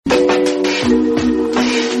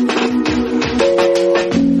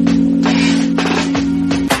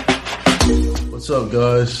up,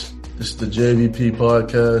 guys? This is the JVP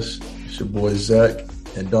podcast. It's your boy Zach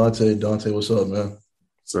and Dante. Dante, what's up, man?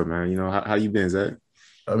 What's up, man? You know, how you been, Zach?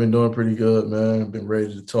 I've been doing pretty good, man. Been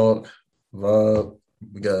ready to talk, vibe.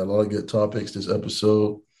 We got a lot of good topics this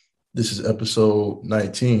episode. This is episode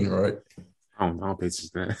 19, right? I don't pay attention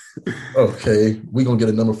to that. Okay, we're going to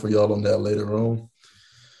get a number for y'all on that later on.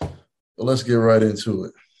 But let's get right into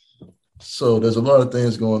it. So there's a lot of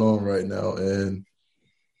things going on right now, and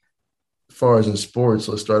as far as in sports,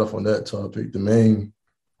 let's start off on that topic. The main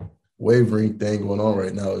wavering thing going on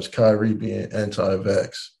right now is Kyrie being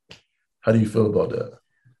anti-vax. How do you feel about that?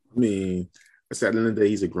 I mean, at the end of the day,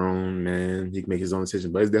 he's a grown man. He can make his own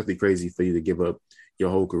decision, but it's definitely crazy for you to give up your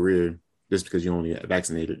whole career just because you only got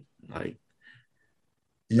vaccinated. Like,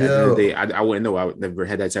 at the end of the day, I wouldn't know. I would never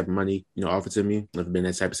had that type of money, offered to me. Never been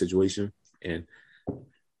in that type of situation. And,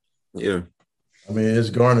 yeah. I mean, it's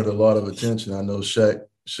garnered a lot of attention. I know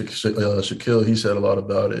Shaquille, he said a lot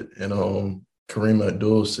about it. And Kareem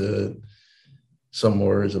Abdul said some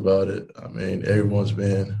words about it. I mean, everyone's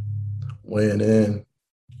been weighing in.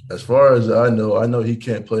 As far as I know he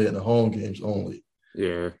can't play in the home games only.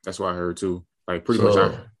 Yeah, that's what I heard too. Like pretty much,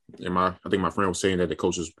 I think my friend was saying that the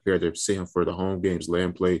coach was prepared to sit him for the home games, let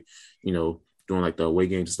him play, doing like the away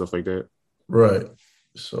games and stuff like that. Right.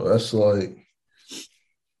 So that's a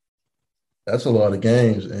lot of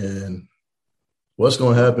games. And what's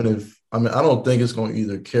going to happen I don't think it's going to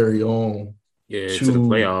either carry on to the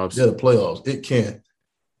playoffs. Yeah, the playoffs. It can't.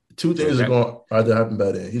 Two things are going to either happen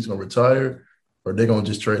by then. He's going to retire or they're going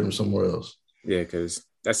to just trade him somewhere else. Yeah, because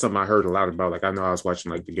that's something I heard a lot about. Like, I know I was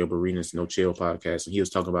watching like the Gilbert Arenas No Chill podcast, and he was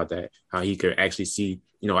talking about that, how he could actually see,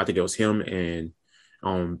 I think it was him and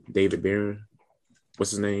David Barron. What's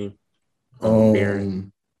his name?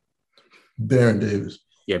 Baron Davis.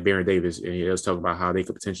 Yeah, Baron Davis. And he was talking about how they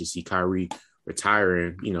could potentially see Kyrie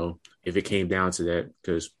retiring, if it came down to that.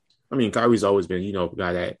 Because, Kyrie's always been, a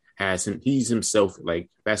guy that has him. He's himself, like,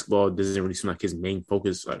 basketball doesn't really seem like his main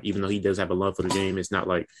focus. Like, even though he does have a love for the game, it's not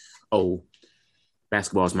like, oh,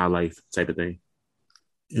 basketball is my life type of thing.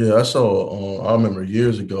 Yeah, I remember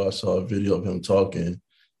years ago, I saw a video of him talking,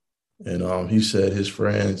 and he said his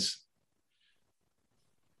friends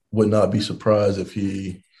would not be surprised if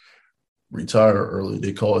he retired early.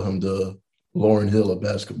 They called him the Lauryn Hill of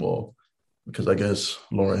basketball because I guess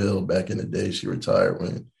Lauryn Hill back in the day, she retired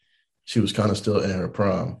when she was kind of still in her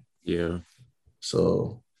prime. Yeah.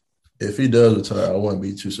 So if he does retire, I wouldn't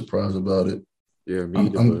be too surprised about it. Yeah, me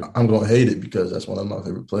either, I'm going to hate it because that's one of my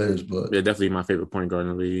favorite players. But yeah, definitely my favorite point guard in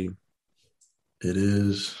the league. It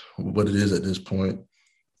is what it is at this point.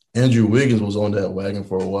 Andrew Wiggins was on that wagon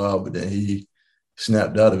for a while, but then he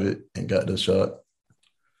snapped out of it and got the shot.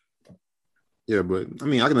 Yeah, but, I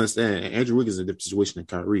can understand. Andrew Wiggins is in a different situation than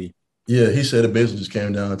Kyrie. Yeah, he said it basically just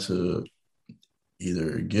came down to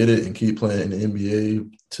either get it and keep playing in the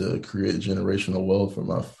NBA to create generational wealth for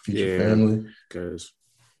my future family. Because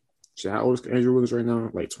how old is Andrew Wiggins right now?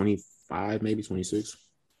 Like 25, maybe 26?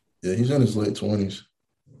 Yeah, he's in his late 20s.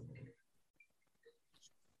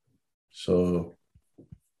 So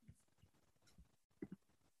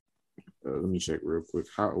let me check real quick.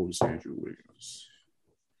 How old is Andrew Wiggins?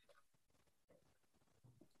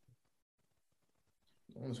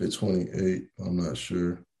 I want to say 28. I'm not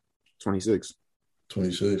sure. 26.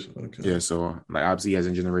 26. Okay. Yeah, so like obviously he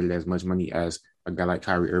hasn't generated as much money as a guy like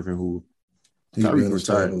Kyrie Irving, who Kyrie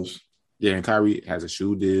retired. Yeah, and Kyrie has a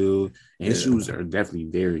shoe deal, and his shoes are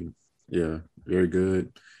definitely very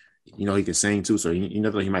good. He can sing too, so you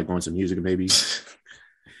never know he might go into music maybe.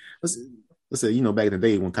 Let's say, back in the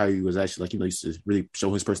day when Kyrie was actually like, used to really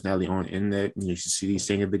show his personality on the internet, and you should see these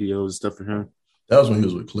singing videos and stuff for him. That was when he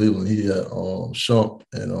was with Cleveland. He had Shump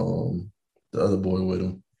and the other boy with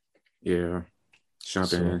him. Yeah,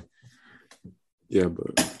 Shump and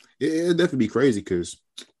but it'd definitely be crazy because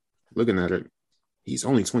looking at it, he's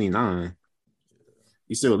only 29.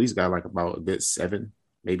 He still at least got like about a good 7,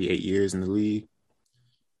 maybe 8 years in the league.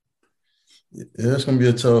 Yeah, it's going to be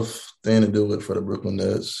a tough thing to do with for the Brooklyn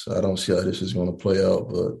Nets. I don't see how this is going to play out,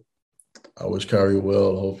 but I wish Kyrie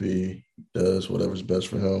well. I hope he does whatever's best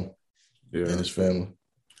for him and his family.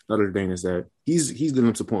 Another thing is that he's getting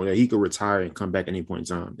up to the point that he could retire and come back at any point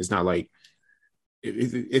in time. It's not like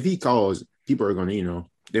if he calls, people are going to,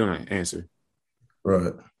 they're going to answer.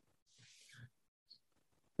 Right.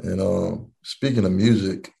 And speaking of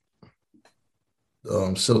music,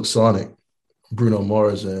 Silk Sonic, Bruno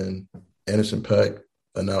Mars, and Anderson .Paak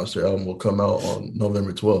announced their album will come out on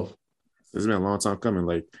November 12th. It's been a long time coming.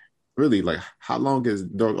 Like, really, like, how long has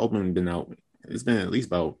Dark Open been out? It's been at least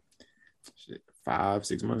about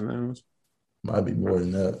 5-6 months now. Might be more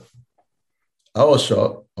than that. I was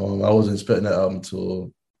shocked. I wasn't expecting that album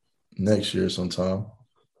till next year sometime.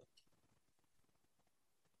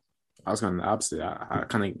 I was kind of the opposite. I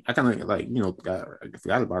kind of like I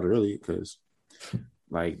forgot about it really because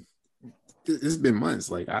like it's been months.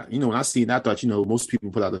 Like when I seen, I thought most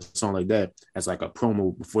people put out a song like that as like a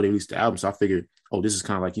promo before they released the album. So I figured, oh, this is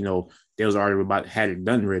kind of like they was already about had it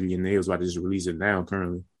done ready and they was about to just release it now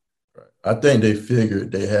currently. I think they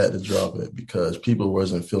figured they had to drop it because people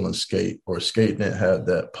wasn't feeling Skate, or Skate didn't have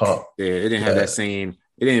that pop. Yeah, it didn't have that same.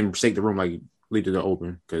 It didn't shake the room like Leave It to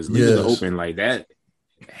Open because Leave It to Yes. Open like that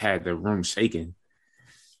had the room shaking.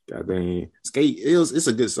 God dang, Skate it's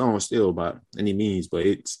a good song still by any means, but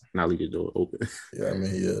it's not Leave It to Open. Yeah, I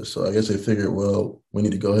mean, yeah. So I guess they figured, well, we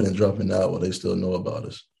need to go ahead and drop it now while they still know about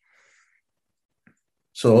us.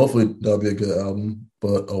 So hopefully that'll be a good album.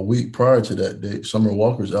 But a week prior to that date, Summer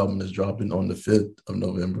Walker's album is dropping on the 5th of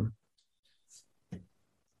November.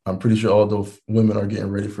 I'm pretty sure all the women are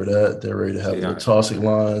getting ready for that. They're ready to have little toxic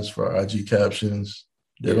lines for IG captions.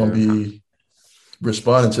 They're going to be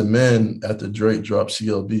responding to men after Drake dropped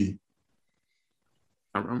CLB.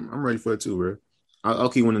 I'm ready for it too, bro. I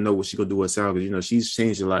keep want to know what she gonna do with sound because she's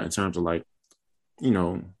changed a lot in terms of like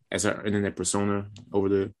as her internet persona over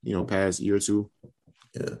the past year or two.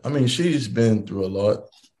 Yeah, I mean she's been through a lot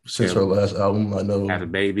since her last album. I know had a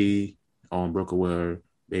baby, broke up with her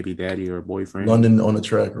baby daddy or boyfriend. London on the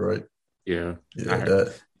Track, right? Yeah,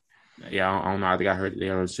 that. Yeah, I don't know. I think I heard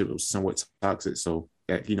their relationship was somewhat toxic, so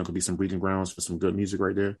that could be some breeding grounds for some good music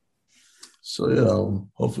right there. So yeah,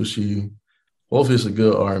 hopefully it's a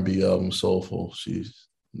good R&B album, soulful. She's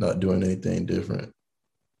not doing anything different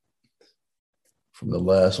from the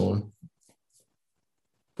last one.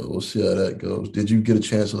 But we'll see how that goes. Did you get a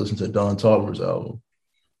chance to listen to Don Toliver's album?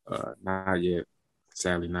 Not yet.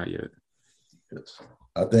 Sadly, not yet. Yes.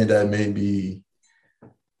 I think that may be,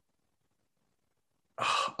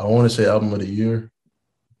 I want to say album of the year,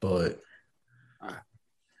 but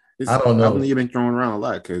I don't know. Album you've been thrown around a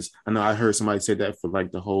lot because I know I heard somebody say that for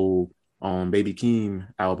like the whole Baby Keem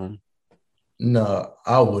album. No,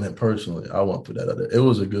 I wouldn't personally. I won't put that out there. It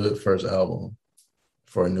was a good first album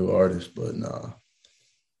for a new artist, but nah.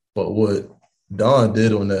 But what Don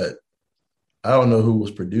did on that, I don't know who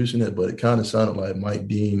was producing it, but it kind of sounded like Mike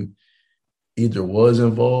Dean either was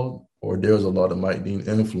involved or there was a lot of Mike Dean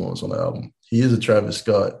influence on the album. He is a Travis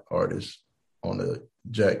Scott artist on the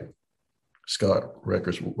Jack Scott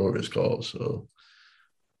Records, whatever it's called. So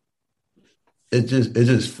it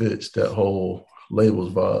just fits that whole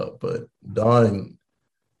label's vibe. But Don,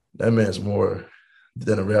 that man's more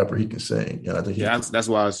than a rapper. He can sing, and I think that's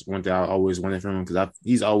why it's one thing I always wanted from him because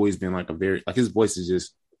he's always been like a very his voice is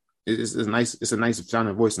just it's nice. It's a nice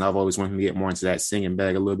sounding voice, and I've always wanted him to get more into that singing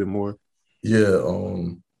bag a little bit more. Yeah,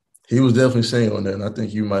 he was definitely singing on that, and I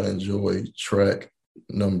think you might enjoy track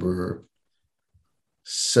number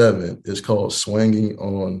 7. It's called "Swinging"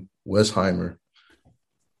 on Westheimer.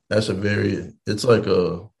 That's it's like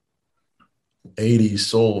a 80s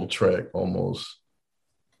soul track almost.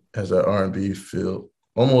 Has that R&B feel.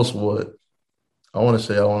 Almost what I want to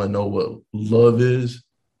say, I want to know what love is.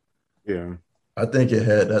 Yeah. I think it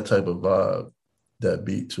had that type of vibe, that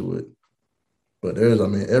beat to it. But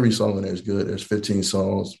every song in there is good. There's 15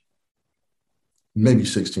 songs, maybe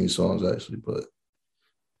 16 songs actually, but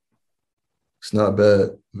it's not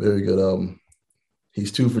bad. Very good album.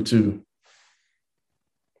 He's 2 for 2.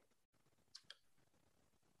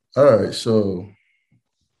 All right, so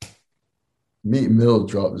Meek Mill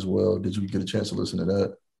dropped as well. Did you get a chance to listen to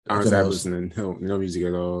that? Honestly, I've listened to no music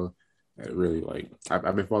at all. Really,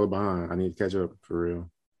 I've been falling behind. I need to catch up for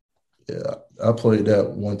real. Yeah, I played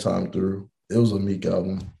that one time through. It was a Meek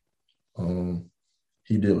album.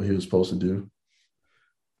 He did what he was supposed to do.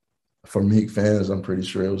 For Meek fans, I'm pretty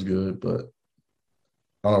sure it was good, but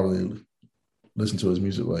I don't really listen to his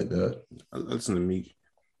music like that. I listen to Meek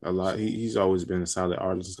a lot. He's always been a solid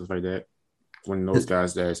artist and stuff like that. One of those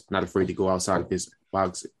guys that's not afraid to go outside of his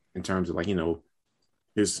box in terms of what he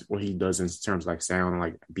does in terms of like sound and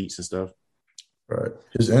like beats and stuff. Right.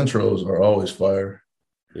 His intros are always fire.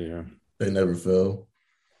 Yeah. They never fail.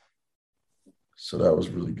 So that was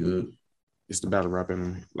really good. It's the battle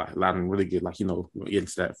rapping, like a lot of them really good,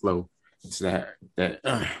 into that flow. It's that. Yeah.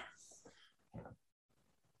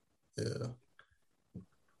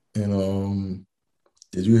 And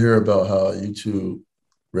did you hear about how YouTube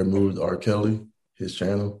removed R. Kelly, his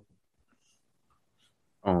channel?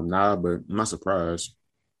 Nah, but I'm not surprised.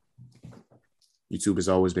 YouTube has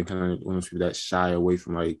always been kind of one of those people that shy away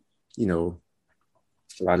from a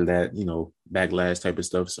lot of that, backlash type of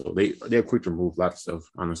stuff. So they're quick to remove a lot of stuff,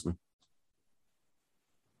 honestly.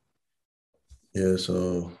 Yeah,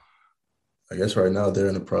 so I guess right now they're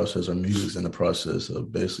in the process, or music's in the process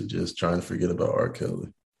of basically just trying to forget about R. Kelly.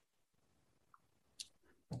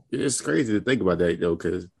 It's crazy to think about that though,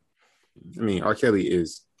 because I mean, R. Kelly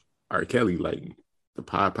is R. Kelly, like the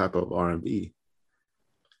Pied Piper of R&B.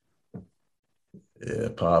 Yeah,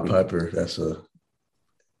 Pied Piper. That's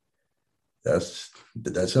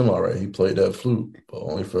him, all right. He played that flute, but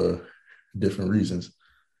only for different reasons.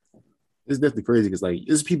 It's definitely crazy because like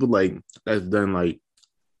there's people like that's done like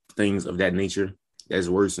things of that nature that's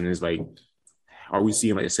worse, and it's like, are we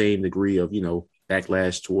seeing like the same degree of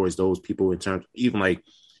backlash towards those people in terms even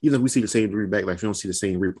if we see the same degree of backlash, we don't see the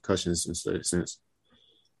same repercussions in a sense.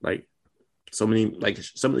 Like so many like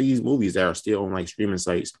some of these movies that are still on like streaming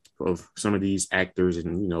sites of some of these actors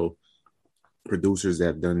and producers that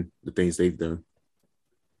have done the things they've done.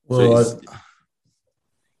 So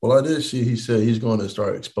Well, it's I did see he said he's going to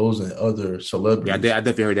start exposing other yeah, I celebrities.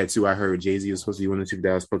 definitely heard that too. I heard Jay-Z was supposed to be one of the two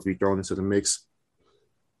that was supposed to be thrown into the mix.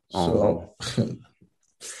 So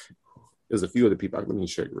There's a few other people. Let me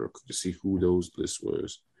check real quick to see who those lists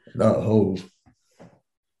was. not Hove.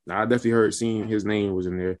 Now, I definitely heard seeing his name was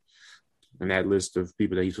in there in that list of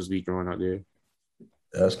people that he's supposed to be throwing out there.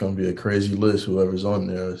 That's going to be a crazy list. Whoever's on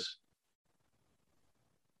there is.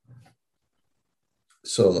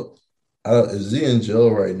 So, is he in jail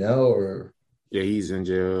right now, or? Yeah, he's in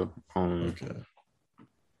jail. Okay.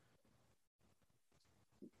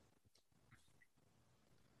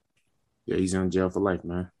 Yeah, he's in jail for life,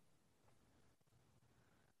 man.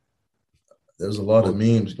 There's a lot of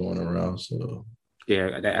memes going around. So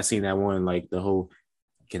yeah, I seen that one, like the whole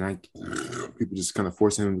can I people just kind of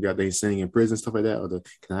forcing him to got they sing in prison, stuff like that, or the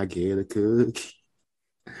can I get a cook?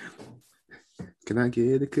 Can I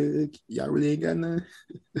get a cook? Y'all really ain't got none.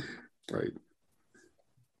 Right.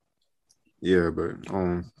 Yeah, but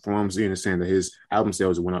from what I'm seeing, it's saying that his album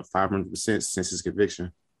sales went up 500% since his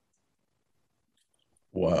conviction.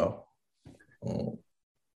 wow.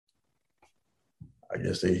 I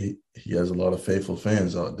guess he has a lot of faithful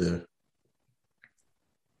fans out there.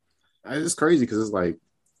 It's crazy because it's like,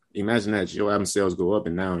 imagine that your album sales go up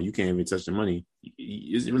and now you can't even touch the money.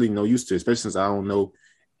 It's really no use to it, especially since I don't know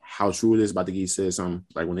how true it is. But I think he said something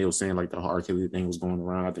like when they were saying like the R. Kelly thing was going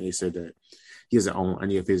around. I think he said that he doesn't own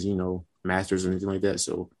any of his, masters or anything like that.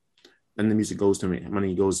 So then the music goes to him,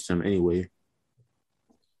 money goes to him anyway.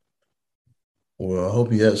 Well, I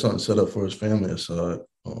hope he had something set up for his family aside.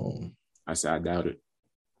 I said I doubt it.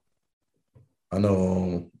 I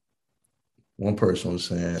know one person was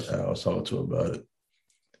saying I was talking to about it.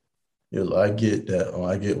 I get that.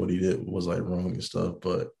 I get what he did was like wrong and stuff,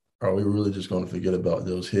 but are we really just going to forget about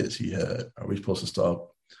those hits he had? Are we supposed to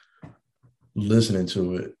stop listening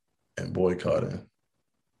to it and boycotting?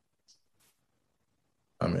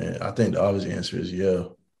 I mean, I think the obvious answer is yeah,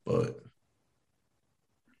 but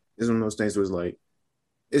It's one of those things where it's like,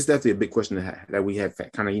 it's definitely a big question that we have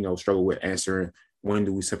kind of, struggle with answering. When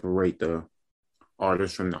do we separate the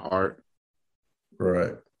artist from the art?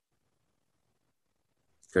 right.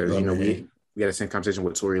 Because, we had the same conversation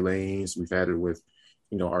with Tory Lanez. We've had it with,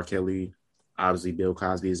 R. Kelly. Obviously, Bill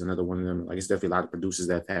Cosby is another one of them. Like, it's definitely a lot of producers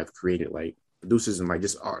that have created, like, producers and, like,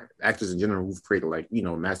 just art, actors in general who've created, like,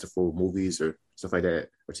 masterful movies or stuff like that,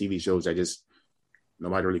 or TV shows that just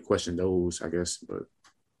nobody really questioned those, I guess. But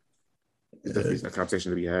it's definitely a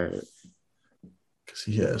conversation to be had. Because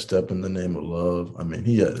he had Step in the Name of Love. I mean,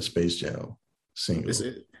 he had a Space Jam single.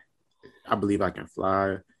 I Believe I Can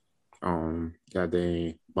Fly.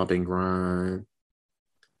 Goddamn, Bump and Grind.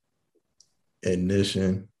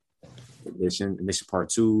 Ignition Part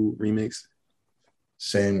 2 remix.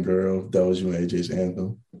 Same Girl. That was you and AJ's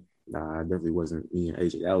anthem. Nah, it definitely wasn't me and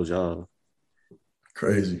AJ. That was y'all.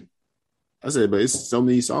 Crazy. I said, but it's so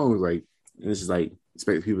many songs, like, and it's just like,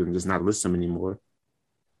 expect people to just not listen to them anymore.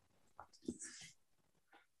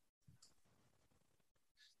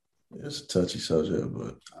 It's a touchy subject,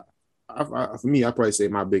 but for me, I probably say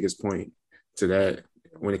my biggest point to that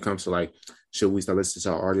when it comes to like, should we start listening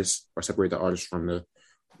to our artists or separate the artist from the,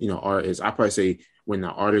 art is, I probably say when the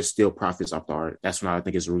artist still profits off the art, that's when I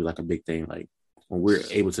think is really like a big thing. Like when we're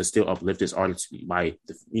able to still uplift this artist by,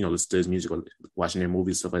 listen to his music or watching their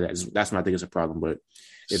movies, stuff like that. That's when I think it's a problem. But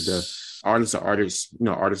if the artists are artists,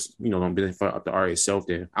 don't benefit off the art itself,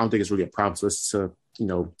 then I don't think it's really a problem to listen to,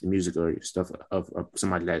 the music or stuff of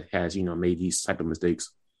somebody that has, made these type of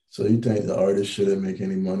mistakes. So you think the artist shouldn't make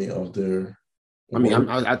any money off their I mean,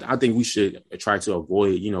 I think we should try to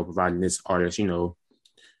avoid, providing this artist, a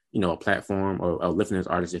platform or lifting this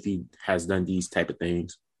artist if he has done these type of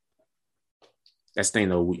things. That's the thing,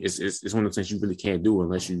 though. It's one of the things you really can't do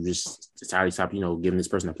unless you just entirely stop, giving this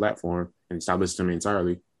person a platform and stop listening to him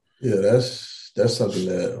entirely. Yeah, that's something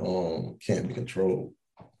that can't be controlled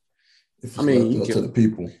if I it's mean, left you up to can. the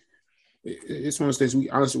people. It's one of those things. We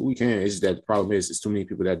honestly we can. It's just that the problem is, it's too many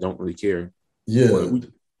people that don't really care. But Yeah,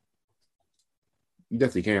 you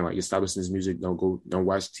definitely can. Like, stop listening to music. Don't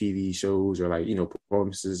watch TV shows or, like,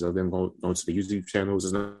 performances of them going to the YouTube channels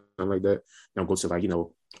and stuff like that. Don't go to, like,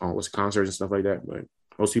 what's concerts and stuff like that. But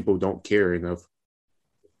most people don't care enough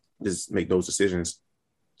to just make those decisions.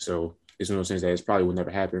 So it's one of those things that it's probably will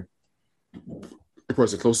never happen. Of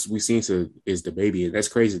course, the closest we've seen to is the baby. And that's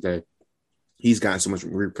crazy that he's gotten so much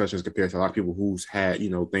repercussions compared to a lot of people who's had,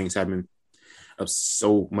 things happen of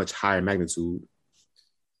so much higher magnitude.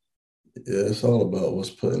 yeah, it's all about what's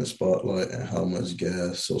put in the spotlight and how much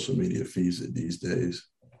gas social media feeds it these days.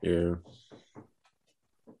 Yeah.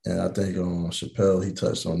 And I think Chappelle, he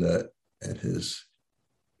touched on that in his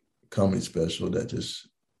comedy special that just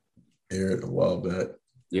aired a while back.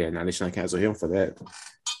 Yeah, now they're trying to cancel him for that.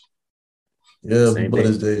 Yeah, Same but thing.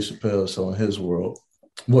 it's Dave Chappelle, so in his world,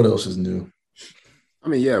 what else is new? I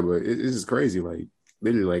mean, yeah, but this is crazy. Like,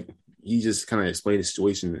 literally, like, he just kind of explained the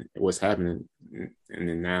situation, what's happening, and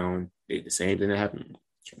then now the same thing that happened.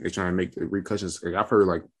 They're trying to make the repercussions. Like, I've heard,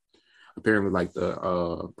 like, apparently, like,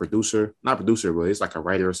 the producer, not producer, but it's like a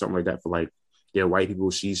writer or something like that for, like, yeah, white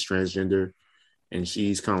people. She's transgender, and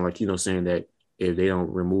she's kind of like, saying that if they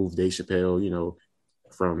don't remove Dave Chappelle,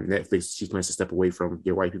 from Netflix, she plans to step away from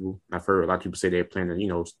your white people. I've heard a lot of people say they're planning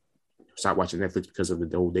to, stop watching Netflix because of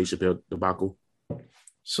the old Dave Chappelle debacle.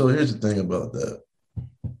 So here's the thing about that.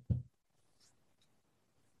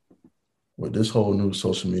 With this whole new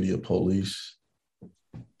social media police,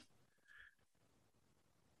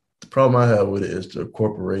 the problem I have with it is the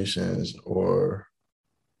corporations or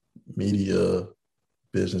media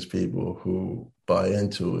business people who buy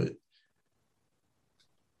into it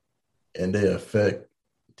and they affect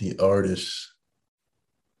the artist's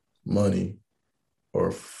money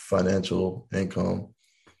or financial income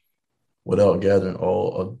without gathering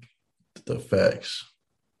all of the facts.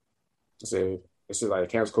 So it's just like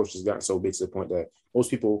cancel culture has gotten so big to the point that most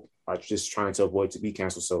people are just trying to avoid to be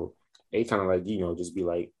canceled. So they kind of, like, just be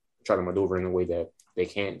like, try to maneuver in a way that they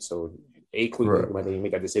can't. So they quickly, Right. when they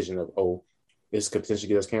make that decision of, oh, this could potentially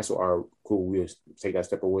get us canceled, or cool, we'll take that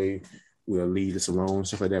step away. We'll leave this alone,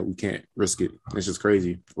 stuff like that. We can't risk it. It's just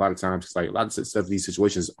crazy. A lot of times, it's like a lot of stuff. These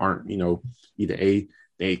situations aren't, either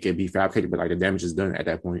they can be fabricated, but, like, the damage is done at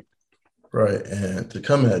that point. Right. And to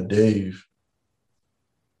come at Dave,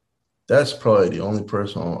 that's probably the only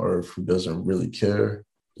person on earth who doesn't really care.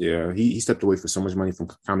 Yeah, he stepped away for so much money from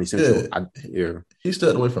Comedy Central. Yeah. He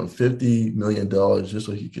stepped away from $50 million just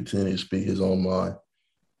so he could continue to speak his own mind.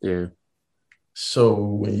 Yeah. So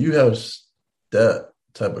when you have that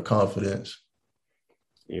type of confidence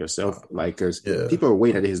yourself, like, because yeah, people are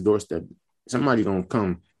waiting at his doorstep. Somebody gonna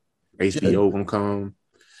come. HBO gonna come.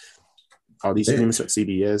 All these streamers,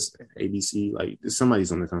 CBS, ABC, like, somebody's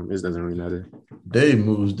gonna come. This doesn't really matter. Dave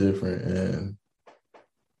moves different, and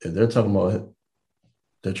if they're talking about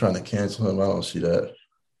they're trying to cancel him, I don't see that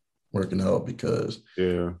working out because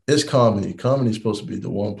it's comedy. Comedy is supposed to be the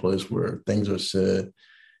one place where things are said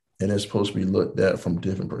and it's supposed to be looked at from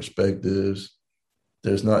different perspectives.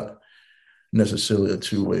 There's not necessarily a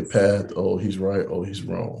two-way path. Oh, he's right. Oh, he's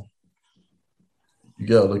wrong. You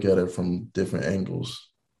got to look at it from different angles.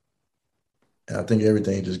 And I think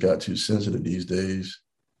everything just got too sensitive these days.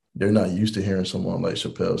 They're not used to hearing someone like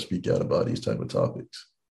Chappelle speak out about these type of topics.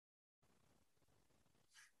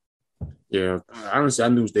 Yeah, honestly, I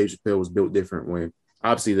knew Dave Chappelle was built different when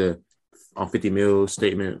obviously the 50 mil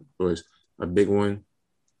statement was a big one.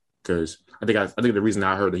 Because I think the reason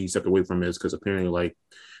I heard that he stepped away from it is because apparently, like,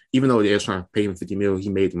 even though they was trying to pay him 50 mil, he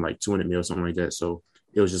made them like 200 mil, something like that. So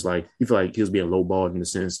it was just like, you feel like he was being lowballed in the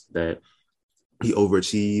sense that he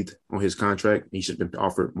overachieved on his contract. He should have been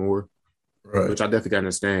offered more, right? Which I definitely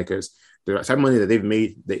understand because the type of money that they've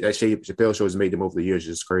made, that Chappelle show has made them over the years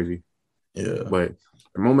is just crazy. Yeah. But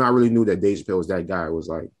the moment I really knew that Dave Chappelle was that guy was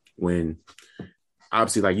like when,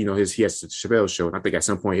 obviously, like, he has the Chappelle show, and I think at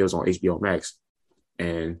some point it was on HBO Max,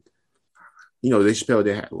 and Dave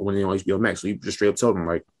Chappelle when they on HBO Max, so he just straight up told him,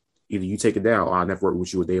 like, either you take it down or I'll never work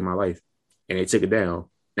with you a day in my life. And they took it down.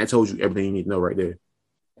 That told you everything you need to know right there.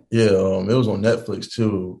 Yeah, it was on Netflix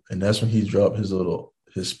too, and that's when he dropped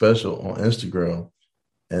his special on Instagram,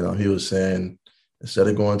 and he was saying, instead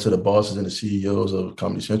of going to the bosses and the CEOs of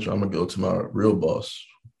Comedy Central, I'm gonna go to my real boss,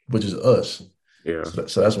 which is us. Yeah.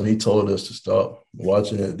 So that's when he told us to stop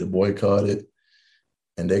watching it, to boycott it,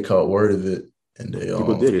 and they caught word of it, and they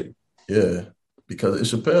people did it. Yeah, because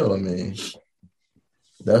it's Chappelle. I mean,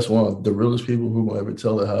 that's one of the realest people who will ever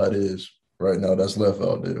tell it how it is right now. That's left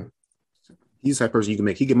out there. He's that person you can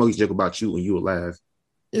make. He can make a joke about you and you will laugh.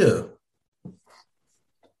 Yeah.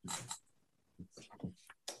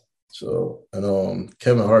 So, and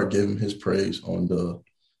Kevin Hart gave him his praise on the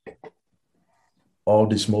All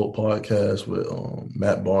the Smoke podcast with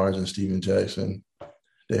Matt Barnes and Steven Jackson.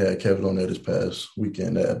 They had Kevin on there this past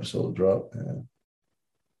weekend. That episode dropped, and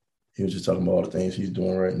he was just talking about all the things he's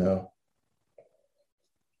doing right now.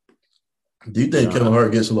 Do you think Kevin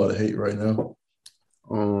Hart gets a lot of hate right now?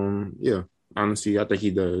 Yeah. Honestly, I think he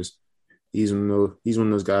does. He's one of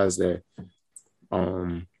those guys that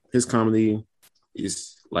his comedy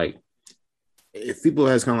is like, if people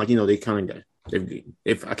has kind of like, they kind of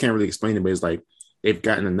if I can't really explain it, but it's like they've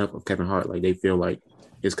gotten enough of Kevin Hart. Like they feel like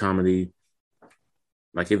his comedy,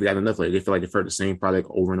 like they've gotten enough. Like they feel like they've heard the same product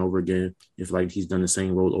over and over again. It's like he's done the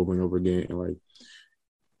same role over and over again, and like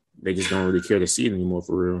they just don't really care to see it anymore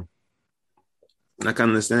for real. And I kind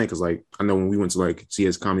of understand because like I know when we went to like see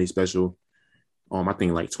his comedy special, I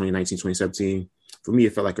think like 2019, 2017. For me,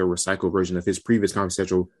 it felt like a recycled version of his previous Comedy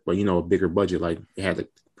Central, but a bigger budget. Like it had the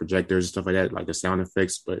projectors and stuff like that, like the sound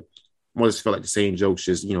effects, but more just felt like the same jokes,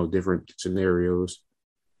 just different scenarios.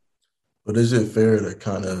 But is it fair to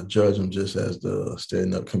kind of judge him just as the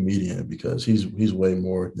stand-up comedian because he's way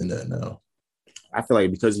more than that now? I feel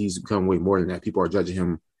like because he's become way more than that, people are judging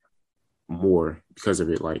him more because of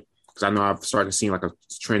it. Like, because I know I've started seeing like a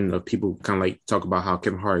trend of people kind of like talk about how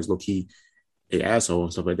Kevin Hart is low-key an asshole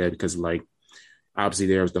and stuff like that because like obviously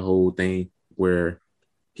there was the whole thing where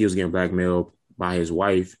he was getting blackmailed by his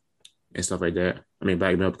wife and stuff like that. I mean,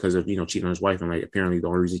 blackmailed because of cheating on his wife, and like apparently the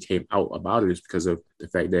only reason he came out about it is because of the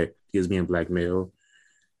fact that he was being blackmailed.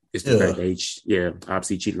 It's the fact that he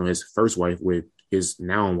obviously cheated on his first wife with his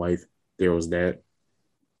now wife. There was that,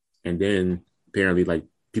 and then apparently like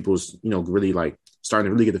people's really like starting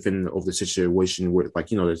to really get offended over the situation where like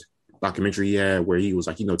this documentary he had where he was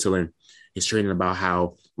like telling his trainer about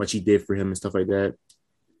how much he did for him and stuff like that.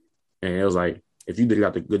 And it was like, if you did it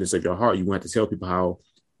out the goodness of your heart, you want to tell people how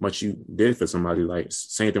much you did for somebody. Like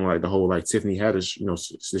same thing with like the whole like Tiffany Haddish,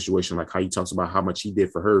 situation, like how he talks about how much he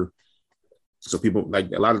did for her. So people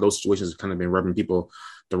like a lot of those situations have kind of been rubbing people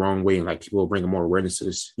the wrong way, and like people will bring more awareness to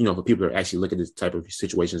this, for people to actually look at this type of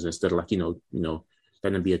situations instead of like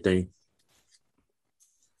letting it be a thing.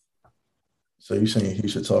 So you're saying he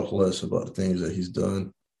should talk less about the things that he's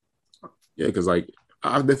done? Yeah, because like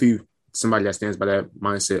I'm definitely somebody that stands by that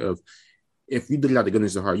mindset of if you did it out the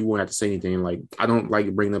goodness of heart, you won't have to say anything. Like I don't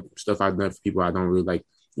like bringing up stuff I've done for people I don't really like,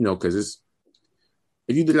 because it's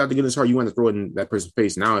if you did it out the goodness of heart, you want to throw it in that person's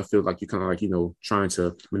face. Now I feel like you're kind of like trying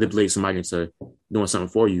to manipulate somebody into doing something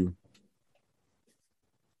for you.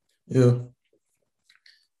 Yeah,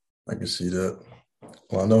 I can see that.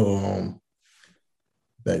 Well, I know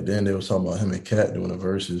back then they was talking about him and Cat doing the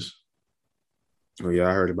verses. Oh yeah,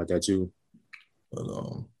 I heard about that too. But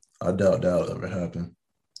I doubt that'll ever happen.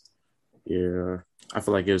 Yeah, I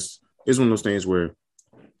feel like it's one of those things where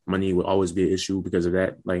money will always be an issue because of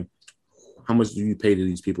that. Like, how much do you pay to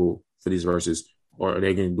these people for these verses, or are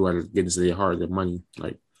they going to do it to get into their heart, their money?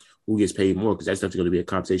 Like, who gets paid more? Because that's definitely going to be a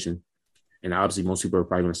competition. And obviously, most people are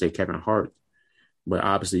probably going to say Kevin Hart, but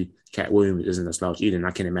obviously, Cat Williams isn't a slouch either, and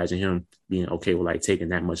I can't imagine him being okay with like taking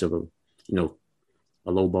that much of a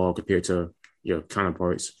a low ball compared to your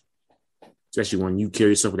counterparts. Especially when you carry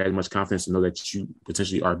yourself with that much confidence and know that you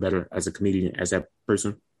potentially are better as a comedian as that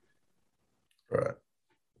person. Right.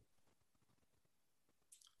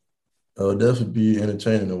 It'll definitely be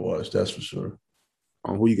entertaining to watch, that's for sure.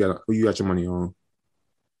 Who you got your money on?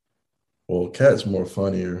 Well, Cat's more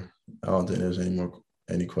funnier. I don't think there's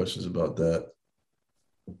any questions about that.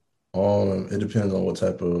 It depends on what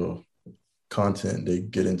type of content they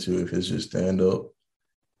get into. If it's just stand up,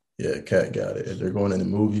 yeah, Cat got it. If they're going into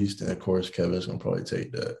movies, then of course Kevin's gonna probably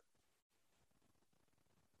take that.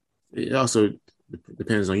 It also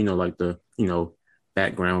depends on like the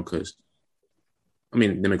background, because I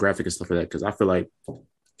mean demographic and stuff like that. Because I feel like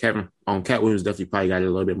Cat Williams definitely probably got it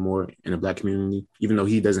a little bit more in the Black community, even though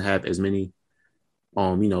he doesn't have as many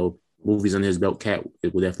movies on his belt. Cat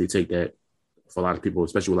would definitely take that for a lot of people,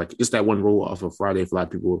 especially with like just that one role off of Friday. If a lot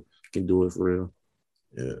of people can do it for real.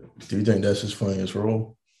 Yeah. Do you think that's his funniest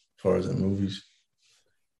role as far as in movies?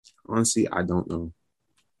 Honestly, I don't know.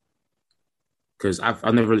 Because I've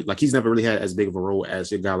never really, like, he's never really had as big of a role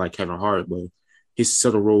as a guy like Kevin Hart, but his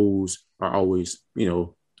subtle roles are always,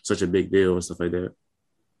 such a big deal and stuff like that.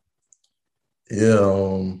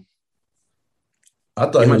 Yeah. I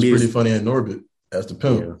thought he was pretty funny in Norbit as the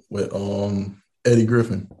pimp with Eddie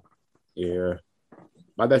Griffin. Yeah.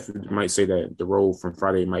 I definitely might say that the role from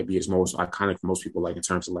Friday might be his most iconic for most people, like in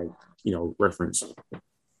terms of like, reference.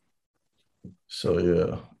 So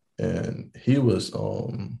yeah. and he was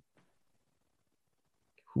who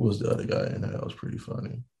was the other guy in that? That was pretty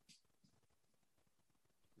funny.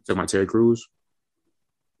 Talking about Terry Crews.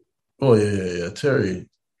 Oh yeah.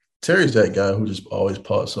 Terry's that guy who just always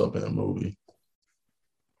pops up in a movie.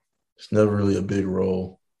 It's never really a big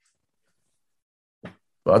role.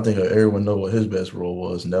 But I think everyone know what his best role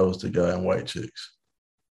was, and that was the guy in White Chicks.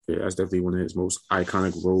 Yeah, that's definitely one of his most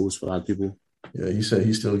iconic roles for a lot of people. Yeah, he said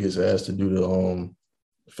he still gets asked to do the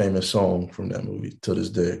famous song from that movie to this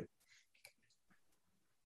day.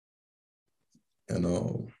 And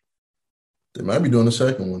they might be doing a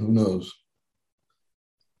second one. Who knows?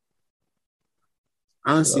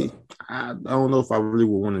 Honestly, I don't know if I really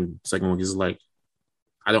would want a second one because like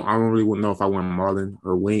I don't really want to know if I want Marlon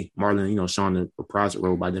or Wayne Marlon, Sean the reprise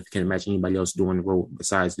role, but I definitely can't imagine anybody else doing the role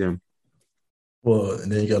besides them. Well,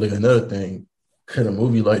 and then you got to look at another thing. Could a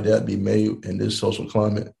movie like that be made in this social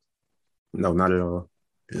climate? No, not at all.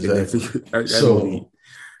 Exactly.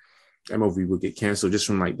 That movie would get canceled just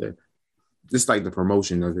from like the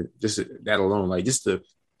promotion of it, just that alone, like just the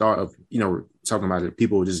thought of talking about it,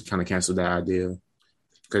 people would just kind of cancel that idea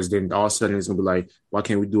because then all of a sudden it's gonna be like, why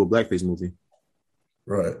can't we do a blackface movie?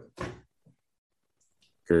 Right.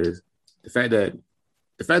 Because the fact that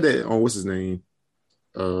what's his name,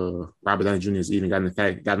 Robert Downey Jr. has even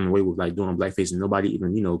gotten away with like doing blackface and nobody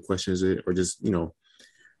even questions it or just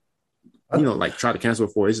like try to cancel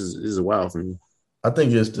it for it. This is a wild for me. I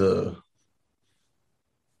think it's the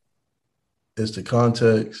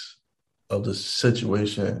context of the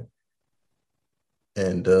situation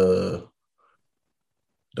and the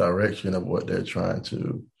direction of what they're trying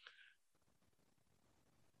to.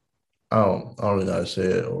 I don't really know how to say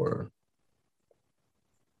it, or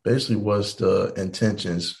basically what's the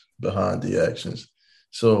intentions behind the actions.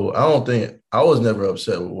 So I was never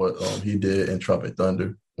upset with what he did in Tropic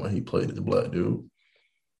Thunder when he played the black dude.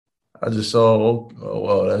 I just saw, oh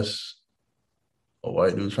wow, that's a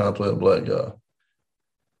white dude trying to play a black guy.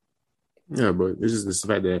 Yeah, but it's just the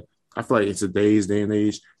fact that I feel like in today's day and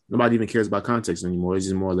age, nobody even cares about context anymore. It's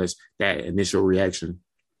just more or less that initial reaction.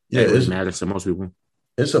 Yeah, it really matters to most people.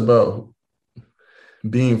 It's about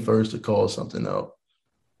being first to call something out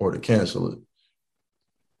or to cancel it.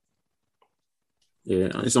 Yeah,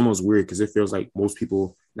 it's almost weird because it feels like most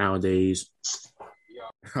people nowadays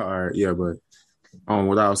are, but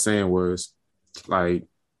what I was saying was like,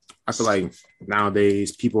 I feel like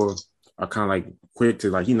nowadays people are kind of like quick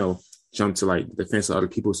to like, jump to like the defense of other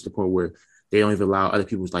people to the point where they don't even allow other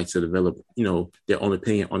people like to develop, their own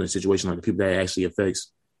opinion on the situation, like the people that it actually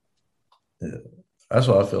affects. Yeah, that's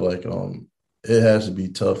why I feel like it has to be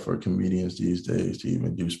tough for comedians these days to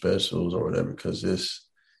even do specials or whatever, because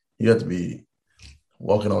you have to be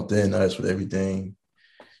walking on thin ice with everything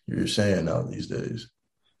you're saying now these days.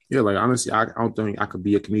 Yeah, like honestly, I don't think I could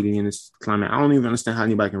be a comedian in this climate. I don't even understand how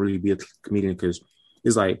anybody can really be a comedian because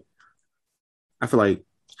it's like, I feel like,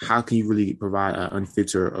 how can you really provide an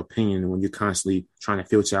unfiltered opinion when you're constantly trying to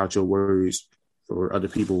filter out your words for other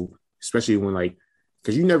people, especially when like,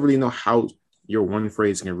 because you never really know how your one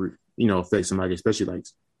phrase can, affect somebody, especially like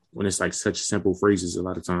when it's like such simple phrases a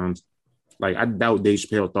lot of times. Like I doubt Dave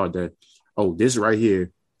Chappelle thought that, oh, this right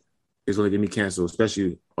here is going to get me canceled,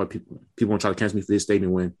 especially or people want to try to cancel me for this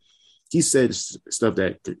statement when he said stuff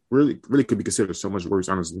that really could be considered so much worse,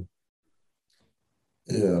 honestly.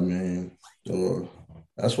 Yeah, I mean,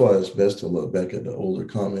 that's why it's best to look back at the older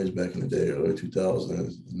comedies back in the day, early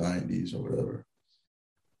 2000s, 90s, or whatever.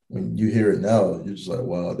 When you hear it now, you're just like,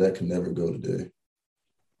 wow, that can never go today.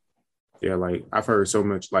 Yeah, like I've heard so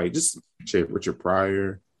much, like just shit, Richard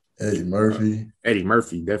Pryor, Eddie Murphy,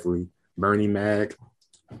 definitely, Bernie Mac.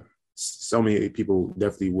 So many people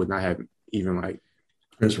definitely would not have even like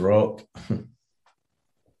Chris Rock.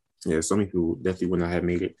 Yeah, so many people definitely would not have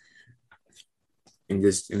made it in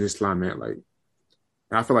this climate. Like,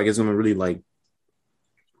 I feel like it's gonna really like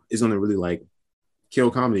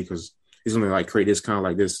kill comedy because it's gonna like create this kind of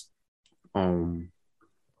like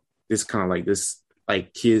this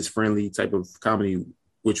like kids friendly type of comedy,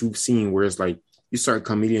 which we've seen where it's like you start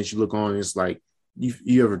comedians, you look on, and it's like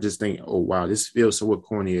you ever just think, oh wow, this feels so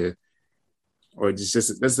corny, or it just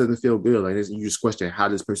this doesn't feel good. Like you just question how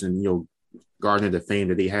this person garner the fame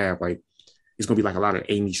that they have. Like it's gonna be like a lot of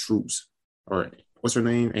Amy Shroops or what's her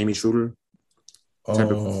name, Amy Schroeder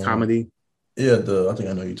type of comedy. Yeah, I think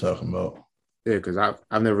I know you're talking about. Yeah, because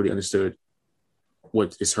I've never really understood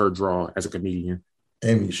what is her draw as a comedian.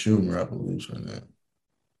 Amy Schumer, I believe, is her name.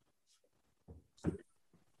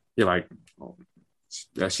 Yeah, like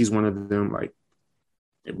she's one of them. Like,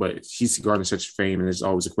 but she's garnered such fame, and there's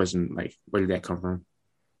always a question like, where did that come from?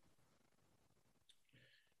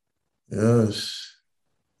 Yeah,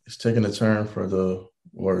 it's it's taking a turn for the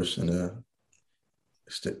worse in the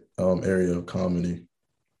area of comedy.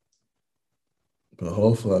 But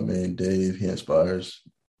hopefully, I mean, Dave, he inspires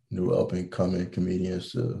new up and coming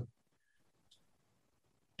comedians to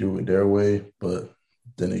do it their way. But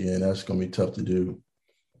then again, that's gonna be tough to do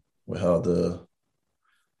with how the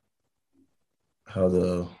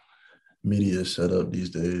media is set up these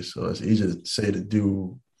days. So it's easy to say to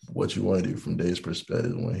do what you want to do from Dave's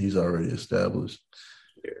perspective when he's already established.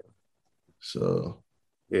 Yeah. So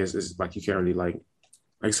yeah, it's like you can't really like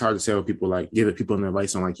it's hard to tell people like give people an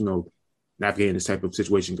advice on like navigating this type of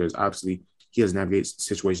situation because obviously he doesn't navigate the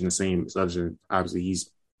situation the same as others, and obviously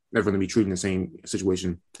he's never going to be treating the same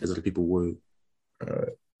situation as other people would. I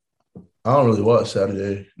don't really watch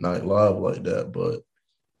Saturday Night Live like that, but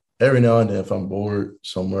every now and then, if I'm bored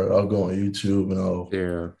somewhere, I'll go on YouTube and I'll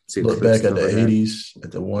look back at the '80s,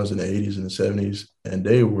 at the ones in the '80s and the '70s, and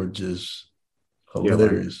they were just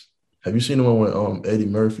hilarious. Have you seen the one with Eddie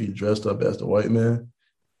Murphy dressed up as the white man?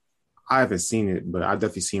 I haven't seen it, but I've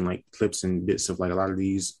definitely seen like clips and bits of like a lot of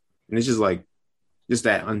these, and it's just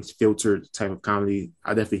that unfiltered type of comedy.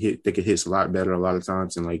 I definitely think it hits a lot better a lot of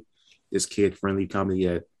times than like this kid friendly comedy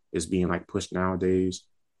that is being like pushed nowadays.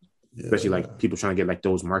 Yeah. Especially like people trying to get like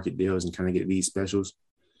those market deals and kind of get these specials.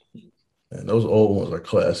 And those old ones are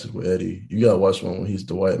classics with Eddie. You gotta watch one when he's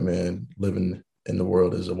the white man living in the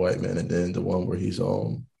world as a white man, and then the one where he's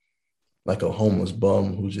like a homeless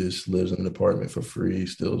bum who just lives in an apartment for free,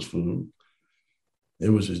 steals food. It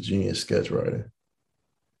was just genius sketch writing.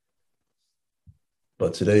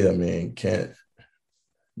 But today, I mean, can't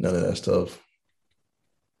none of that stuff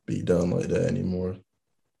be done like that anymore.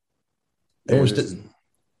 And you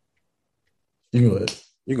can go ahead.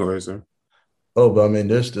 You go ahead, sir. Oh, but I mean,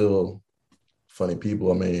 there's still funny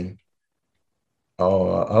people. I mean, I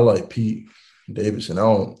like Pete Davidson. I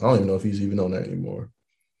don't even know if he's even on there anymore.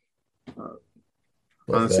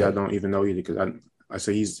 Honestly, I don't even know either because I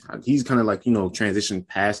say he's kind of like transitioned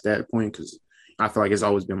past that point because I feel like it's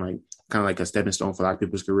always been like kind of like a stepping stone for a lot of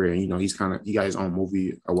people's career. And he got his own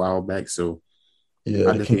movie a while back, so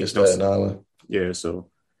yeah, the King of Staten Island. Yeah, so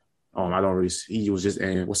I don't really. He was just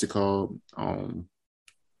in what's it called?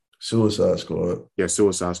 Suicide Squad. Yeah,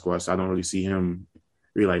 Suicide Squad. So I don't really see him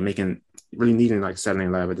really like needing like Saturday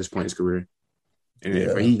Night Live at this point in his career. And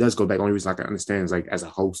if he does go back, the only reason I can understand is like as a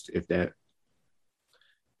host, if that.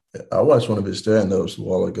 I watched one of his stand-ups a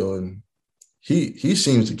while ago, and he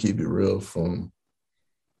seems to keep it real from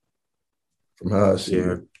how I see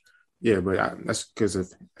it. Yeah, but that's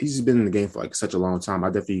because he's been in the game for like such a long time.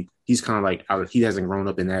 He's kind of like he hasn't grown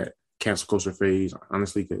up in that cancel culture phase,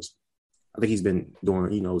 honestly, because I think he's been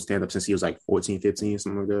doing, stand-up since he was like 14, 15,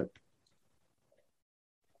 something like that.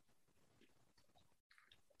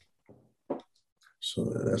 So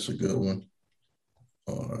that's a good one.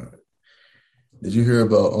 All right. Did you hear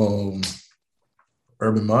about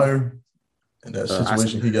Urban Meyer and that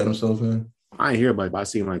situation he got himself in? I didn't hear about it, but I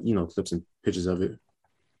seen like, clips and pictures of it.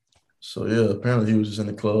 So yeah, apparently he was just in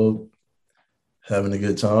the club having a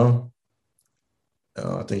good time.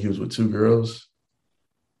 I think he was with two girls,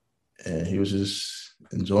 and he was just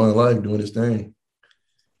enjoying life, doing his thing.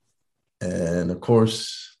 And of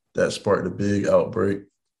course, that sparked a big outbreak.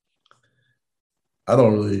 I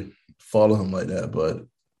don't really follow him like that, but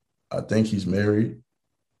I think he's married.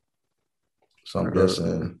 So I'm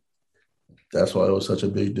guessing that's why it was such a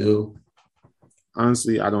big deal.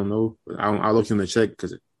 Honestly, I don't know. I'll look him to check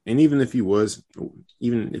and even if he wasn't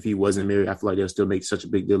married, I feel like they'll still make such a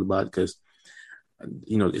big deal about it because,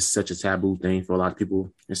 it's such a taboo thing for a lot of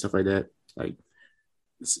people and stuff like that. Like,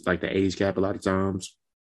 it's like the age gap a lot of times.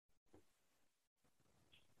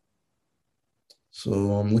 So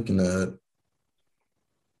I'm looking at,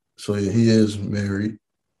 so yeah, he is married,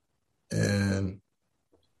 and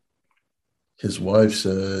his wife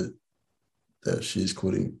said that she's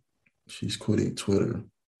quitting Twitter.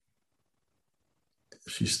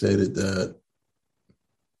 She stated that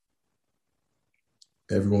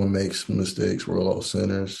everyone makes mistakes. We're all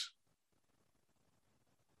sinners.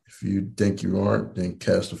 If you think you aren't, then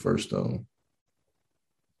cast the first stone.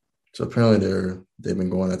 So apparently they've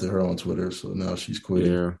been going after her on Twitter. So now she's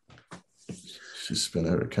quitting. Yeah. She's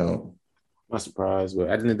spinning her account. I'm not surprised, but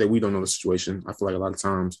at the end of the day, we don't know the situation. I feel like a lot of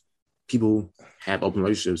times people have open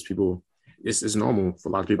relationships. It's normal for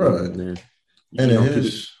a lot of people. Right.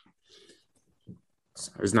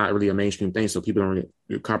 It's not really a mainstream thing, so people don't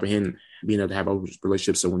really comprehend being able to have open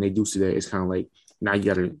relationships. So when they do see that, it's kind of like now you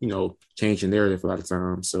got to, change the narrative a lot of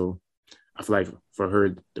times. So I feel like for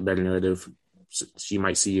her, the better narrative she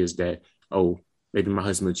might see is that, maybe my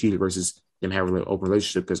husband cheated versus them having an open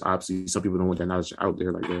relationship because obviously some people don't want that knowledge out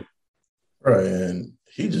there like that. Right, and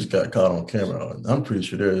he just got caught on camera. I'm pretty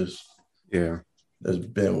sure Yeah. there's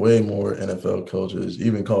been way more NFL coaches,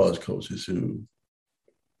 even college coaches, who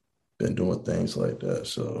been doing things like that.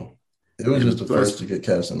 So it was just And the plus, first to get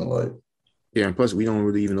cast in the light. yeah, and plus we don't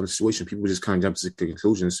really even know the situation. People just kind of jump to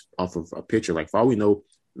conclusions off of a picture. Like for all we know,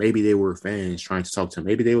 maybe they were fans trying to talk to him.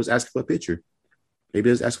 Maybe they was asking for a picture. Maybe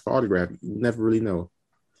they was asking for autograph. You never really know.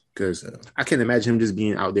 Because I can't imagine him just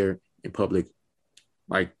being out there in public.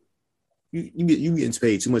 Like you getting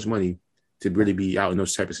paid too much money to really be out in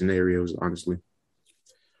those type of scenarios, honestly.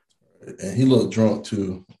 And he looked drunk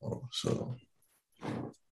too. So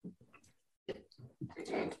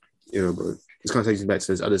yeah, but this kind of takes me back to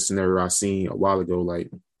this other scenario I seen a while ago, like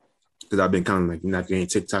because I've been kind of like navigating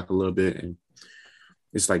TikTok a little bit, and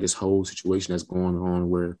it's like this whole situation that's going on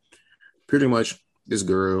where pretty much this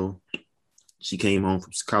girl, she came home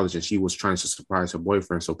from college and she was trying to surprise her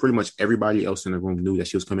boyfriend. So pretty much everybody else in the room knew that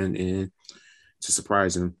she was coming in to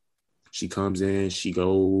surprise him. She comes in, she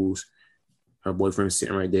goes, her boyfriend's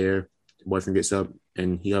sitting right there. The boyfriend gets up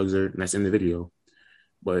and he hugs her, and that's in the video.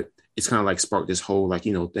 But it's kind of like sparked this whole like,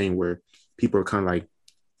 thing where people are kind of like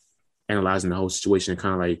analyzing the whole situation and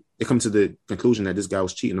kind of like they come to the conclusion that this guy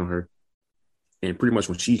was cheating on her. And pretty much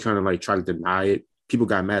when she kind of like tried to deny it, people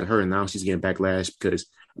got mad at her, and now she's getting backlash because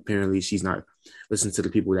apparently she's not listening to the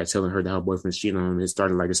people that telling her that her boyfriend's cheating on her. It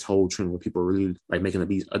started like this whole trend where people are really like making up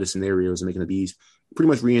these other scenarios and making up these pretty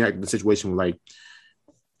much reenacting the situation with like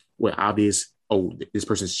what obvious, oh, this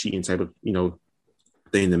person's cheating type of,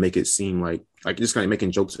 thing to make it seem like just kind of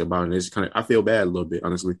making jokes about it. And it's kind of, I feel bad a little bit,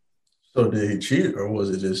 honestly. So did he cheat, or was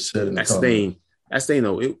it just said in the That's the comment? thing. That's the thing,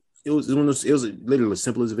 though. It was literally as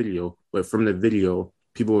simple as a video, but from the video,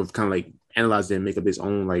 people have kind of like analyzed it and make up this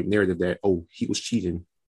own like narrative that, oh, he was cheating.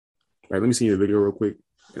 Right, let me see the video real quick,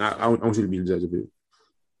 and I want you to be the judge of it.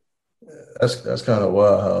 That's kind of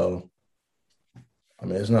wild. How I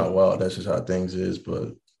mean, it's not wild. That's just how things is.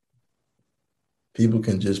 But people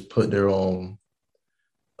can just put their own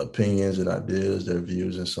opinions and ideas, their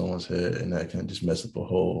views in someone's head, and that can just mess up a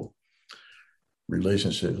whole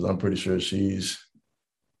relationship. Because I'm pretty sure she's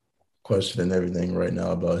questioning everything right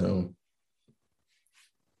now about him.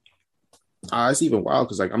 It's even wild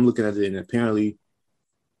because like I'm looking at it, and apparently,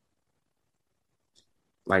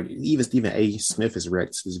 like even Stephen A. Smith has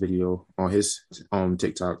reacted to this video on his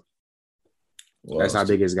TikTok. Wow. That's how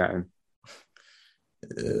big it's gotten.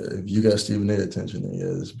 If you got Stephen A. attention, then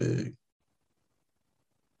yeah, it's big.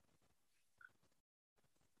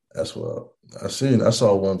 That's what I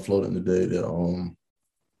saw one floating today that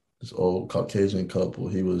this old Caucasian couple,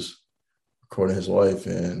 he was recording his wife,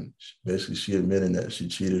 and basically she admitted that she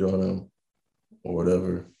cheated on him or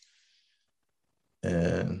whatever.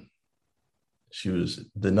 And she was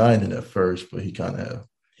denying it at first, but he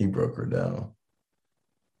broke her down.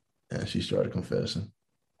 And she started confessing.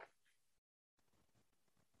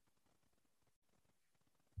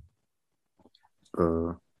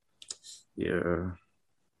 Yeah.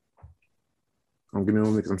 Give me a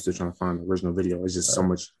moment because I'm still trying to find the original video. It's just so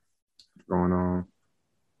much going on.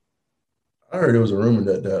 I heard there was a rumor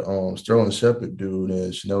that Sterling Shepard dude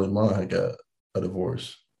and Chanel Iman had got a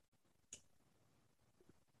divorce.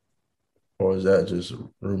 Or is that just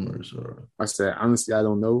rumors? Or I said honestly, I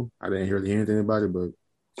don't know. I didn't hear anything about it, but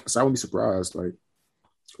so I wouldn't be surprised. Like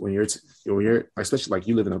when you're especially like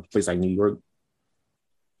you live in a place like New York,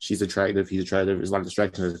 she's attractive, he's attractive. There's a lot of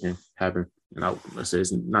distractions that can happen. And I say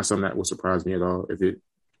it's not something that would surprise me at all if it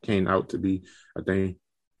came out to be a thing.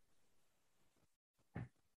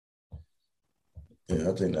 Yeah,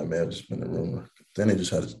 I think that may have just been a rumor. Then they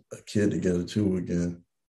just had a kid together too again.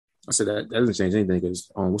 I said that doesn't change anything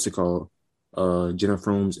because what's it called?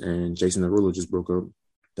 Jennifer Frooms and Jason Derulo just broke up.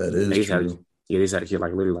 That is true. They just had a kid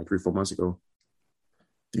like literally like 3-4 months ago.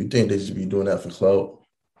 Do you think they should be doing that for clout?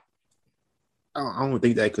 I don't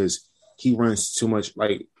think that because he runs too much.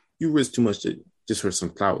 Like you risk too much just for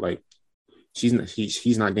some clout. Like he's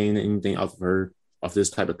not gaining anything off of her, off this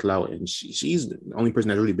type of clout, and she's the only person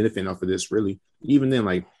that's really benefiting off of this. Really, even then,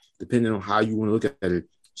 like depending on how you want to look at it,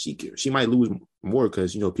 she might lose more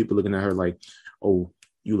because people looking at her like, oh,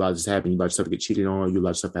 you allowed this to happen, you allowed yourself to get cheated on, you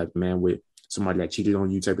allowed yourself to have a man with somebody that cheated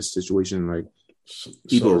on you type of situation. Like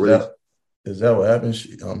people so are really. Is that what happened?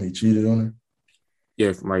 He cheated on her.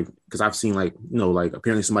 Yeah, like because I've seen like like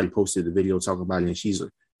apparently somebody posted the video talking about it, and she's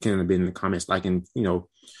kind of been in the comments liking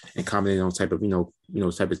and commenting on type of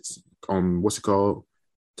type of what's it called,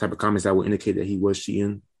 type of comments that would indicate that he was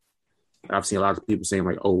cheating. I've seen a lot of people saying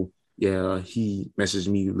like, oh yeah, he messaged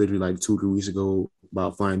me literally like 2-3 weeks ago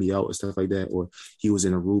about flying me out and stuff like that, or he was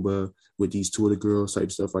in Aruba with these two other girls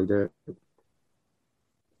type stuff like that.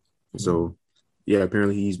 So Yeah,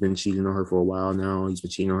 apparently he's been cheating on her for a while now. He's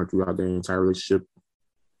been cheating on her throughout their entire relationship,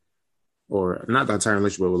 or not the entire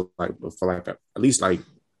relationship, but for like at least like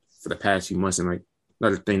for the past few months. And like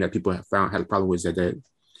another thing that people have found had a problem with is that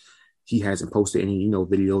he hasn't posted any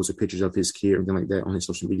videos or pictures of his kid or anything like that on his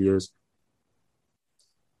social medias.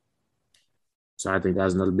 So I think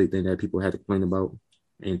that's another big thing that people had to complain about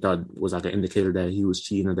and thought was like an indicator that he was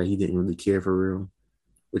cheating or that he didn't really care for real,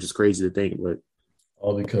 which is crazy to think, but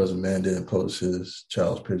All because a man didn't post his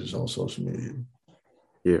child's pictures on social media.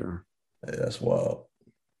 yeah. Hey, that's wild.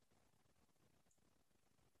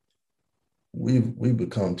 We've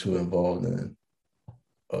become too involved in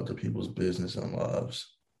other people's business and lives.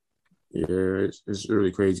 Yeah, it's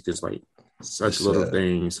really crazy because like It's such little sad.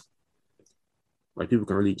 things, like people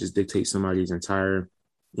can really just dictate somebody's entire,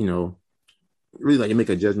 you know, really like make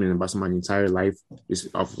a judgment about somebody's entire life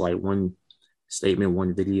just off of like one statement,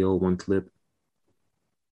 one video, one clip.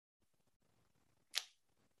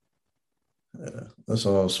 Yeah. Let's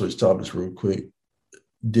all switch topics real quick.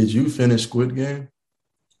 Did you finish Squid Game?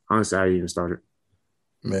 Honestly, I even started.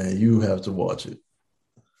 Man, you have to watch it.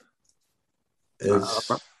 I,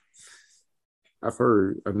 It's I've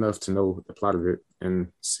heard enough to know the plot of it, and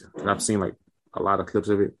I've seen like a lot of clips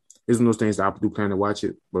of it. It's one of those things that I do plan to watch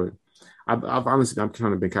it, but I've honestly I'm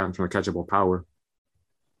kind of trying to catch up on Power.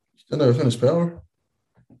 still never finished Power.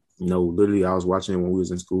 Literally I was watching it when we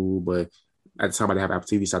was in school, but at the time I didn't have Apple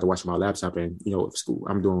TV, so I had to watch it on my laptop. And if school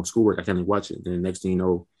I'm doing schoolwork, I can't even watch it. Then the next thing you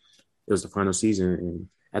know, it was the final season, and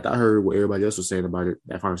after I heard what everybody else was saying about it,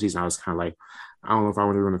 that final season, I was kind of like, I don't know if I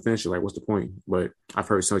want to run to finish it. Like, what's the point? But I've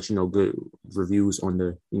heard such good reviews on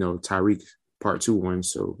the Tyreek part two one,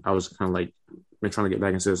 so I was kind of like been trying to get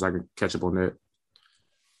back into it so I can catch up on that.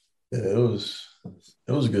 Yeah, it was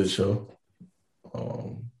a good show.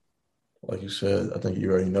 Um, like you said, I think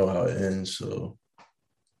you already know how it ends. So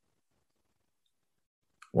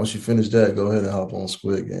once you finish that, go ahead and hop on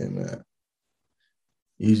Squid Game, man.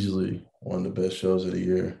 Easily one of the best shows of the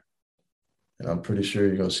year. And I'm pretty sure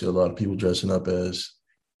you're gonna see a lot of people dressing up as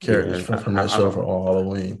characters Yeah, from that show for on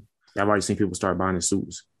Halloween. I've already seen people start buying the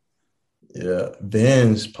suits. Yeah.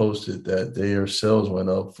 Vans posted that their sales went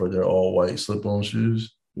up for their all white slip-on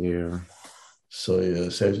shoes. Yeah. So yeah,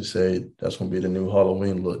 safe to say that's gonna be the new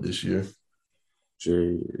Halloween look this year.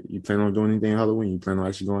 Jay, you plan on doing anything Halloween? You plan on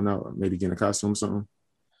actually going out, maybe getting a costume or something?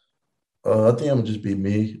 I think I'm gonna just be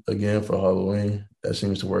me again for Halloween. That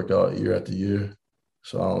seems to work out year after year.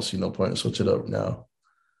 So I don't see no point in switch it up now.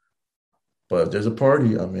 But if there's a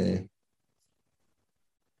party, I mean,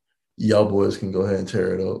 y'all boys can go ahead and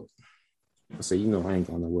tear it up. I say, I ain't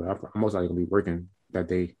going nowhere. I'm most likely gonna be working that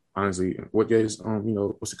day. Honestly, what day is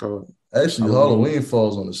what's it called? Actually, Halloween. Halloween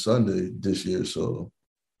falls on a Sunday this year, so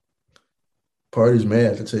parties may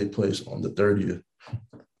have to take place on the 30th.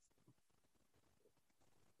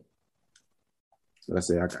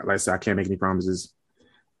 So I can't make any promises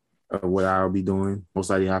of what I'll be doing. Most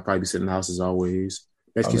likely, I'll probably be sitting in the house as always.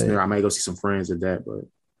 Best I case scenario, I mean, might go see some friends at that, but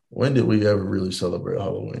when did we ever really celebrate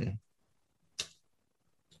Halloween?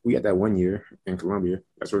 we had that one year in Columbia.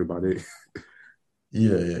 That's really about it.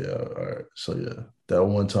 Yeah. All right. So yeah, that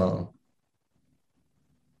one time.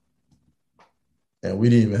 And we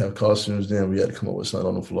didn't even have costumes then. We had to come up with something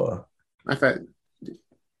on the fly. In fact,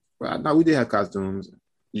 well, no, we did have costumes.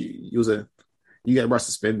 You was a you got brought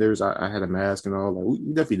suspenders. I had a mask and all. Like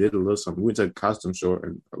we definitely did a little something. We went to a costume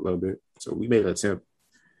store a little bit, so we made an attempt.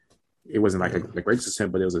 It wasn't like a great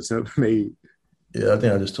attempt, but it was an attempt made. Yeah, I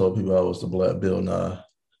think I just told people I was the Black Bill Nye,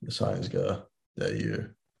 the science guy that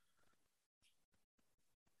year.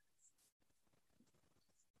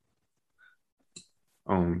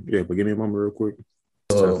 Yeah, but give me a moment real quick.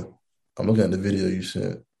 It's tough. So I'm looking at the video you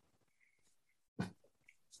sent.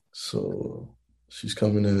 So she's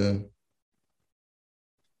coming in.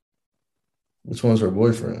 Which one's her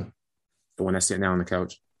boyfriend? The one that's sitting down on the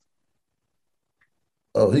couch.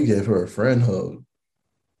 Oh, he gave her a friend hug.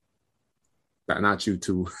 Not you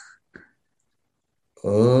too.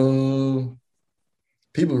 Oh,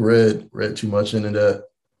 people read too much into that.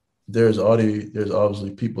 There's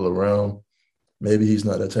obviously people around. Maybe he's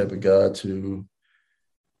not that type of guy to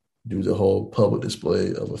do the whole public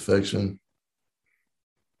display of affection.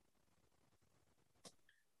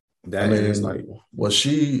 I That and it's like, mean, was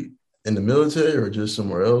she in the military or just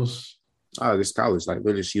somewhere else? this college, like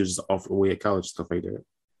literally, she was just off away at college stuff like that.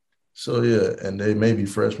 So yeah, and they may be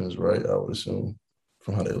freshmen, right? I would assume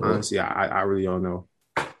from how they look. Honestly, I really don't know.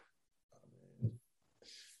 It's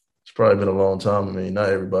probably been a long time. I mean, not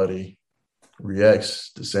everybody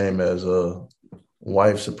reacts the same as a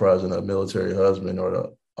wife surprising a military husband or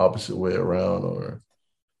the opposite way around, or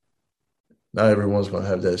not everyone's going to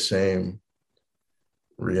have that same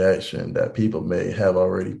reaction that people may have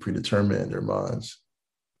already predetermined in their minds.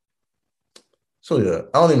 So yeah,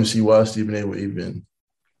 I don't even see why Stephen A would even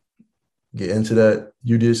get into that.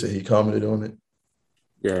 You did say he commented on it.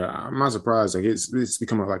 Yeah, I'm not surprised. Like it's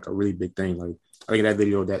become like a really big thing. Like I think that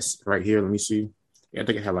video that's right here. Let me see. Yeah, I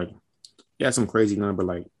think it had like some crazy number,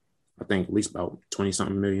 like I think at least about 20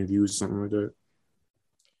 something million views or something like that.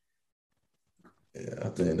 Yeah, I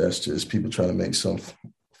think that's just people trying to make some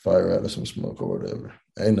fire out of some smoke or whatever.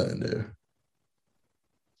 Ain't nothing there.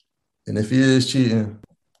 And if he is cheating,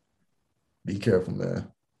 be careful,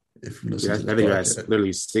 man. If you listen Yeah, to this that video has podcast,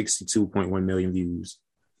 literally 62.1 million views.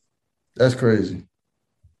 that's crazy.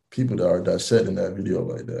 People that are dissecting that video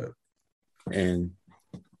like that. And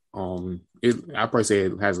I probably say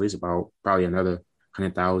it has at least about probably another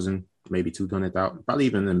 100,000, maybe 200,000, probably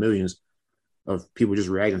even the millions of people just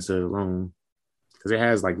reacting to it alone. Because it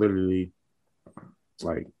has like literally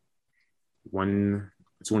like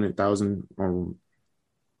 200,000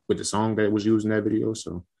 with the song that was used in that video.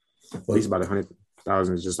 So at least about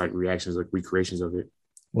 100,000 is just like reactions, like recreations of it.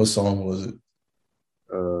 What song was it?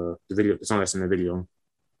 The song that's in the video.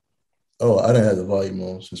 Oh, I didn't have the volume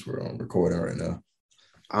on since we're on recording right now.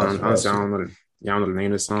 Honestly, I don't know the name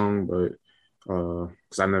of the song, but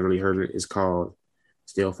because I never really heard it. It's called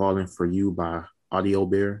 "Still Falling for You" by Audio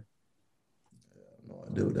Bear. No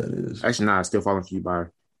idea what that is. Actually, nah, "Still Falling for You" by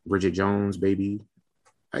Bridget Jones, baby.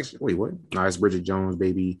 Actually, wait, what? No, it's Bridget Jones,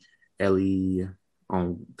 baby. Ellie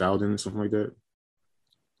Goulding, something like that.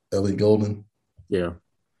 Ellie Goulding. Yeah.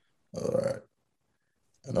 All right.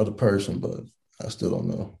 Another person, but I still don't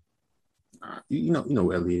know. You know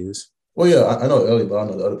who Ellie is. Well, yeah, I know Ellie, but I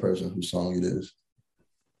know the other person whose song it is.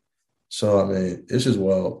 So, I mean, it's just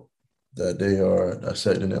wild that they are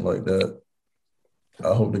dissecting it like that.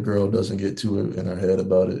 I hope the girl doesn't get too in her head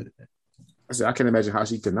about it. I said I can't imagine how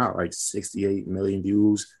she could not like 68 million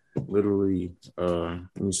views. Literally, let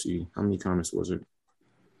me see. How many comments was it?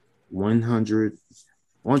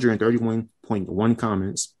 131.1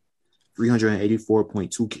 comments,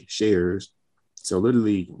 384.2 shares. So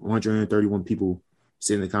literally 131 people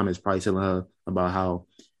sitting in the comments probably telling her about how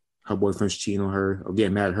her boyfriend's cheating on her or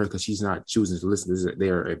getting mad at her because she's not choosing to listen to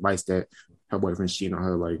their advice that her boyfriend's cheating on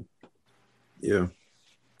her. Like, yeah.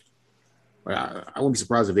 Like, I wouldn't be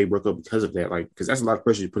surprised if they broke up because of that. Like, because that's a lot of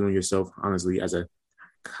pressure you put on yourself, honestly, as a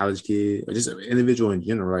college kid or just an individual in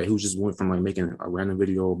general, right? Who just went from like making a random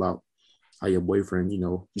video about how your boyfriend,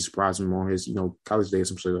 you surprised him on his, college day or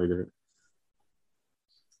some shit like that.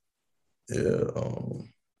 Yeah.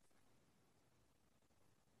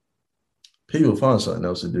 People find something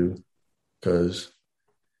else to do because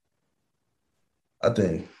I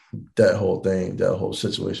think that whole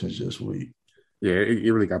situation is just weak. Yeah, it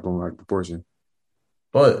really got blown out of proportion.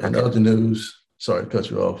 But in other news, sorry to cut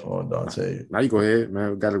you off on Dante. Now you go ahead,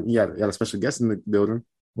 man. We got a special guest in the building.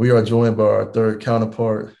 We are joined by our third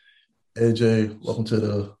counterpart, AJ. Welcome to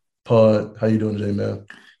the pod. How you doing today, man?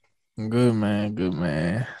 Good, man. Good,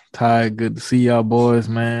 man. Ty, good to see y'all boys,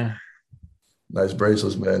 man. Nice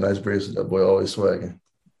bracelets, man. Nice bracelets. That boy always swagging.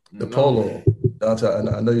 The polo. Dante, I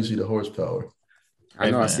know you see the horsepower. I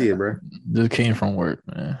know, man. I see it, bro. Just came from work,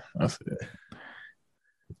 man. That's it.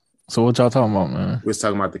 So what y'all talking about, man? We was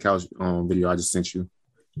talking about the couch video I just sent you.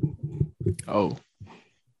 Oh.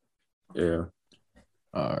 Yeah.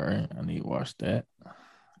 All right. I need to watch that.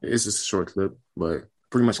 It's just a short clip, but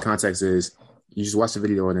pretty much context is you just watch the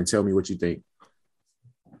video and then tell me what you think.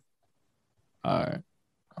 All right.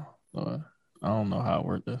 I don't know how it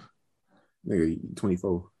worked this. Nigga,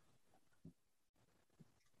 24.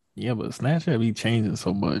 Yeah, but Snapchat be changing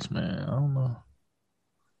so much, man. I don't know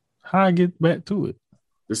how I get back to it.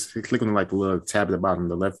 Just click on like the little tab at the bottom,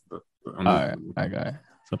 the left. All right, I got it.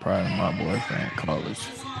 Surprising my boyfriend college.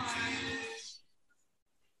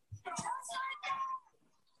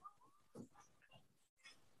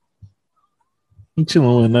 You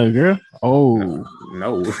chilling with another girl? Oh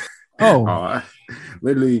no. Oh,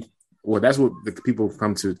 literally. Well, that's what the people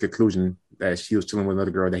come to the conclusion that she was chilling with another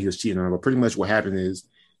girl that he was cheating on. But pretty much what happened is,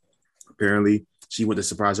 apparently, she went to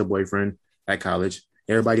surprise her boyfriend at college.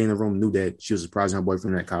 Everybody in the room knew that she was surprising her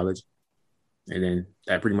boyfriend at college. And then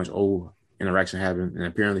that pretty much old interaction happened. And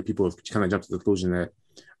apparently people have kind of jumped to the conclusion that,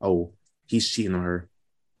 he's cheating on her.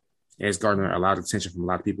 And it's garnered a lot of attention from a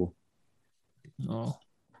lot of people. No.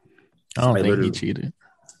 I don't think he cheated.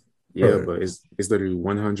 Yeah, but it's literally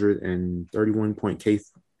 131.k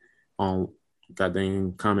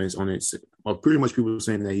goddamn comments on it. Well, pretty much people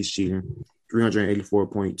saying that he's cheating.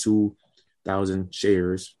 384.2 thousand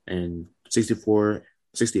shares and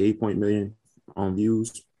 68 million on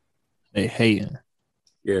views. They hating.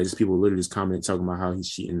 Yeah, just people literally just commenting talking about how he's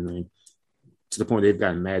cheating. Like, to the point they've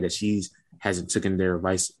gotten mad that she hasn't taken their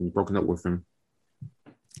advice and broken up with him.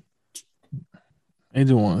 They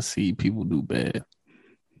just want to see people do bad.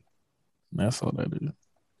 That's all that is.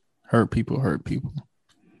 Hurt people hurt people.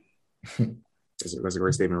 That's a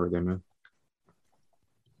great statement right there, man.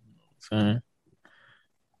 Same.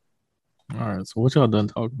 All right, so what y'all done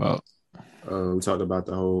talk about? We talked about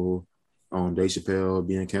the whole Dave Chappelle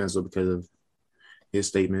being canceled because of his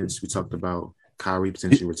statements. We talked about Kyrie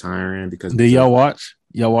potentially retiring because. Did y'all watch?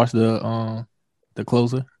 Y'all watch the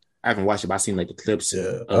closer? I haven't watched it, but I seen like the clips.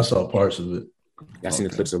 Yeah, I saw parts of it. I seen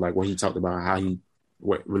the clips of like what he talked about,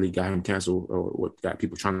 what really got him canceled, or what got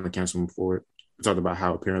people trying to cancel him for it. We talked about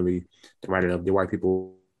how apparently the white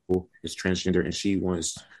people is transgender, and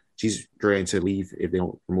she's ready to leave if they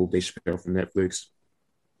don't remove Dave Chappelle from Netflix.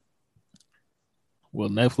 Well,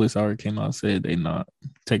 Netflix already came out and said they not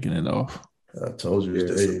taking it off. I told you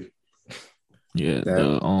it's Dave. Yeah,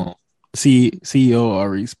 the CEO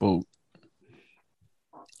already spoke.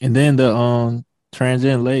 And then the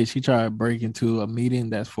transgender lady, she tried to break into a meeting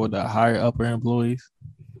that's for the higher upper employees.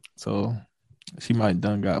 So she might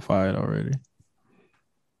done got fired already.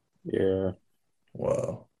 Yeah.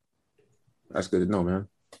 Wow. That's good to know, man.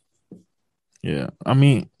 Yeah. I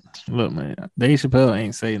mean, look, man, Dave Chappelle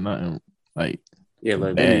ain't say nothing like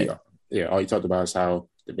bad. All he talked about is how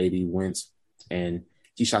the baby went and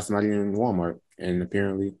he shot somebody in Walmart. And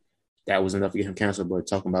apparently that was enough to get him canceled. But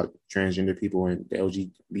talking about transgender people and the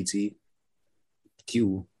LGBTQ,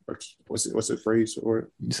 or what's the phrase for it?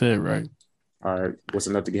 You said it right. All right. What's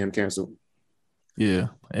enough to get him canceled? Yeah.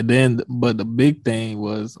 And then, but the big thing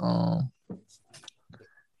was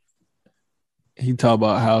he talked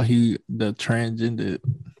about how the transgender,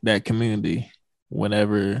 that community,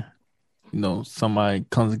 whenever, somebody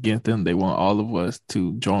comes against them, they want all of us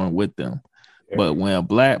to join with them. Yeah. But when a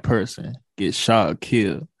black person gets shot or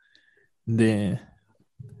killed, then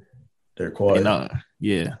they're quiet.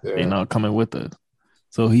 They're not coming with us.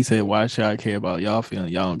 So he said, why should I care about y'all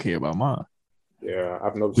feeling? Y'all don't care about mine. Yeah,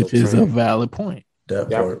 I've noticed. Which is a valid point. That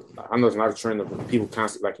part. I know it's not a trend of people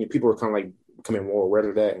constantly, like, people are kind of like becoming more aware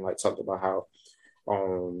of that and like talked about how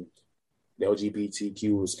the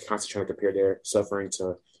LGBTQ is constantly trying to compare their suffering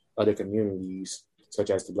to other communities, such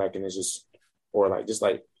as the Black, and it's just, or like, just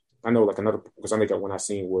like, I know like another, because I think one I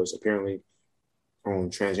seen was apparently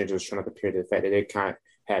transgenders trying to compare the fact that they can't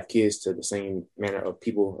have kids to the same manner of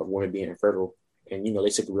women being infertile. And, they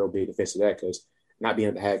took a real big offense to that, because not being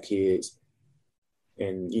able to have kids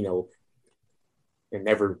and, and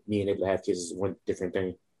never being able to have kids is one different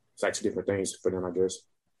thing. It's like two different things for them, I guess.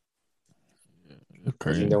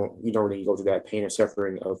 Okay. You don't really go through that pain and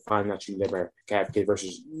suffering of finding out you never have kids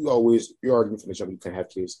versus you're already from the jump you can have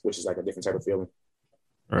kids, which is like a different type of feeling.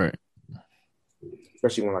 Right.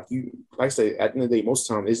 Especially when like I say, at the end of the day, most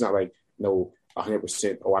of the time it's not like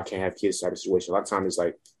 100%, I can't have kids type of situation. A lot of times it's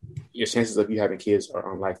like your chances of you having kids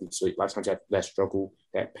are unlikely. So a lot of times you have that struggle,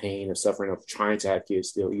 that pain and suffering of trying to have kids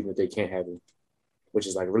still, even if they can't have them, which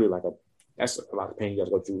is like really like that's a lot of pain you got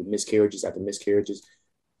to go through, miscarriages after miscarriages.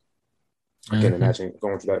 I can't imagine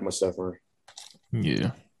going through that much suffering. Yeah.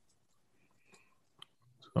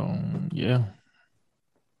 So, yeah.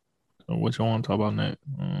 So what you want to talk about next?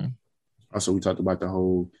 Also, we talked about the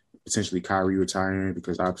whole potentially Kyrie retiring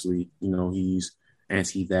because obviously, he's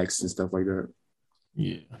anti-vax and stuff like that.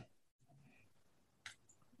 Yeah.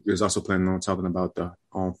 There's also planning on talking about the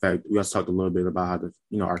fact. We also talked a little bit about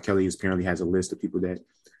how R. Kelly apparently has a list of people that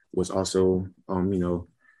was also,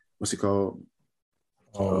 what's it called?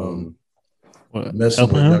 Messing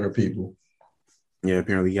with younger people. Yeah,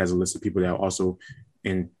 apparently he has a list of people that are also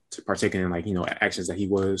partaking in actions that he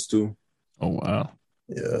was too. Oh wow.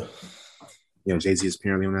 Yeah. Jay-Z is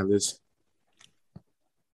apparently on that list.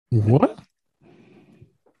 What?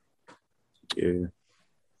 Yeah.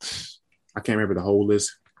 I can't remember the whole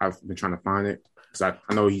list. I've been trying to find it because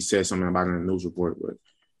I know he said something about it in a news report, but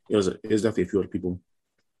it was definitely a few other people.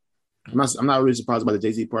 I'm not really surprised about the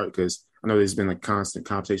Jay-Z part because I know there's been a constant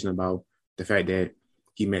conversation about the fact that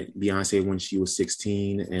he met Beyonce when she was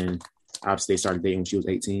 16 and obviously they started dating when she was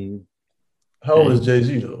 18. How old is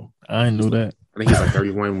Jay-Z though? I didn't know that. I think he was like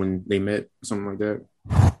 31 when they met, something like that.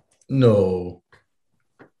 No.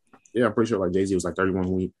 Yeah, I'm pretty sure like Jay-Z was like 31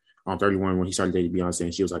 when he started dating Beyonce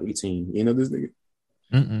and she was like 18. You know this nigga?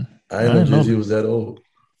 I didn't know Jay-Z was that old.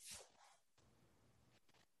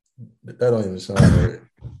 That don't even sound right.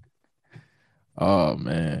 Oh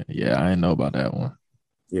man, yeah, I didn't know about that one.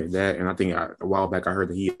 Yeah, that, and I think a while back I heard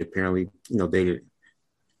that he apparently, dated.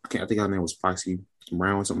 I think her name was Foxy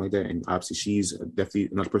Brown, something like that, and obviously she's definitely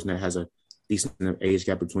another person that has a decent age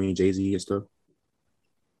gap between Jay-Z and stuff.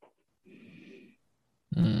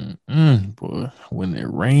 Boy, when it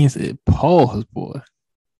rains, it pours, boy.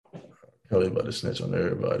 Kelly about to snitch on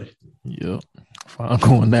everybody. Yep. Fire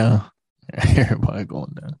going down. Everybody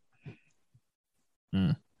going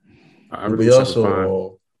down. I really We wish I could find.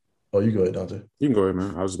 also, oh, you go ahead, Dante. You can go ahead,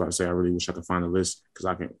 man. I was about to say I really wish I could find a list because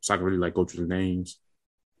I can really like go through the names.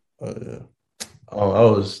 Oh yeah. I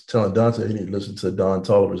was telling Dante he need to listen to Don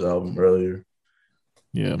Tolliver's album earlier.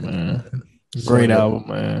 Yeah, man. Great Swinging- album,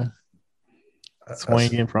 man.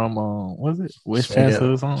 Swinging from was it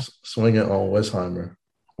Westchester or something? Swinging on Westheimer.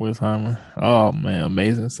 Westheimer. Oh man,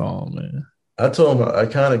 amazing song, man. I told him I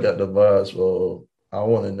kind of got the vibes. Well, I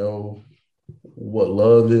want to know what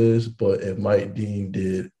love is, but if Mike Dean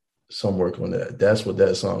did some work on that, that's what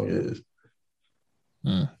that song is.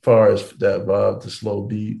 As far as that vibe, the slow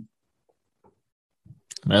beat.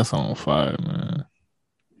 That's on fire, man.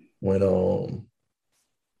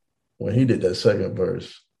 When he did that second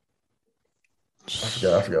verse,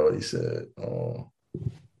 I forgot what he said.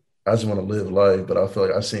 I just want to live life, but I feel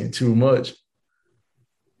like I've seen too much.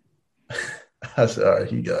 I said, all right,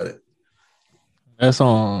 he got it. That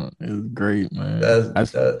song is great, man.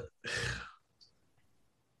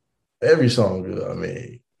 Every song good, I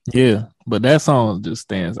mean. Yeah, but that song just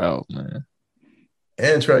stands out, man.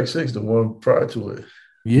 And track 6, the one prior to it.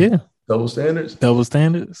 Yeah. Double Standards.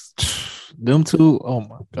 Them two, oh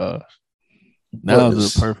my gosh. That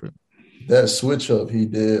was perfect. That switch up he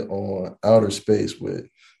did on Outer Space with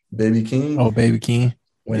Baby King. Oh, Baby King.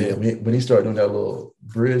 When he started doing that little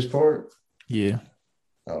bridge part. Yeah.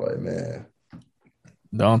 I was like, man.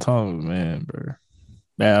 Don Toliver, man, bro.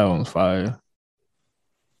 That album's fire.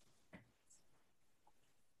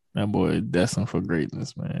 That boy is destined for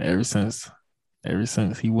greatness, man. Ever since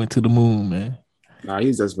he went to the moon, man. Nah,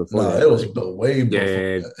 he's just before that. It was way before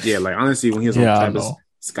that. Yeah, like honestly, when he was on Travis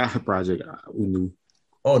Scott project, we knew.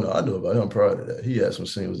 Oh no, I knew about him prior to that. He had some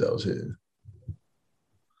singles that was his.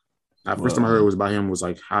 First time I heard it was about him was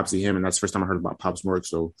like obviously him, and that's the first time I heard about Pop Smoke.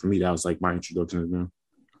 So for me, that was like my introduction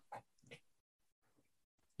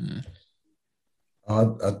to him.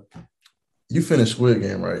 You finished Squid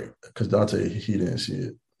Game, right? Because Dante, he didn't see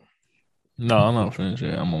it. No, I'm not finished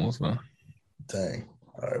yet. I'm almost done. Dang.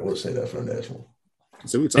 All right, we'll say that for the next one.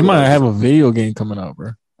 So they might have a video game coming out,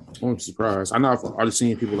 bro. I'm surprised. I know I've already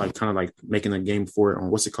seen people like kind of like making a game for it on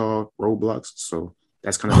what's it called, Roblox. So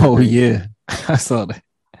that's kind of. Oh yeah, I saw that.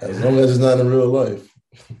 As long as it's not in real life.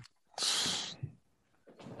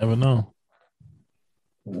 Never know.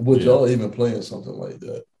 Would y'all even play in something like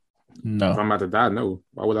that? No. If I'm about to die, no.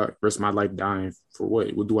 Why would I risk my life dying for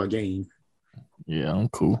what? What do I gain? Yeah, I'm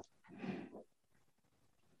cool.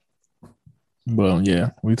 Well,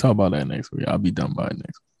 yeah, we talk about that next week. I'll be done by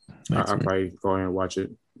next week. I'll probably go ahead and watch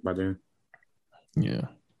it by then. Yeah.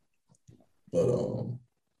 But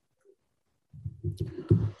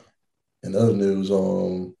in other news,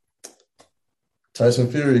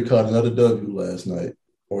 Tyson Fury caught another W last night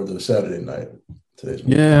or the Saturday night. Today's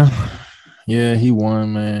yeah, he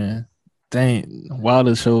won, man. Dang,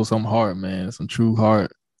 Wilder showed some heart, man, some true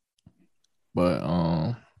heart.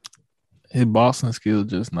 But his boxing skills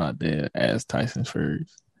just not there as Tyson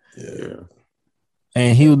Fury's. Yeah.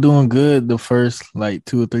 And he was doing good the first like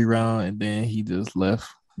 2 or 3 rounds, and then he just left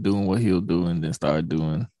doing what he'll do and then started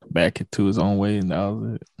doing back to his own way, and that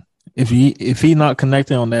was it. If he not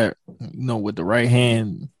connecting on that, with the right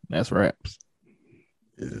hand, that's raps.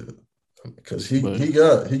 Yeah. Because he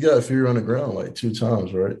got Fury on the ground like 2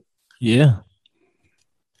 times, right? Yeah.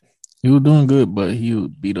 He was doing good, but he was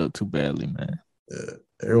beat up too badly, man. Yeah.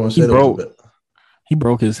 Everyone said he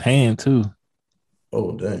broke his hand too.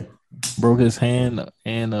 Oh, dang. Broke his hand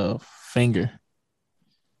and a finger.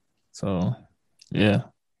 So, yeah.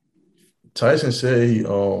 Tyson said he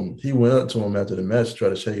went up to him after the match to try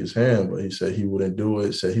to shake his hand, but he said he wouldn't do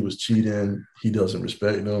it, said he was cheating. He doesn't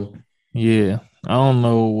respect him. Yeah. I don't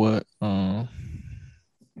know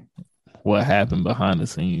what happened behind the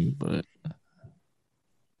scenes, but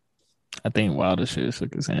I think Wilder should have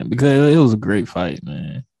shook his hand because it was a great fight,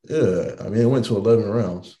 man. Yeah. I mean, it went to 11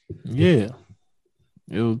 rounds. Yeah.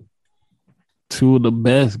 It was 2 of the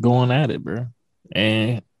best going at it, bro.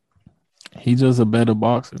 And he's just a better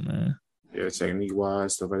boxer, man. Yeah, technique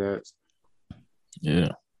wise, stuff like that. Yeah.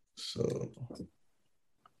 So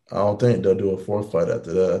I don't think they'll do a 4th fight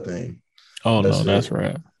after that, I think. Oh, no, that's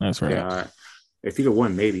right. That's right. Yeah, if he could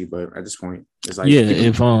win, maybe, but at this point, it's like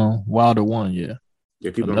if Wilder won, yeah.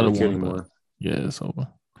 Yeah, people don't really care anymore. Yeah, it's over.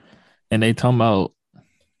 And they talking about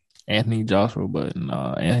Anthony Joshua, but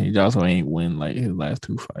Anthony Joshua ain't win like his last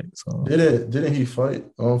 2 fights. So didn't he fight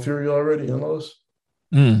Fury already and lost?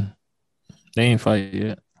 They ain't fight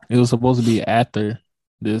yet. It was supposed to be after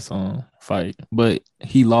this fight, but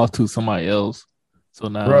he lost to somebody else, so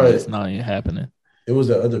now Right. it's not even happening. It was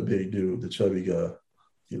that other big dude, the chubby guy.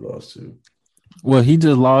 He lost to. Well, he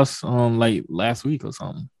just lost like last week or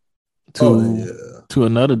something Oh to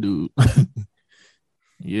another dude.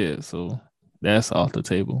 Yeah, so that's off the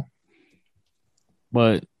table.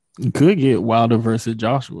 But you could get Wilder versus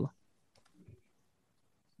Joshua.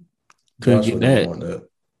 Could Joshua get don't that. want that.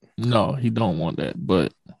 No, he don't want that.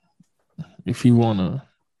 But if he wanna,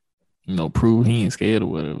 prove he ain't scared or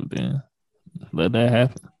whatever, then let that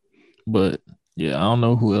happen. But yeah, I don't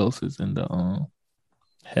know who else is in the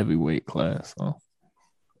heavyweight class. So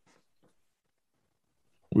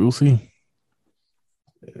we'll see.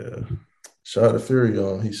 Yeah. Shout out to Fury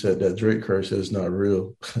on. He said that Drake curse is not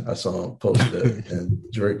real. I saw him post that,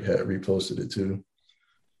 and Drake had reposted it too.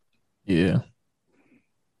 Yeah.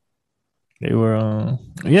 They were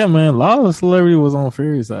yeah, man, a lot of celebrity was on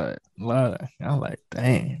Fury's side. A lot I'm like,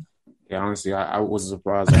 dang. Yeah, honestly, I was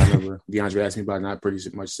surprised. I remember DeAndre asked me about it, and I pretty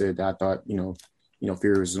much said that I thought,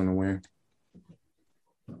 Fury was going to win.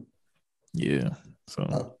 Yeah.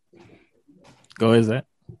 So go ahead, Zach.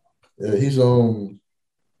 Yeah,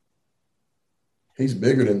 he's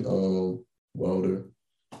bigger than Wilder.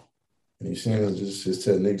 And he's seeing just his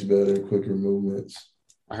techniques better, quicker movements.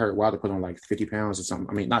 I heard Wilder put on like 50 pounds or something.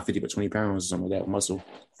 I mean, not 50, but 20 pounds or something like that muscle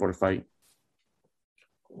for the fight.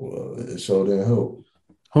 Well, it sure didn't help.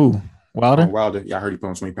 Who? Wilder? Wilder. Yeah, I heard he put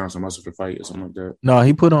on 20 pounds of muscle for the fight or something like that. No,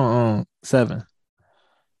 he put on 7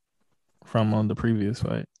 from the previous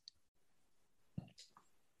fight.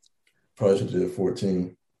 Probably should have did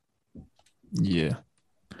 14. Yeah.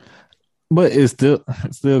 But it still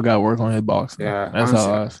got to work on his boxing. Yeah, that's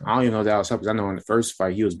honestly, I don't even know if that was helping. I know in the first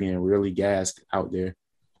fight he was being really gassed out there.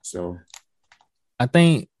 So I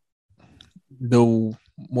think the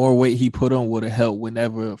more weight he put on would have helped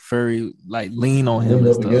whenever Fury like lean on him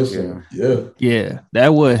and stuff. Yeah,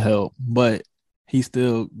 that would help. But he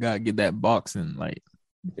still got to get that boxing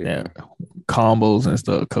that combos and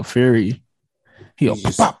stuff. Cause Fury, he'll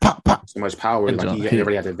pop, pop, pop. So much power. Like he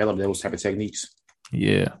already had to develop those type of techniques.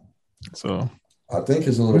 Yeah. So I think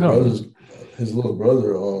his little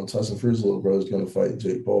brother, Tyson Fury's little brother, is going to fight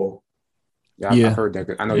Jake Paul. Yeah, I've heard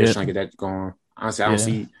that. I know you're trying to get that going. Honestly, I don't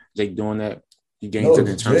see Jake doing that. He gained it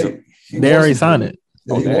in terms of. They already signed it.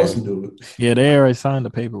 Yeah, he wants to do it. Yeah, they already signed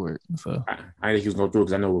the paperwork. So I think he was going through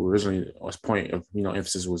because I know originally his point of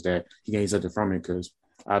emphasis was that he gained something from it because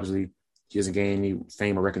obviously he doesn't gain any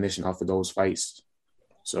fame or recognition off of those fights.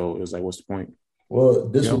 So it was like, what's the point? Well,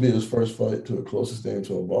 this will be his first fight to the closest thing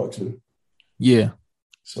to a boxer. Yeah.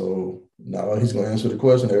 So now he's going to answer the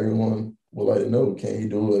question everyone would like to know. Can he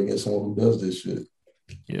do it against someone who does this shit?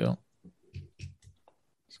 Yeah.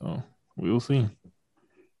 So we'll see.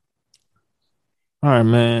 All right,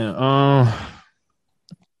 man.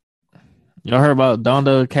 Y'all heard about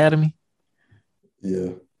Donda Academy? Yeah.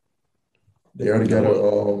 They already got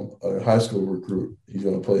a high school recruit. He's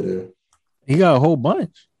going to play there. He got a whole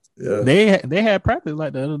bunch. Yeah, they had practice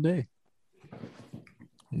like the other day.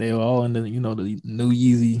 They were all in the the new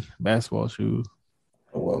Yeezy basketball shoes.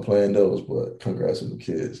 I wasn't playing those, but congrats to the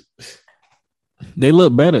kids. They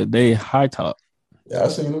look better. They high top. Yeah, I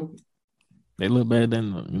seen them. They look better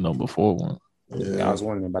than before one. Yeah, I was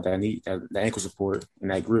wondering about that ankle support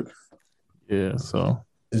and that grip. Yeah. So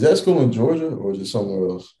is that school in Georgia or is it somewhere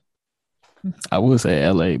else? I would say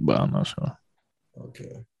LA, but I'm not sure.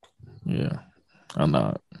 Okay. Yeah, I'm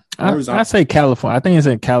not. I say California. I think it's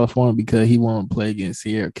in California because he won't play against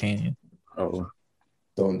Sierra Canyon. Oh,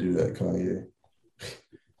 don't do that, Kanye.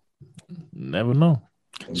 Never know.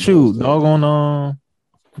 Shoot, doggone.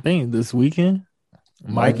 I think this weekend,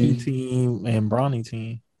 Mikey team and Bronny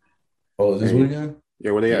team. Oh, this weekend?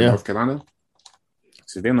 Yeah, were they at North Carolina?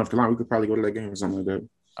 So if they're in North Carolina, we could probably go to that game or something like that.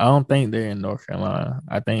 I don't think they're in North Carolina.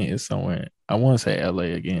 I think it's somewhere. I want to say LA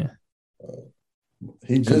again.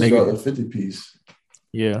 He just got a 50-piece.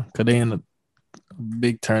 Yeah, because they in a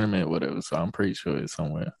big tournament or whatever, so I'm pretty sure it's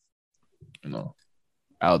somewhere,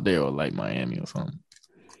 out there or like Miami or something.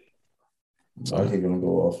 So I ain't gonna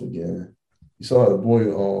go off again. You saw the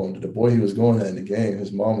boy he was going at in the game,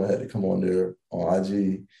 his mama had to come on there on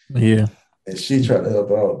IG. Yeah. And she tried to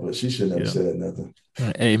help out, but she shouldn't have said nothing.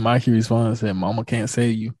 Hey, Mikey responded and said, Mama can't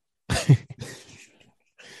save you. That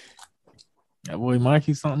boy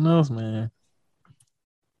Mikey's something else, man.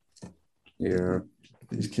 Yeah.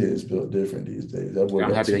 These kids built different these days.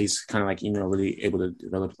 I'm happy that he's kind of like, really able to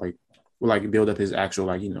develop, build up his actual,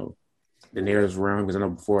 the narratives around him. Because I know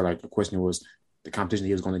before, the question was the competition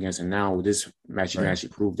he was going against. And now with this match, he can actually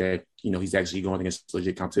prove that, he's actually going against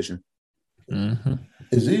legit competition. Mm-hmm.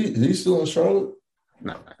 Is he still in Charlotte?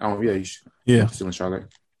 No. Oh, yeah. Yeah. Still in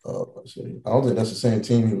Charlotte. I don't think that's the same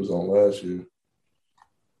team he was on last year.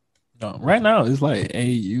 No, right now it's like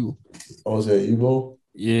AU. Oh, is that Evo?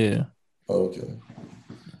 Yeah, Okay.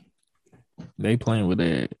 they playing with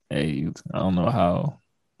their AU. I don't know how,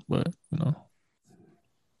 but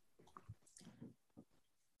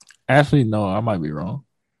actually, no, I might be wrong.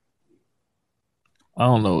 I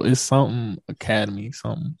don't know. It's something academy,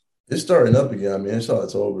 something. It's starting up again. I mean, it's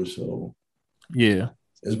October, so Yeah,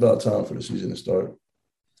 it's about time for the season to start.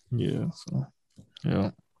 yeah. So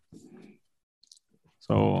yeah.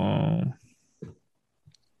 So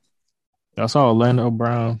I saw Orlando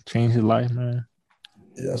Brown change his life, man.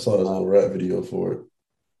 Yeah, I saw his little rap video for it.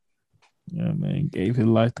 Yeah, man. Gave his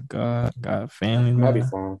life to God. Got a family, I'm happy man.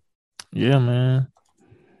 for him. Yeah, man.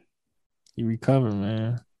 He recovered,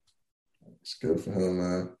 man. It's good for him,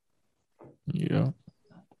 man. Yeah.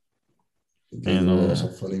 He getting on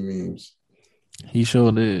some funny memes. He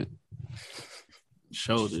showed it.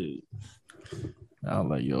 Showed it. I was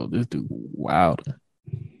like, yo, this dude wild.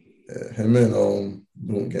 Yeah, him and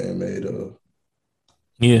Boom Game made a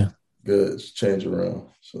good change around.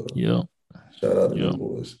 So shout out to them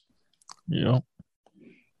boys. Yeah.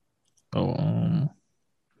 So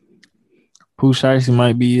Pooh Shiesty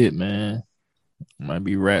might be it, man. Might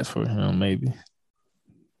be rats for him, maybe.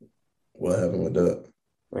 What happened with that?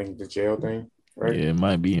 Like the jail thing, right? Yeah, it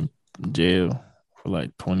might be in jail for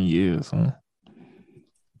like 20 years, huh?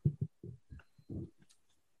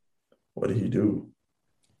 What did he do?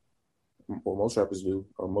 Well, most rappers do,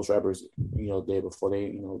 or most rappers, did before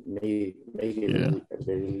they, make it at the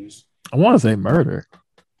very least. I want to say murder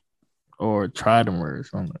or try to murder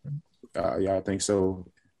something. Yeah, I think so.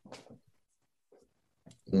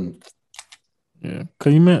 Yeah,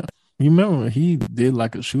 cause you remember he did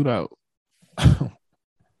like a shootout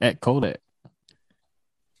at Kodak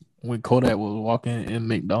when Kodak was walking in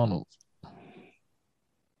McDonald's.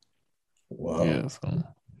 Wow. Yeah, so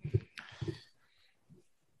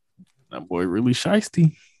that boy really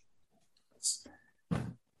shiesty.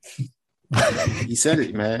 He said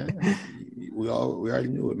it, man. We already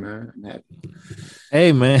knew it, man. I'm happy.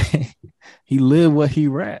 Hey, man, he lived what he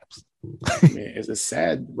raps. Man, it's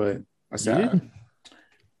sad, but I said,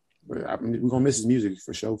 we're gonna miss his music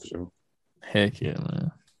for sure. Heck yeah,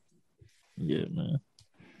 man. Yeah, man.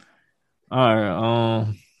 All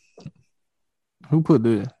right. Who put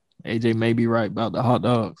the AJ may be right about the hot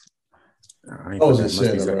dogs? I was just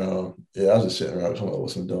sitting around. Yeah, I was just sitting around coming up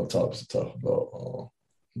with some dumb topics to talk about.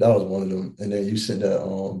 That was one of them. And then you sent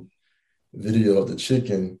that video of the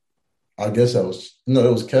chicken. I guess it was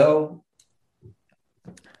cow.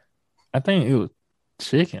 I think it was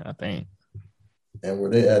chicken, I think. And were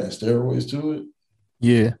they adding steroids to it?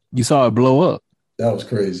 Yeah. You saw it blow up. That was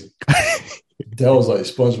crazy. That was like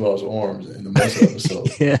SpongeBob's arms in the most episode.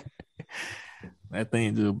 Yeah. That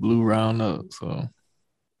thing just blew round up. So,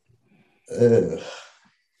 yeah.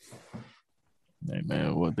 Hey,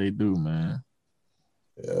 man, what they do, man.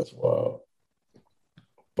 Yeah, that's wild.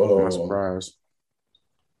 But I'm not surprised.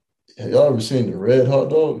 Have y'all ever seen the red hot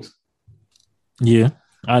dogs? Yeah.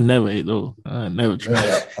 I never ate those. I never tried.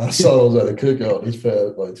 Man, I saw those at a cookout this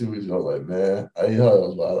past like 2 weeks ago. I was like, man, I eat hot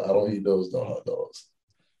dogs, but I don't eat those hot dogs.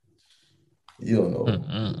 You don't know.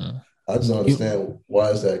 Mm-mm. I just don't understand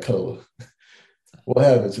why is that color. What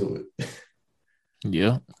happened to it?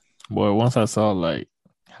 Yeah. Boy, once I saw like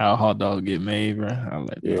how hot dogs get made, bro, I was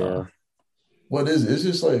like, yeah. What is it? It's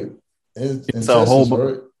just like it's a whole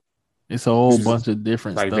right? It's a whole bunch of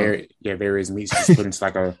different like stuff. Various meats just put into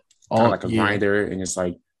like a like a grinder, and it's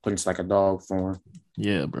like put into like a dog form.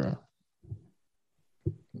 Yeah, bro.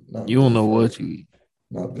 You don't know what you eat.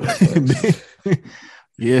 Not bad.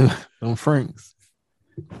 Yeah, them Franks.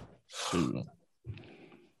 Shoot.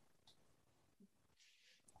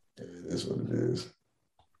 It is what it is.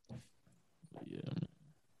 Yeah.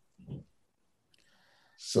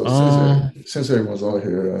 So since everyone's on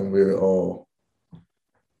here and we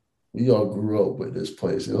all grew up with this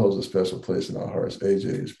place, it holds a special place in our hearts.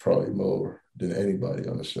 AJ is probably more than anybody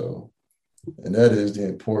on the show, and that is the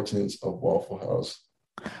importance of Waffle House.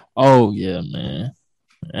 Oh yeah, man.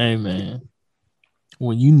 Hey man,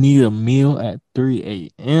 when you need a meal at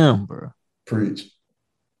 3 a.m., bro, preach.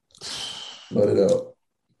 Let it out.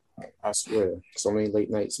 I swear, so many late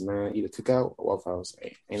nights, man. Either cookout or Waffle House.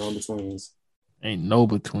 Ain't no betweens. Ain't no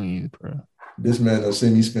betweens, bro. This man done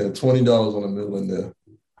seen me spend $20 on a meal in there.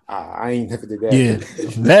 I ain't never did that. Yeah,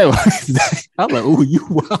 I'm like, oh, you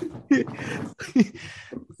wild.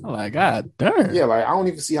 I'm like, God damn. Yeah, like I don't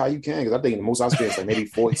even see how you can, because I think the most I spent is like maybe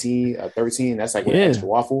 14, 13. That's like with an extra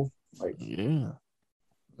waffle. Like, yeah,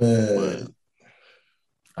 man.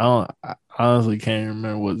 I honestly can't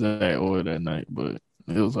remember what Zach ordered that night, but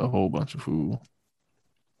It was a whole bunch of food.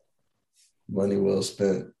 Money well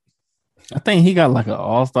spent. I think he got like an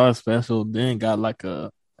all-star special, then got like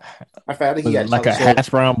a I think he got like a chocolate hash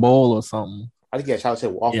brown bowl or something. I think he got chocolate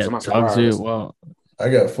chip waffles. Yeah, I'm not chocolate chip. surprised. Wow. I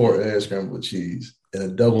got 4 eggs scrambled with cheese and a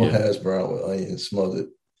double Yeah. hash brown with onion smothered.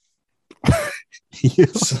 Yeah.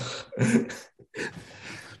 So,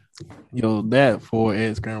 Yo, that 4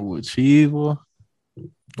 eggs scrambled with cheese, boy.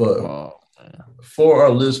 but Oh man. for our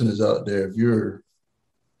listeners out there, if you're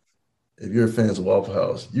fans of Waffle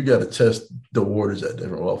House, you got to test the waters at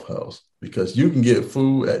different Waffle House because you can get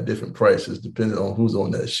food at different prices depending on who's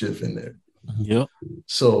on that shift in there. Yep.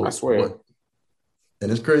 So I swear.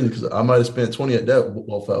 and it's crazy because I might have spent 20 at that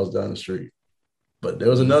Waffle House down the street, but there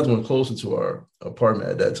was another one closer to our apartment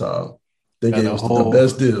at that time. They Got gave a us the whole-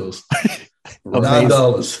 best deals. Amazing.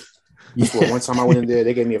 $9. I swear, one time I went in there,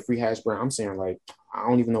 they gave me a free hash brown. I'm saying, like, I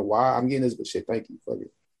don't even know why I'm getting this, but shit, thank you. Fuck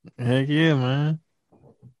it. Heck yeah, man.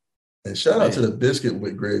 And shout out to the biscuit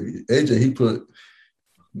with gravy. AJ, he put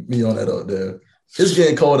me on that up there. It's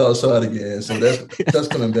getting cold outside again, so that's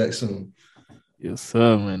coming back soon. Yes,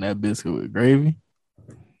 sir, man. That biscuit with gravy.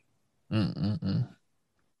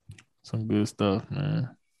 Some good stuff, man.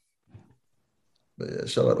 But yeah,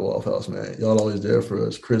 shout out to Waffle House, man. Y'all always there for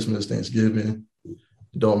us. Christmas, Thanksgiving,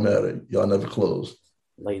 don't matter. Y'all never close.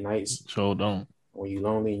 Late nights, Sure don't. when you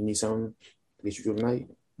lonely, you need something to get you through the night.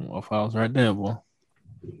 Waffle House right there, boy.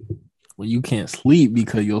 Well, you can't sleep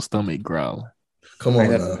because your stomach growling. Come I on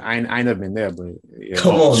ain't, now. never, I, ain't, I ain't never been there, but yeah.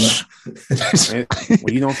 Come on now. Man,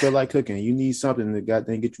 when you don't feel like cooking, you need something to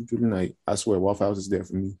goddamn get you through the night. I swear, Waffle House is there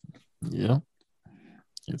for me. Yeah.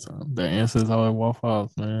 It's the answer is always Waffle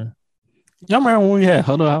House, man. Y'all remember when we had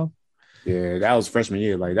Huddle House? Yeah, that was freshman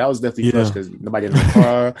year. Like that was definitely Yeah. fresh because nobody in the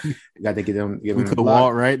car. Got to get them. Get We them could the block.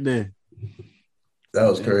 walk right there. That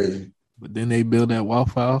was crazy. But then they built that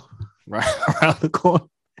Waffle House right around the corner.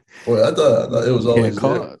 Boy, I thought it was Yeah, always there.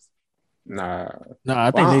 cars. Nah, No,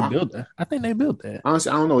 I think Well, they built that. I think they built that.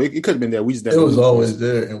 honestly, I don't know. It could have been there. We just It was always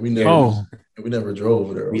there, and we never Oh, drove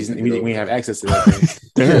over there. we didn't have access to that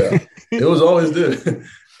thing. Yeah, it was always there.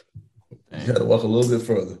 You had to walk a little bit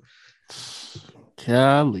further.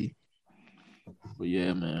 Cali. But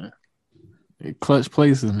yeah, man. Clutch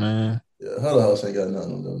places, man. Yeah, Huddle House ain't got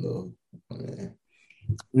nothing on them though. I mean,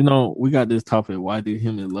 You know, we got this topic. Why do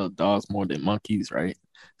humans love dogs more than monkeys, right?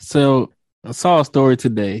 So I saw a story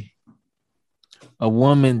today. A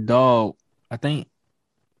woman dog, I think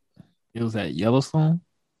it was at Yellowstone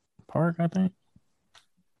Park, I think.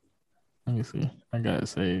 Let me see. I gotta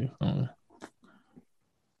say something.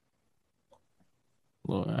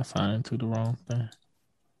 Lord, I signed into the wrong thing.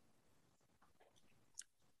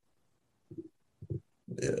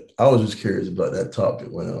 yeah, I was just curious about that topic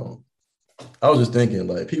when I was just thinking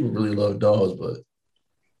like people really love dogs, but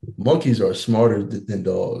monkeys are smarter than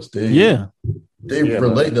dogs. They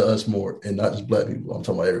relate to us more, and not just black people. I'm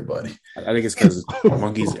talking about everybody. I think it's because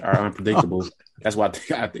monkeys are unpredictable. That's why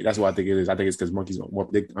that's why I think it is. I think it's because monkeys are more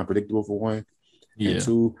unpredictable for one. Yeah. And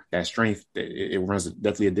two, that strength, it runs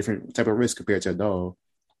definitely a different type of risk compared to a dog.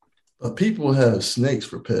 But people have snakes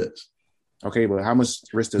for pets. Okay, but how much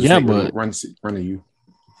risk does Yeah, a snake but- run to you?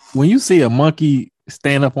 When you see a monkey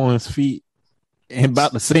stand up on his feet and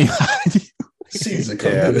about the same height, Season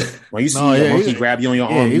come Yeah. good. When you see No, a yeah, monkey you- grab you on your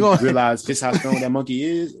yeah, arm, you you gonna- realize just how strong that monkey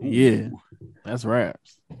is. Ooh. yeah, that's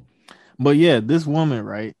raps. But yeah, this woman,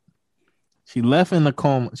 right? She left in the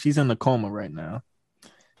coma. She's in the coma right now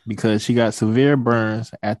because she got severe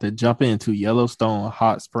burns after jumping into Yellowstone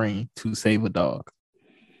hot spring to save a dog.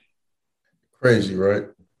 Crazy, right?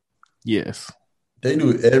 Yes. They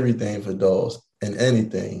do everything for dogs and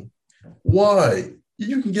anything. Why?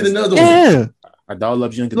 You can get another one. Yeah. A dog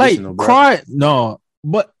loves you Like unconditional, bro. cry. No,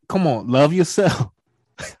 but come on, love yourself.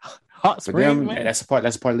 Hot For spring, them, man. that's a part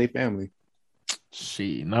of their family.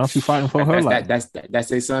 She now she fighting for her life. That's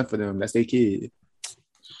their son for them. That's their kid.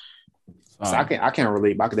 So I can't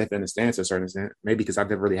relate, but I can definitely understand to a certain extent. Maybe because I've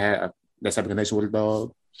never really had that type of connection with a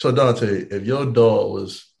dog. So Dante, if your dog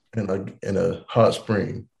was in a hot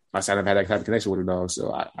spring, I said I've had that type of connection with a dog.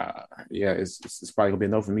 So yeah, it's probably gonna be a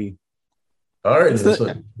no for me. all right, It's then, a-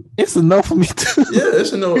 so, It's a no for me too. yeah,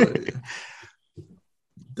 it's a no.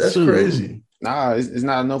 That's Shoot. crazy. Nah, it's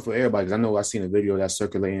not a no for everybody. Because I know I've seen a video that's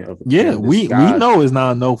circulating of Yeah, this we guy. know it's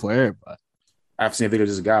not a no for everybody. I've seen a video of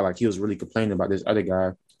this guy, like he was really complaining about this other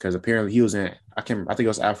guy because apparently he was in, I think it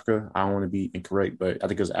was Africa. I don't want to be incorrect, but I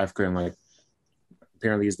think it was Africa, and like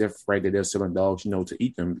apparently it's their right that they're selling dogs, to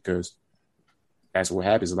eat them because that's what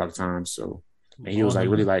happens a lot of times. So, and he was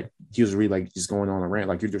really just going on a rant,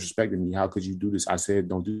 like, you're disrespecting me. How could you do this? I said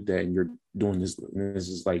don't do that, and you're doing this. And this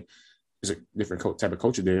is like, it's a different type of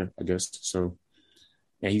culture there, I guess. So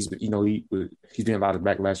and he's doing a lot of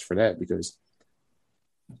backlash for that because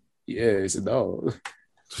it's a dog.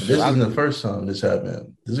 This isn't the first time this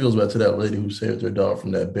happened. This goes back to that lady who saved her dog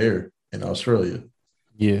from that bear in Australia.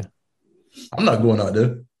 Yeah. I'm not going out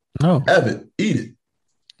there. No. Have it. Eat it.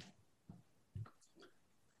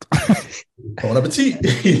 Bon appetit.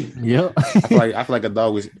 Yep. I feel like a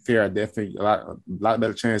dog with fear are definitely a lot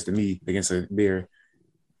better chance than me against a bear.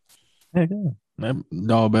 Yeah, that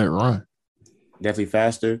dog better run. Definitely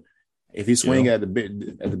faster. If he swing at the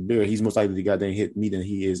bear, he's most likely to goddamn hit me than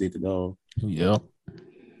he is at the dog. Yep.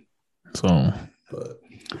 So, but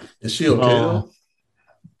is she okay though?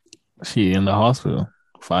 She in the hospital,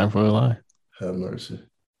 fighting for her life. Have mercy.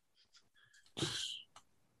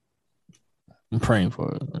 I'm praying for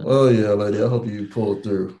her. Man. Well, yeah, lady. I hope you pulled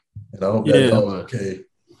through, and I hope that dog's okay.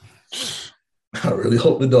 I really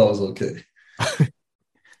hope the dog's okay.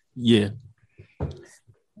 Yeah. All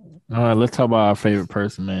right, let's talk about our favorite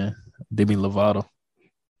person, man. Demi Lovato.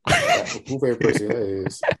 Who favorite person that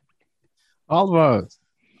is? All of us.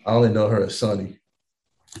 I only know her as Sunny.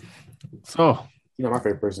 So, my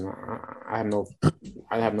favorite person. I have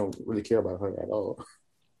no really care about her at all.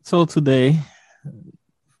 So today,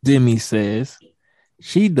 Demi says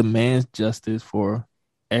she demands justice for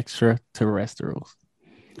extraterrestrials.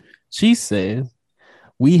 She says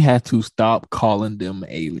we have to stop calling them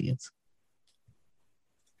aliens.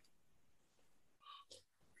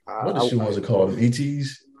 What does she want to call them?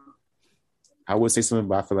 ETs? I would say something,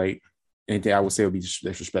 but I feel like anything I would say would be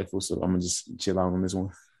disrespectful, so I'm gonna just chill out on this one.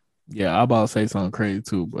 Yeah, I'm about to say something crazy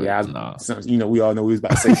too, but nah. We all know what he's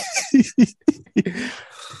about to say.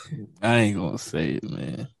 I ain't gonna say it,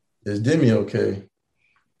 man. Is Demi okay?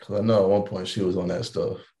 Because I know at one point she was on that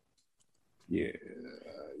stuff. Yeah,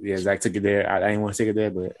 Zach took it there. I didn't want to take it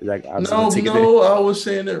there, but like I was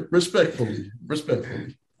saying it respectfully.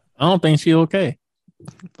 I don't think she okay.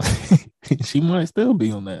 She might still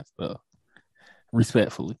be on that stuff.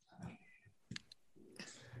 Respectfully.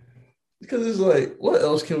 Because it's like, what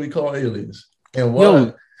else can we call aliens? And why?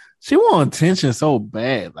 Yo, she want attention so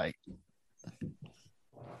bad. Like,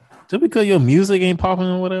 just because your music ain't popping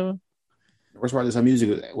or whatever. The worst part is her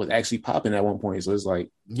music was actually popping at one point. So it's like,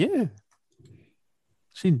 yeah.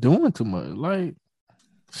 She doing too much. Like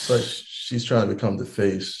she's trying to become the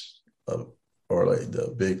face of, or like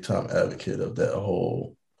the big time advocate of that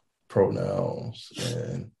whole pronouns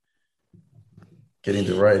and getting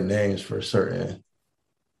the right names for certain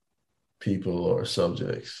people or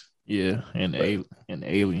subjects. Yeah, and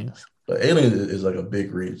aliens. But alien is like a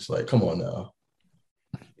big reach. Like, come on now.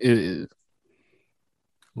 It is.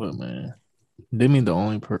 Look, man, Demi the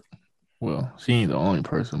only well, she ain't the only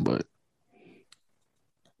person, but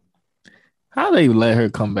how they let her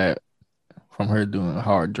come back from her doing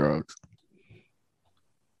hard drugs?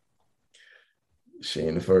 She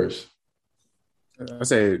ain't the first. I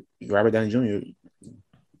said Robert Downey Jr.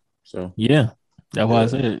 So yeah, that's why I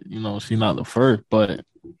said, she's not the first, but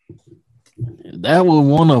that was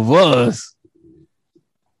one of us.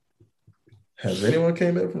 Has anyone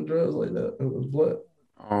came back from drugs like that? It was blood.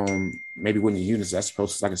 Maybe Whitney Houston. That's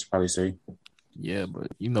supposed to, I can probably say. Yeah,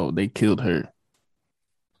 but they killed her.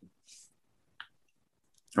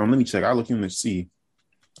 Let me check. I'll look in and see.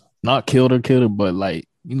 Not killed her, but like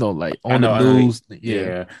on the news.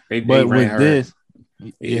 Yeah. But with her. this,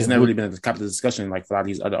 it's never really been a topic of discussion. Like for a lot of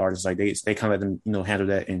these other artists, like they kind of let them, handle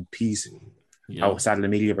that in peace outside of the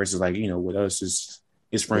media versus like with us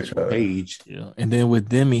is front page. Yeah, and then with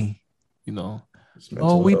Demi,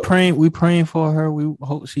 we praying for her. We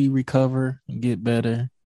hope she recover and get better.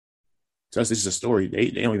 So this is a story. They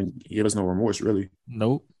don't even give us no remorse, really.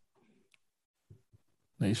 Nope.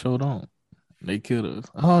 They sure don't. They killed us.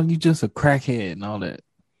 Oh, you just a crackhead and all that.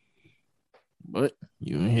 But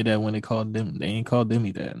you didn't hear that when they called them. They ain't called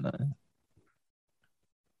Demi that. Nothing.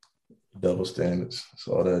 Double standards. That's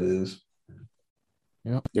all that is.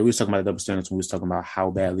 Yeah, we was talking about double standards when we was talking about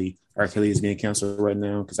how badly R. Kelly is being canceled right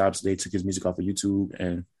now because obviously they took his music off of YouTube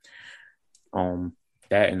and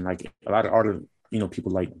that and like a lot of other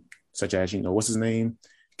people like such as what's his name,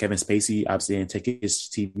 Kevin Spacey obviously didn't take his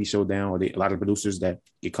TV show down, or a lot of producers that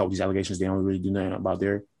get caught with these allegations, they don't really do nothing about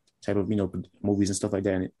their type of movies and stuff like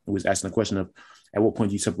that. And it was asking the question of at what point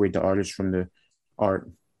do you separate the artist from the art?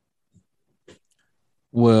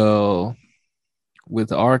 Well,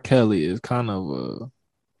 with R. Kelly, it's kind of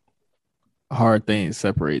a hard thing to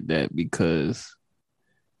separate that because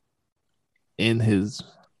in his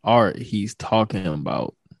art, he's talking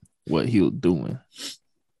about what he was doing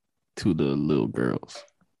to the little girls.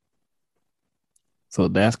 So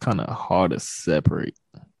that's kind of hard to separate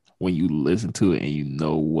when you listen to it and you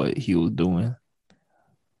know what he was doing.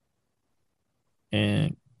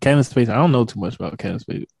 And Kevin Spacey, I don't know too much about Kevin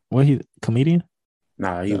Spacey. What he comedian?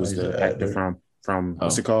 Nah, he No, was he's an the actor actor. from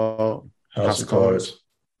what's Oh, it called? House House of of Cards. Cards.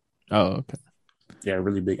 oh, okay. Yeah,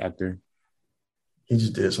 really big actor. He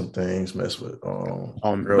just did some things, mess with Matter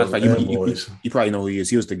of girls fact, and boys. you probably know who he is.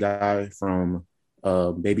 He was the guy from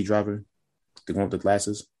Baby Driver, the one with the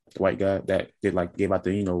glasses, the white guy that did like gave out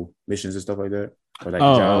the missions and stuff like that, or like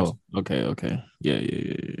the jobs. Okay. Yeah.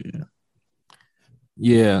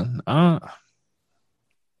 Yeah, I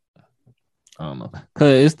don't know.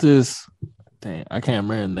 Cause it's this thing, I can't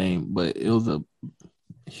remember the name, but it was a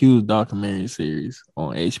huge documentary series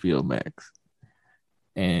on HBO Max.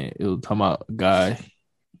 And it was talking about a guy,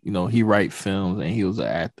 he write films and he was an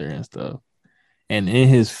actor and stuff. And in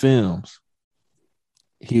his films,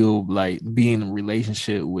 he'll like be in a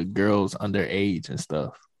relationship with girls underage and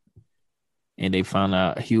stuff. And they found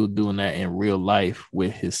out he was doing that in real life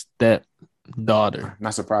with his stepdaughter.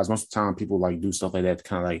 Not surprised. Most of the time, people like do stuff like that to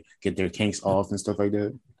kind of like get their kinks off and stuff like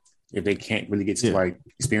that. If they can't really get to like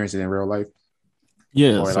experience it in real life.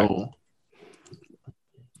 Yeah, or so like,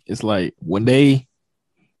 it's like when they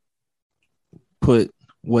put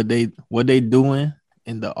what they doing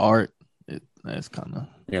in the art, that's kind of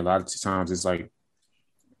a lot of times it's like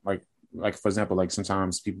for example, like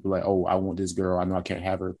sometimes people be like, oh, I want this girl. I know I can't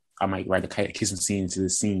have her. I might write a kissing scene into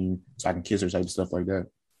this scene so I can kiss her, type of stuff like that.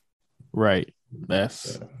 right.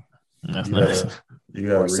 That's you nice. You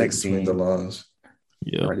gotta Or read sex between scene. the lines.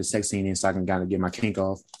 Yeah, Write the sex scene in so I can kind of get my kink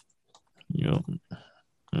off. yeah,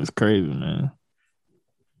 it's crazy, man.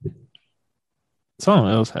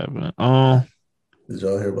 Something else happened. Did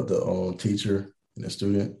y'all hear about the teacher and the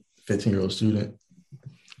student, 15-year-old student?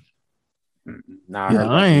 Nah,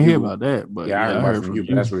 I ain't hear about that, but I I heard heard from from you,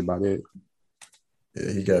 but that's really about it.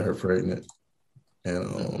 Yeah, he got her pregnant, and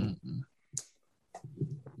Mm-hmm.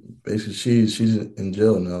 basically she's in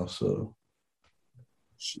jail now. So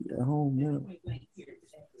She at home, yeah.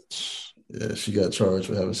 Yeah, she got charged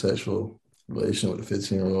with having sexual relation with a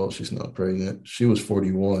 15-year-old. She's not pregnant. She was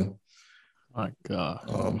 41. My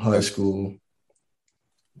God. High school.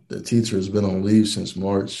 The teacher has been on leave since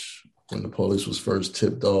March when the police was first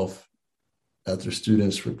tipped off after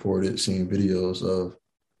students reported seeing videos of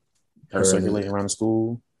Her circulating around the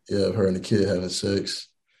school. Yeah, of her and the kid having sex.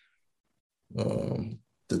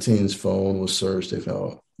 The teen's phone was searched. They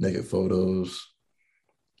found naked photos.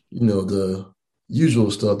 The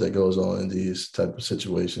usual stuff that goes on in these type of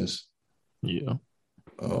situations. Yeah.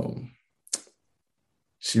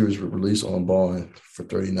 She was released on bond for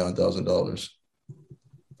 $39,000.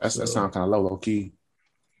 That sounds kind of low key.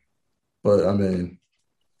 But I mean,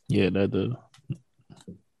 yeah, that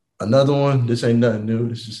another one. This ain't nothing new.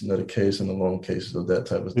 This is just another case in the long cases of that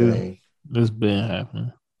type of thing. It's been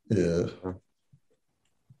happening. Yeah,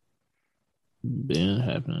 been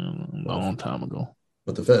happening a long time ago.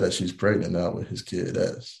 But the fact that she's pregnant now with his kid,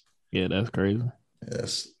 that's crazy.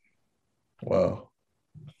 Yes, wow.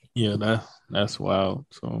 Yeah, that's wild.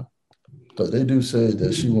 So, but they do say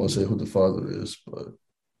that she won't say who the father is, but of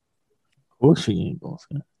course she ain't gonna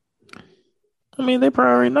say. I mean, they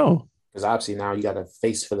probably already know. Because obviously now you got a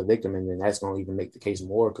face for the victim, and then that's going to even make the case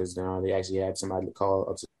more because now they actually had somebody to call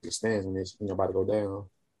up to the stands and it's about to go down.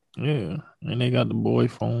 Yeah, and they got the boy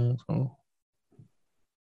phone. So,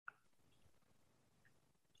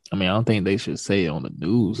 I mean, I don't think they should say it on the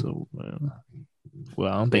news. So,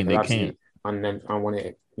 well, I don't think they can. And then I want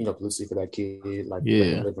to, publicity for that kid, like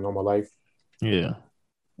live a normal life. Yeah,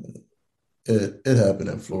 it happened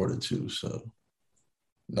in Florida too. So,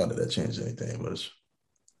 not that changed anything, but it's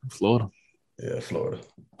Florida. Yeah, Florida.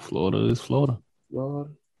 Florida is Florida.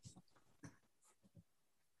 Florida.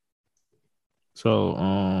 So,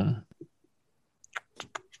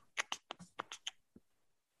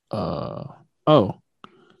 oh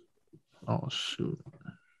shoot.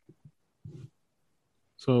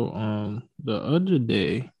 So, the other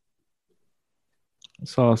day I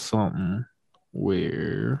saw something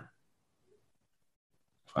where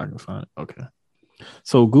if I can find it. Okay.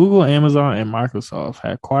 So Google, Amazon, and Microsoft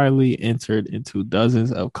had quietly entered into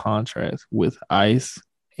dozens of contracts with ICE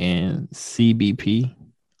and CBP.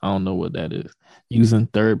 I don't know what that is. Using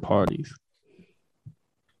third parties.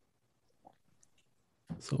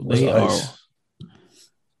 So What's they ICE?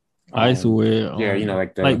 are ICE where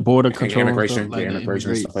like border control, immigration, stuff, like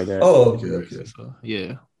immigration stuff like that. Oh, okay. So,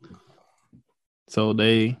 yeah. So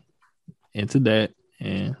they into that,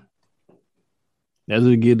 and that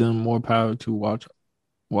would give them more power to watch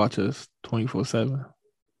us 24/7.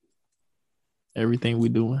 Everything we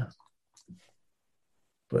doing.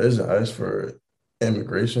 But isn't ICE for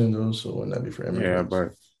immigration though? So wouldn't that be for immigrants? Yeah,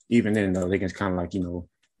 but even then though, they can kind of like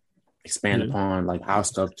expand upon like our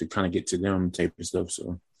stuff to kind of get to them type of stuff.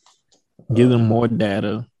 So give them more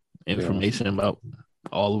data, information about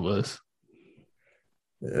all of us.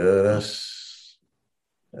 Yeah, that's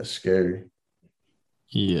scary.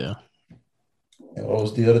 Yeah. And what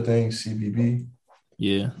was the other thing? CBP?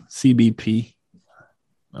 Yeah, CBP.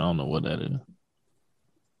 I don't know what that is.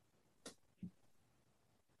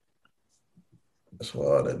 That's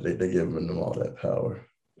why they're giving them all that power.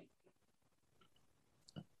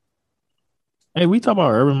 Hey, we talked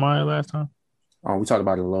about Urban Meyer last time. We talked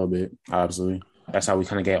about it a little bit, obviously. That's how we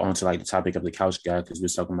kind of get onto like the topic of the couch guy, because we're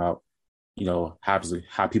talking about, how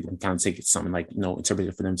people can kind of take it something like, interpret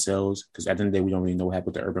it for themselves. Because at the end of the day, we don't really know what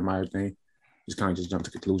happened with the Urban Meyer thing. Just kind of just jump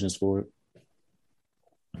to conclusions for it.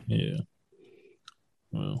 Yeah.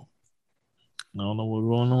 Well, I don't know what's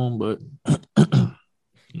going on, but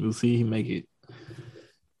we'll see he make it.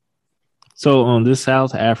 So on this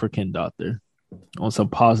South African doctor, on some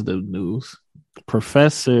positive news,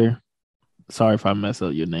 Professor, sorry if I mess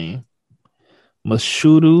up your name,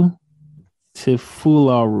 Mashudu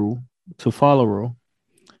Tufularu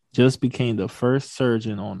just became the first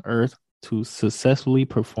surgeon on Earth to successfully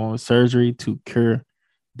perform surgery to cure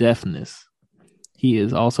deafness. He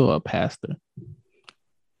is also a pastor.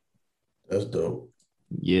 That's dope.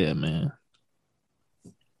 Yeah, man.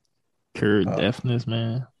 Cure deafness,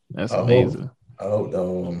 man. That's amazing. I hope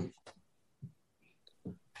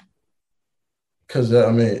because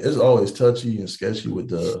it's always touchy and sketchy with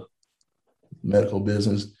the medical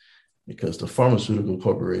business, because the pharmaceutical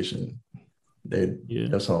corporation,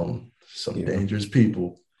 that's on some dangerous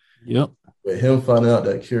people. Yep. But him finding out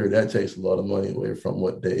that cure, that takes a lot of money away from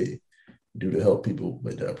what they do to help people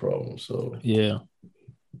with that problem. So yeah,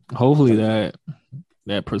 hopefully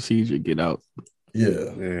that procedure get out. Yeah,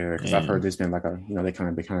 because I've heard there's been like they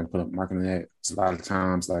kind of put up marketing that. It's a lot of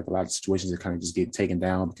times, like a lot of situations that kind of just get taken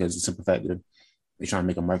down because it's simple fact that they're trying to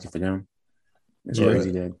make a market for them. It's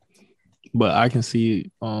crazy that. But I can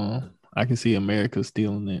see America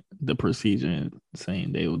stealing the procedure and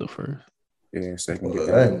saying they were the first. Yeah, so they can get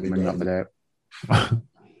that money off of that.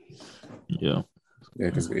 Yeah. Yeah,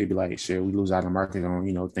 because it'd be like, shit, we lose out on the market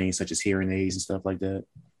on, things such as hearing aids and stuff like that.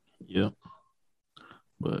 Yeah.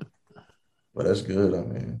 But that's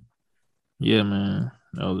good, Yeah, man.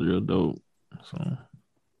 That was real dope. So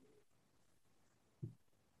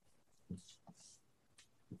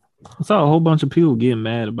I saw a whole bunch of people getting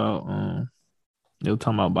mad about they were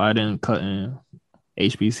talking about Biden cutting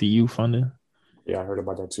HBCU funding. Yeah, I heard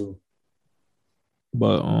about that too.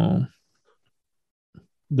 But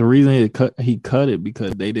the reason he cut it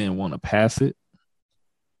because they didn't want to pass it.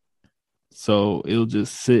 So it was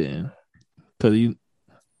just sitting. Because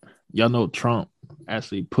y'all know Trump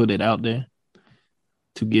actually put it out there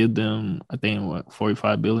to give them, I think,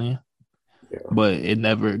 $45 billion. Yeah. But it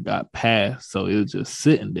never got passed. So it was just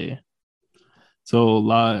sitting there. So a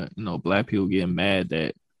lot of, Black people getting mad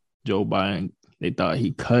that Joe Biden, they thought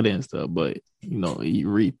he cut it and stuff, but, he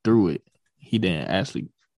read through it. He didn't actually,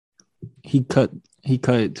 he cut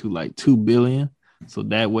it to like $2 billion. So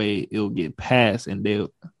that way it'll get passed and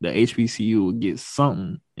the HBCU will get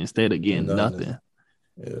something instead of getting nothing.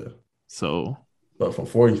 Yeah. So, but from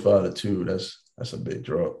 45 to 2, that's a big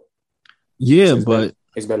drop. Yeah,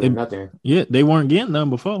 it's better than nothing. Yeah, they weren't getting none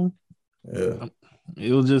before. Yeah,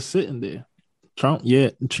 it was just sitting there. Trump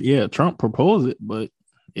proposed it, but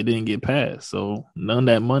it didn't get passed. So none of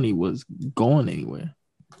that money was going anywhere.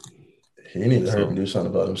 He need to hurry and do something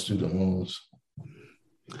about them student loans.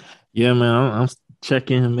 Yeah, man, I'm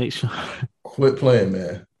checking and make sure. Quit playing,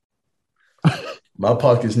 man. My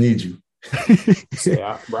pockets need you.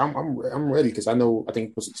 I'm ready because I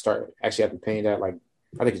think we're supposed to start actually after paying that, like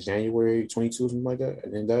I think it's January 22, something like that,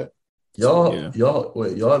 and then that.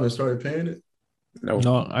 Y'all haven't started paying it?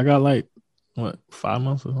 No, I got like 5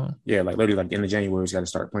 months or something. Yeah, like literally like in the January, we got to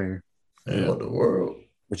start paying. Yeah. What the world?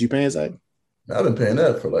 What you paying, Zach? I've been paying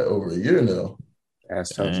that for like over a year now.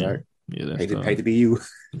 That's tough, Zach. Yeah, that's hate to be you.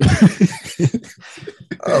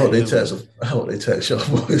 I hope they tax y'all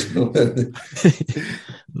boys.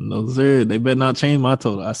 No, sir. They better not change my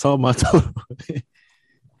total. I saw my total.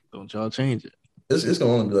 Don't y'all change it. It's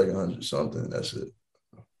gonna only be like 100 something. That's it.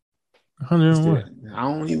 101. I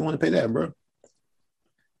don't even want to pay that, bro.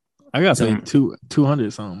 I got to pay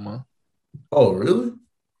 200 something, man. Oh, really?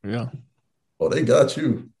 Yeah. Oh, they got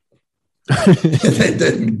you.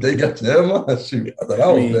 they got you. Never mind. Shoot, I thought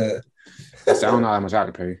I was bad. I don't know how much I have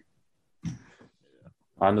to pay.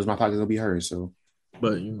 I know my pocket's gonna be hurt. So,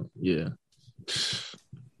 but yeah,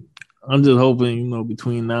 I'm just hoping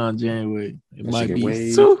between now and January it might be.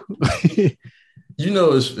 It's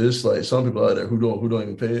like some people out there who don't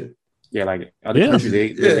even pay it. Yeah, like other Yeah. countries, they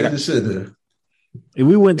Yeah, got, just sit there. If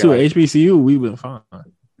we went Yeah, to like- a HBCU, we've been fine.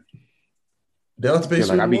 They don't have to pay Yeah,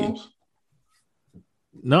 like, I student be- loans.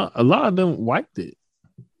 No, a lot of them wiped it.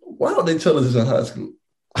 Why don't they tell us this in high school?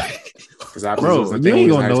 because I Bro, you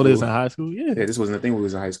ain't gonna know this in high school. Yeah. Yeah, this wasn't the thing when we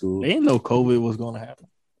was in high school. They ain't know COVID was gonna happen.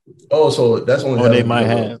 Oh, so that's only Or they happening might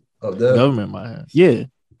because have. of that. Government might have. Yeah.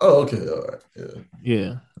 Oh, okay, all right, yeah.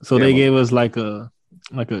 Yeah. So Yeah, they but- gave us like a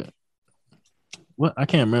what I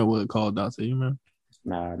can't remember what it called, Dante. You remember?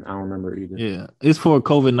 Nah, I don't remember either. Yeah. It's for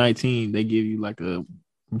COVID-19. They give you like a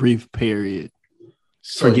brief period.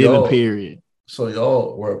 So Forgiven y'all, period. so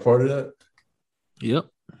y'all were a part of that, Yep.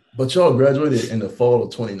 but y'all graduated in the fall of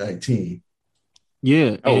 2019.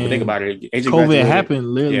 Yeah. Oh, but and think about it. AJ COVID graduated happened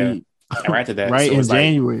literally right after that. right So in it's like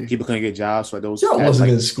January. people couldn't get jobs for those. Y'all cats, wasn't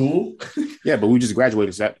like- in school. Yeah, but we just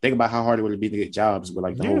graduated. So think about how hard it would be to get jobs with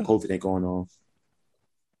like the whole Yeah. COVID thing going on.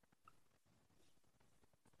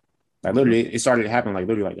 Like literally, it started to happen like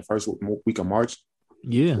literally like the first week of March.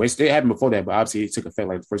 Yeah. Well, it still happened before that, but obviously it took effect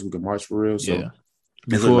like the first week of March for real. So Yeah.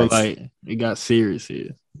 It's Before like- like it got serious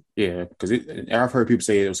here. yeah, because I've heard people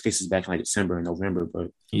say it was cases back in like December and November, but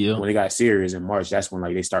Yeah. when it got serious in March, that's when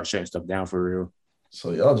like they start shutting stuff down for real. So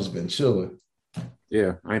y'all just been chilling.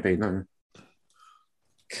 Yeah, I ain't paid nothing.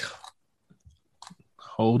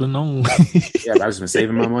 Holding on. Yeah, but I just been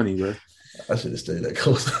saving my money, bro. I should have stayed that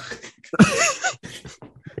close.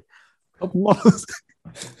 Couple months.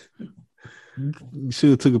 You should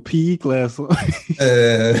have took a PE class.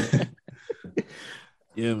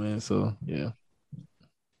 Yeah, man. So yeah.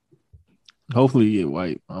 Hopefully you get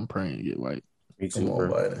white. I'm praying you get white. Me too, Come on,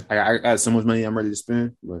 bro. Biden. I got so much money I'm ready to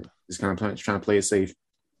spend, but just kind of trying to play it safe.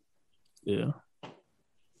 Yeah.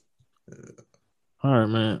 All right,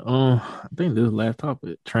 man. I think this is the last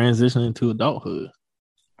topic. Transitioning to adulthood.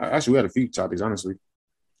 Actually, we had a few topics, honestly.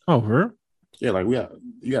 Oh, for real? Yeah, like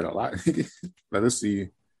you got a lot. Like, let's see.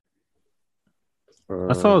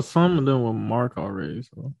 I saw some of them with Mark already.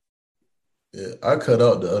 So Yeah, I cut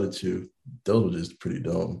out the other two. Those were just pretty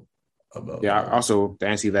dumb. About Yeah, also the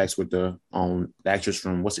anti-vax with the actress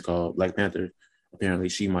from what's it called, Black Panther. Apparently,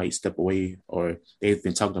 she might step away, or they've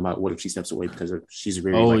been talking about what if she steps away because she's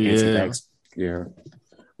very anti-vax. Yeah,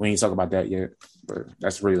 we ain't talk about that yet, but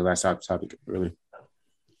that's really the last topic, really.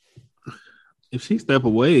 if she step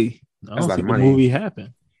away, I That's a don't lot see of the money. movie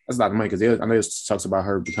happen. That's a lot of money because I know it talks about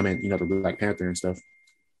her becoming, the Black Panther and stuff.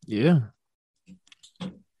 Yeah.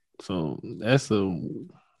 So that's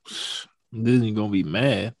Disney gonna be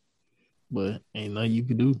mad, but ain't nothing you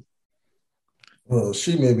can do. Well,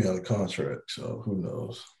 she may be on a contract, so who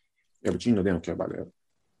knows? Yeah, but they don't care about that.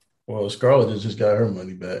 Well, Scarlett just got her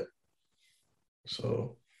money back,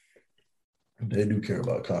 so they do care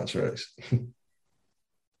about contracts.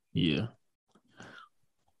 Yeah.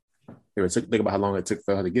 Yeah, but think about how long it took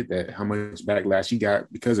for her to get that, how much backlash she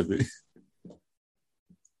got because of it.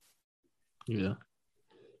 Yeah.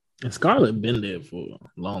 And Scarlett been there for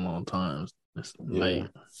a long time. It's like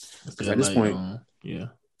At this point, yeah.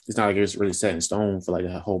 it's not like it's really set in stone for like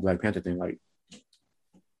the whole Black Panther thing. Like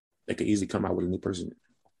they could easily come out with a new person.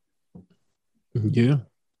 Yeah.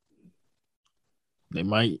 They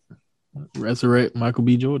might resurrect Michael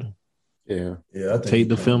B. Jordan. Yeah. Yeah, I think Take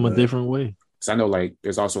the he film a coming back. different way. Because I know like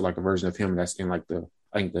there's also like a version of him that's in like the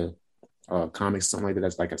comics, something like that.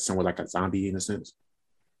 That's like somewhat like a zombie in a sense.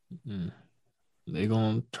 Mm. They're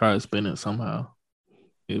gonna try to spin it somehow.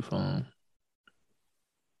 If I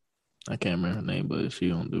can't remember her name, but she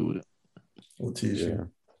don't do it. Letitia.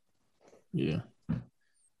 Yeah. Yeah.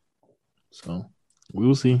 So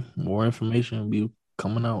we'll see. More information will be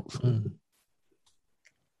coming out soon.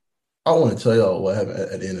 I want to tell y'all what happened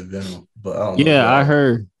at the end of Venom, but I don't know. Yeah, I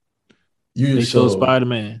heard You they just showed showed,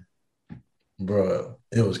 Spider-Man. bro.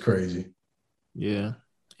 It was crazy. Yeah.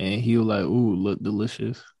 And he was like, ooh, look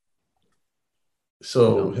delicious.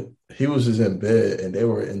 So he was just in bed and they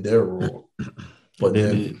were in their room. But They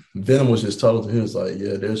then did. Venom was just talking to him. He was like,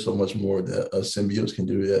 yeah, there's so much more that us symbiotes can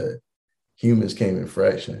do that humans came in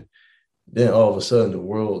fraction. Then all of a sudden the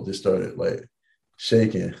world just started like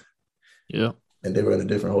shaking. Yeah. And they were in a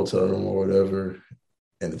different hotel room or whatever.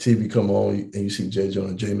 And the TV come on and you see J.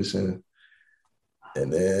 Jonah Jameson.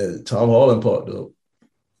 And then Tom Holland popped up.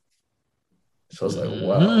 So I was like,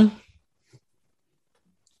 wow. Mhm.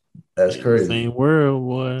 That's crazy. Same world,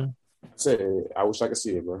 boy. I wish I could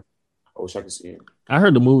see it, bro. I wish I could see it. I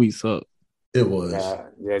heard the movie sucked. It was.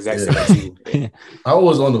 Yeah, exactly. Yeah. I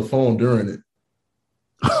was on the phone during it.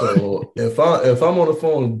 So if I'm on the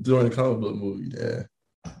phone during the comic book movie, then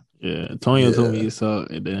Yeah, Antonio told me Yeah. it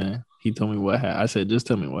sucked, and then he told me what happened. I said, just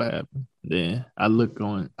tell me what happened. Then I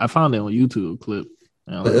found it on YouTube clip.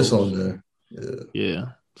 And I was but it's like, on there. Yeah. yeah,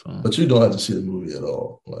 So, But you don't have to see the movie at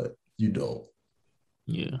all. Like, you don't.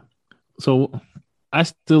 yeah. So I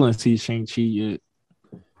still didn't see Shang-Chi yet.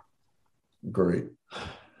 Great.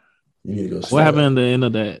 You need to go see What that. happened at the end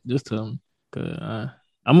of that? Just tell me. Cause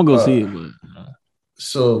I'm gonna go see it, but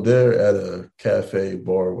So they're at a cafe,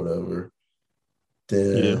 bar, whatever.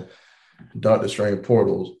 Then Doctor Strange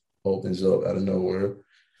portals opens up out of nowhere.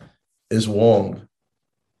 It's Wong.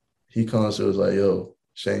 He comes to us like, yo,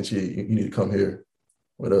 Shang-Chi, you need to come here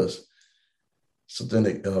with us. So then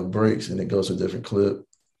it breaks and it goes to a different clip.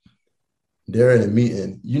 They're in a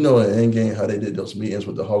meeting. You know, in Endgame, how they did those meetings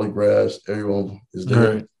with the holographs, everyone is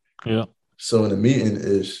there. right. Yeah. So in the meeting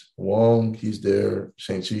is Wong, he's there,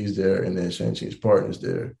 Shang-Chi's there, and then Shang-Chi's partner's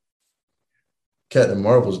there. Captain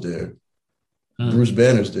Marvel's there. Bruce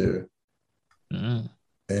Banner's there.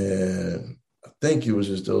 And I think it was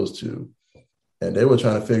just those two. And they were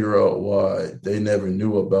trying to figure out why they never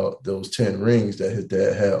knew about those 10 rings that his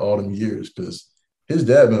dad had all them years, because his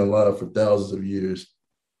dad been alive for thousands of years.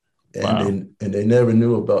 And they never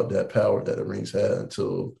knew about that power that the rings had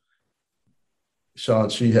until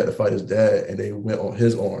Shang-Chi had to fight his dad and they went on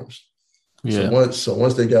his arms. Yeah. So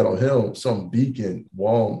once they got on him, some beacon,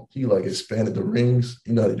 Wong, he like expanded the rings.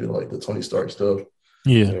 You know how they do like the Tony Stark stuff.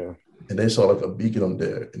 Yeah. And they saw like a beacon on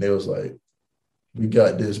there. And they was like, we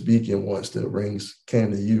got this beacon once the rings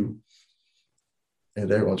came to you. And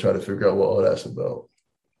they're going to try to figure out what all that's about.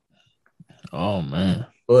 Oh, man.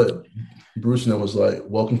 But Bruce and them was like,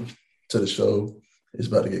 welcome to the show. It's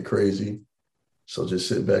about to get crazy. So just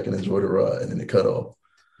sit back and enjoy the ride. And then it cut off.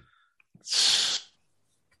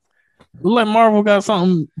 Look like Marvel got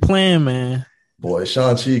something planned, man. Boy,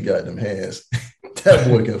 Shang-Chi got them hands. That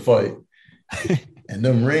boy can fight. And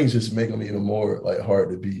them rings just make him even more like hard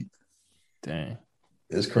to beat. Dang.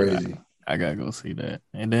 It's crazy. I gotta go see that.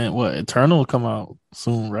 And then what? Eternal will come out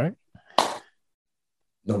soon, right?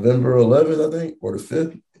 November 11th, I think, or the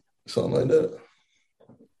 5th, something like that.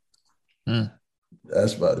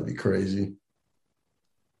 That's about to be crazy.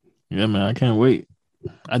 Yeah, man, I can't wait.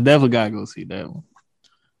 I definitely gotta go see that one.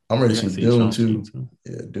 I'm ready to see Dune too. too.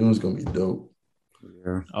 Yeah, Dune's gonna be dope.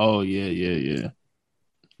 Yeah. Oh yeah.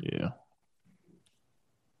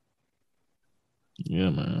 Yeah,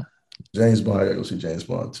 man. James Bond, I gotta go see James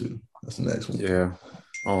Bond too. That's the next one. Yeah.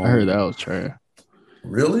 I heard that was trash.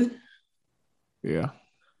 Really? Yeah.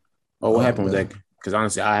 Oh, what happened with that? Because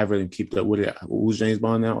honestly, I haven't really kept up with it. Who's James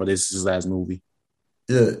Bond now, or this is his last movie?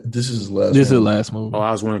 Yeah, this is his last. This is his last movie. Oh,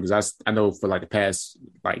 I was wondering because I know for like the past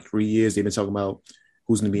 3 years they've been talking about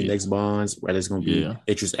who's going to be next Bonds, whether it's going to be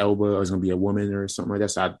Idris Elba or it's going to be a woman or something like that.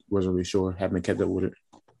 So I wasn't really sure. Haven't kept up with it.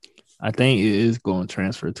 I think it is going to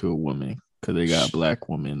transfer to a woman because they got a black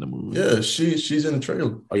woman in the movie. Yeah, she's in the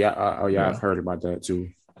trailer. Oh yeah, I've heard about that too.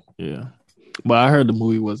 Yeah, but I heard the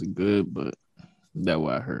movie wasn't good, but that's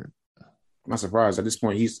what I heard. I'm not surprised. At this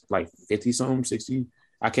point, he's like 50 something, 60.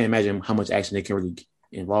 I can't imagine how much action they can really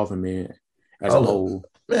involve him in as a whole.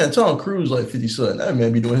 Man, Tom Cruise like 50 something. That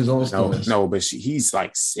man be doing his own stunts. No, but he's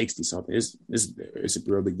like 60 something. It's a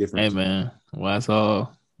real big difference. Hey man, well that's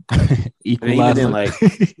all equalizer. Then like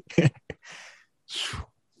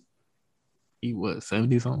he was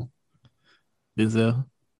 70 something. Denzel.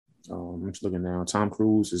 I'm just looking now. Tom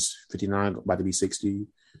Cruise is 59, about to be 60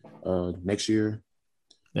 next year.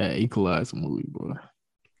 That Equalizer movie, boy.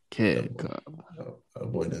 That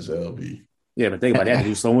boy Denzel be. Yeah, but think about that.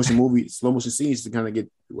 Do slow motion scenes to kind of get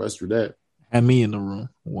us through that. Had me in the room.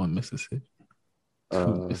 One Mississippi.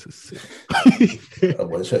 Mississippi.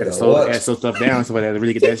 Slow stuff down so that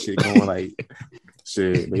really get that shit going. Like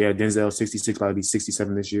shit. But yeah, Denzel 66, probably be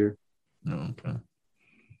 67 this year. Okay.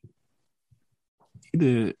 He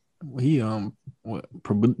did. He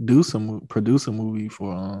produce a movie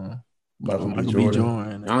for Michael B.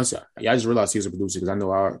 Jordan. Honestly, I just realized he was a producer because I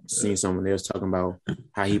know I seen someone else talking about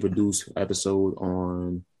how he produced an episode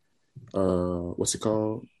on what's it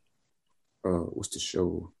called? What's the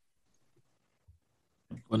show?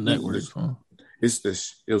 What network? It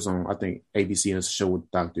was on I think ABC and it's a show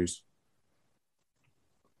with doctors.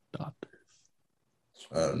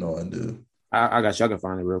 I have no idea. I got you. I can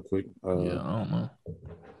find it real quick. Yeah, I don't know.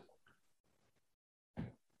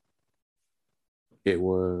 It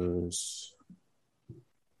was.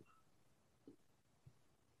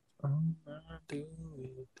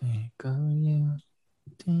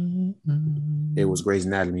 It was Grey's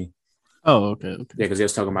Anatomy. Oh, okay. Yeah, because they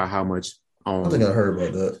was talking about how much. I think I heard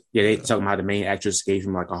about that. Yeah, they talking about the main actress gave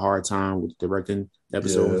him like a hard time with directing the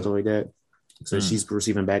episode and stuff like that. So she's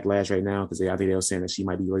receiving backlash right now because I think they were saying that she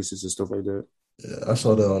might be racist and stuff like that. Yeah, I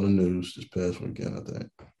saw that on the news this past weekend, I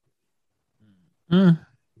think.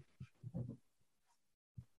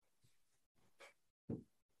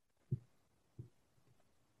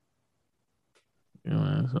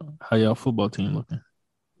 So how y'all football team looking?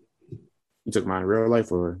 You took mine in real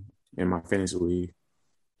life or in my fantasy league?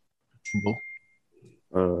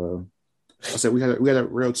 Both. I said we had a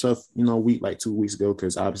real tough, week like 2 weeks ago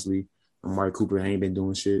because obviously Amari Cooper ain't been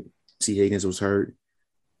doing shit. T. Higgins was hurt.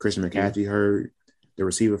 Christian McCaffrey hurt. The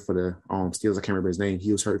receiver for the Steelers, I can't remember his name.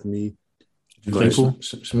 He was hurt for me.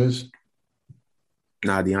 Smith?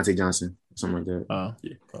 Nah, Deontay Johnson, something like that.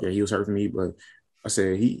 Yeah, he was hurt for me, but I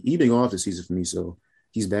said he been off the season for me, so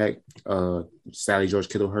he's back. Sadly, George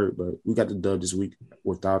Kittle hurt, but we got the dub this week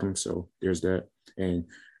without him, so there's that. And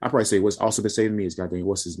I probably say what's also been saving me is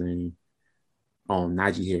what's his name?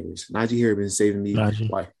 Najee Harris. Najee Harris been saving me.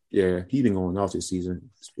 Why? Yeah, he been going off this season.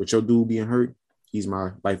 With your dude being hurt, he's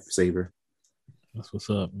my life saver. That's what's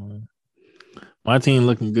up, man. My team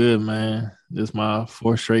looking good, man. This is my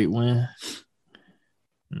 4th straight win.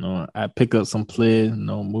 I pick up some players,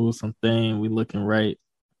 move some things. We looking right.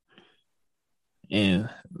 And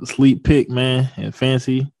sleep pick, man, and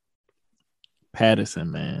fancy.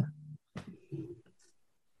 Patterson, man.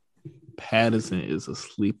 Patterson is a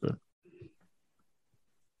sleeper.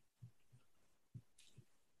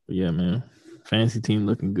 But yeah, man. Fantasy team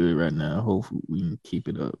looking good right now. Hopefully we can keep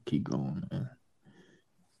it up, keep going, man.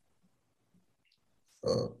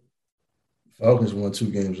 Falcons won 2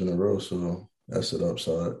 games in a row, so that's an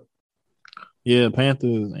upside. Yeah,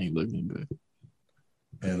 Panthers ain't looking good.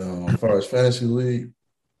 And as far as fantasy league,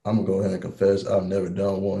 I'm gonna go ahead and confess I've never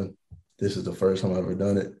done one. This is the first time I've ever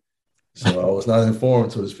done it. So I was not informed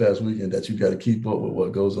until this past weekend that you got to keep up with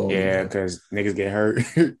what goes on. Yeah, because niggas get hurt.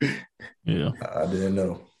 Yeah, I didn't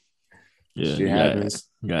know. Yeah, shit happens.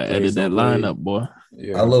 Got to edit that lineup, boy.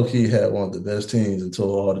 Yeah. I low-key had one of the best teams until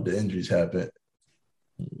all of the injuries happened.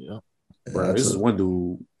 Yeah. Bro, this is one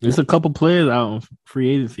dude. There's a couple players out on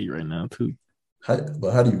free agency right now, too.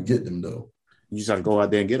 But how do you get them, though? You just got to go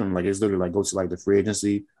out there and get them. Like, it's literally like go to, like, the free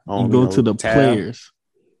agency. You go to the tab. Players.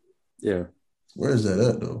 Yeah. Where is that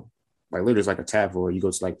at, though? Like, literally, it's like a tab for it. You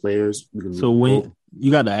go to, like, players. So when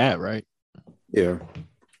you got the app, right? Yeah.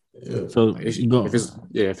 Yeah. So you go. I think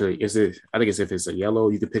if it's a yellow,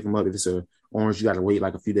 you can pick them up. If it's a orange, you got to wait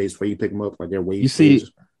like a few days before you pick them up. Like they're waiting.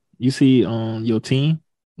 You see your team,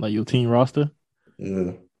 like your team roster.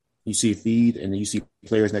 Yeah. You see feed, and then you see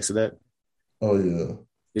players next to that. Oh yeah.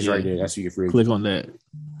 It's right there. That's who you're free. Click on that.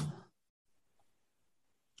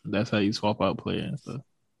 That's how you swap out players and stuff.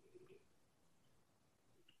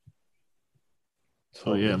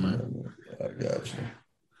 So yeah, man. I got you.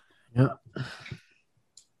 Yeah.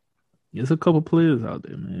 There's a couple players out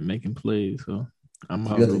there, man, making plays. So I'm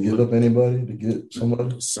out. You got to give up anybody to get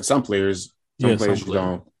somebody? Some players you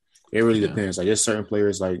don't. It really depends. Like there's certain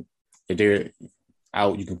players, like if they're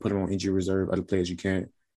out, you can put them on injury reserve. Other players you can't.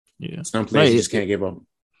 Yeah. Some players you just can't give up.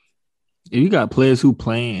 If you got players who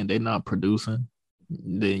playing, they're not producing,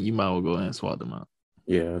 then you might as well go ahead and swap them out.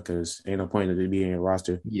 Yeah, because ain't no point in it being in a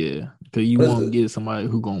roster. Yeah, because you won't get somebody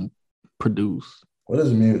who gonna produce. What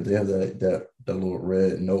does it mean if they have that little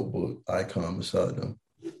red notebook icon beside them?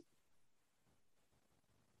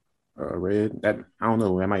 Red? That I don't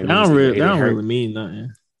know. That might. That don't really mean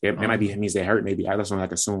nothing. It might be. It means they hurt. Maybe I just don't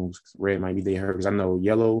like assume red might be they hurt because I know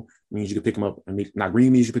yellow means you can pick them up. Not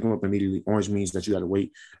green means you pick them up immediately. Orange means that you got to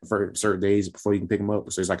wait for certain days before you can pick them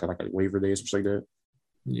up. So it's like a waiver day or something like that.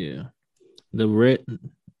 Yeah, the red,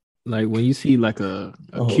 like when you see like a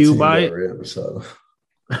Q by it.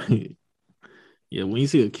 Yeah, when you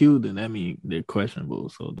see a Q, then that means they're questionable.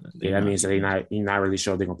 So that means that you're not really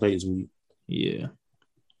sure they're gonna play this week. Yeah.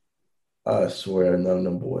 I swear none of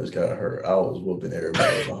them boys got hurt. I was whooping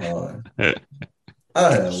everybody behind.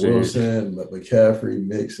 I had Wilson, McCaffrey,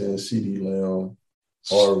 Mixon, CD Lamb,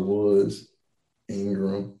 R. Woods,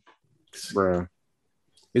 Ingram. Bruh.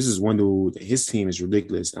 This is one dude, his team is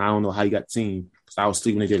ridiculous. I don't know how he got the team. Because I was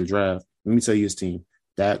sleeping when they did the draft. Let me tell you his team.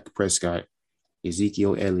 Dak Prescott,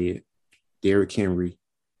 Ezekiel Elliott, Derrick Henry,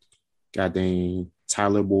 goddamn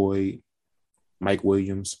Tyler Boyd, Mike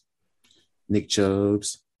Williams, Nick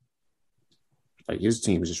Chubbs. Like his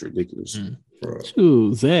team is just ridiculous.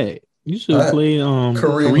 Shoot, Zach, you should play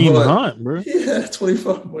Kareem Hunt, bro. Yeah,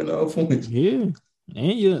 25.9 points. Yeah,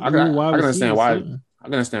 and I can understand why. I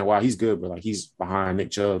can understand why he's good, but like he's behind Nick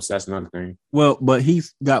Chubb. So that's another thing. Well, but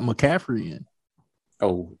he's got McCaffrey in.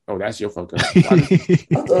 Oh, that's your fuck up. I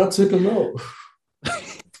thought I took him out.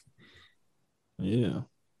 Yeah.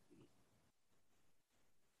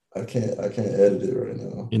 I can't edit it right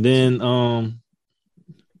now. And then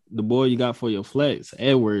the boy you got for your flex,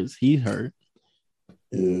 Edwards, he's hurt.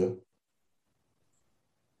 Yeah.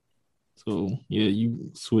 So yeah,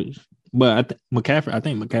 you switch. But I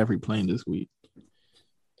think McCaffrey playing this week.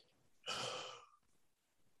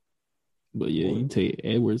 But yeah, you take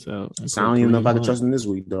Edwards out. So I don't even know if I can Hunt. trust him this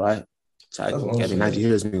week, though. Najee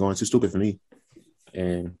Harris been going too stupid for me.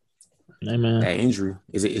 And hey, man, that injury,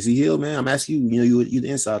 is he healed, man? I'm asking you. You the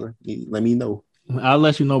insider. Let me know. I'll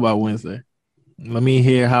let you know by Wednesday. Let me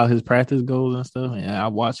hear how his practice goes and stuff, and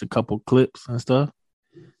I'll watch a couple clips and stuff.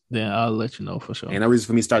 Then I'll let you know for sure. And no reason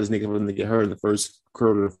for me to start this nigga for him to get hurt in the first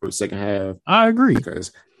quarter of the second half. I agree.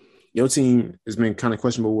 Because your team has been kind of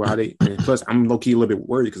questionable how they. And plus, I'm low key a little bit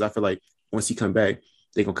worried because I feel like once he come back,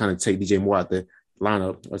 they gonna kind of take DJ Moore out the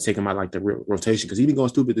lineup or take him out like the rotation because he been going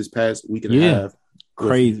stupid this past week and a half.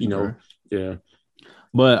 Crazy, bro. Yeah.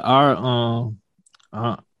 But our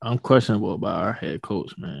I'm questionable about our head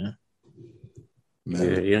coach, man.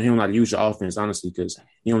 Yeah, he don't know how to use your offense, honestly, because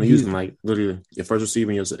he only using like literally your first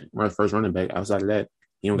receiver and your first running back. Outside of that,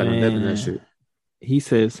 he don't got no depth in that shit. He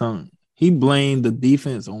said something. He blamed the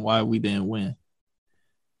defense on why we didn't win.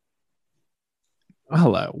 I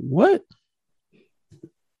was like, what?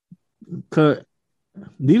 Cause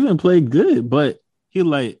defense played good, but he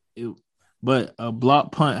but a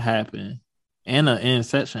block punt happened and an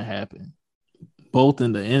interception happened, both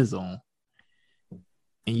in the end zone.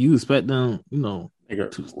 And you expect them, to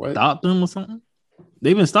stop them or something?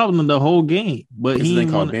 They've been stopping them the whole game, but he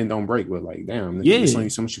ain't called bend don't break. But like, damn, there's only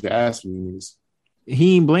so much you could ask me.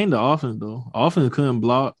 He ain't blamed the offense though. Offense couldn't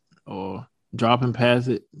block or dropping past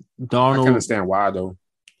it. Darnold, I can understand why though.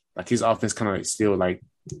 Like his offense kind of like still like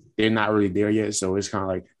they're not really there yet, so it's kind of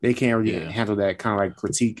like they can't really handle that kind of like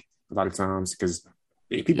critique a lot of times because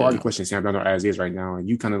people already question Sam Darnold as is right now, and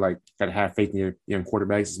you kind of like gotta have faith in your young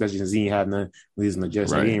quarterbacks, especially since he ain't had none losing the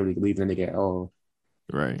Jets. Right. He ain't really believing in the nigga at all.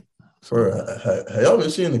 Right. Have y'all been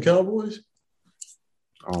seeing the Cowboys?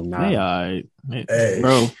 Oh no, they all right.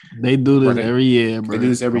 Bro, they do this every year, bro. They do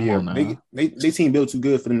this every year. They team built too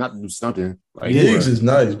good for them not to do something. Like Diggs is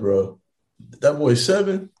nice, bro. That boy's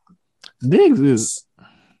 7. Diggs is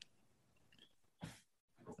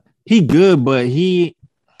he good, but he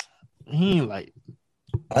ain't like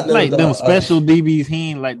them special DBs.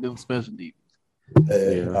 He ain't like them special DBs.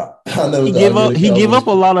 He give up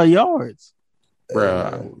a lot of yards.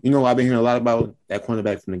 Bro, I've been hearing a lot about that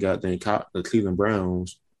cornerback from the Cleveland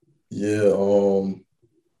Browns. Yeah,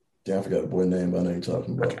 I forgot the boy's name. I know you're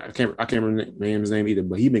talking about. I can't remember his name either,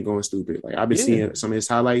 but he been going stupid. Like I've been seeing some of his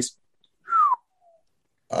highlights.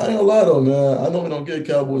 I ain't gonna lie though, man. I know we don't give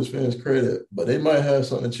Cowboys fans credit, but they might have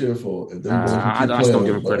something to cheer for. If I just don't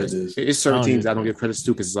give them credit. It's certain teams I don't give credit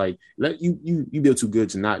to because it's like you build too good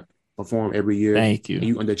to not perform every year. Thank you. And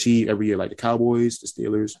you underachieve every year, like the Cowboys, the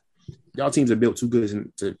Steelers. Y'all teams are built too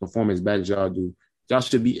good to perform as bad as y'all do. Y'all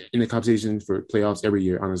should be in the competition for playoffs every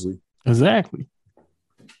year, honestly. Exactly.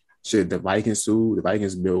 Shit, the Vikings too. The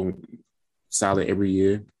Vikings build solid every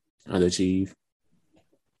year, underachieve.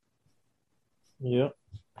 Yep.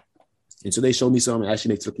 Until they show me something, actually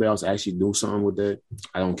make to the playoffs, actually do something with that,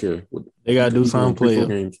 I don't care. They gotta do something.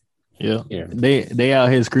 Play. Yeah. They out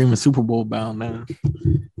here screaming Super Bowl bound now.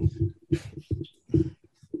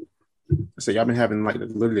 So y'all been having like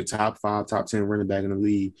literally the top 5, top 10 running back in the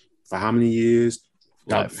league for how many years?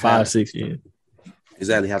 Like 5-6 years.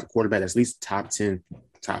 Exactly. Have a quarterback that's at least top 10,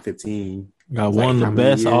 top 15. Got one of the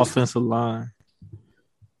best offensive line.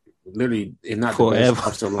 Literally, if not the best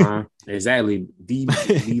offensive line. Exactly. D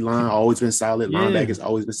line always been solid. Linebackers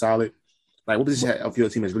always been solid. Like what position of your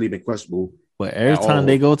team has really been questionable. But every time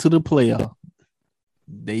they go to the playoff,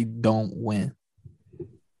 they don't win.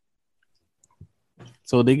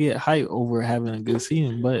 So they get hyped over having a good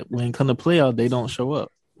season, but when it comes to playoff, they don't show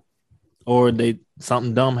up, or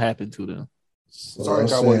something dumb happened to them. So sorry,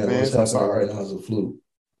 Cowboy fans. I'm sorry. Right now is a fluke.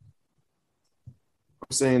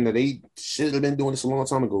 I'm saying that they should have been doing this a long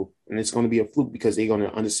time ago, and it's going to be a fluke because they're going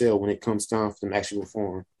to undersell when it comes time for them to actually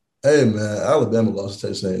perform. Hey man, Alabama lost to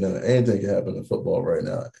Texas A&M. Anything can happen in football right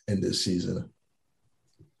now in this season.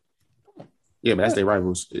 Yeah, but that's their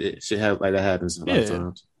rivals. It should have like that happens a lot of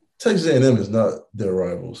times. Texas A&M is not their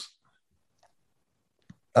rivals.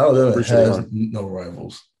 Alabama has no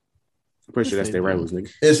rivals. I'm pretty sure that's their rivals,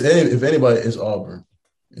 nigga. If anybody, it's Auburn,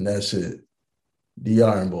 and that's it. The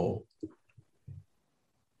Iron Bowl.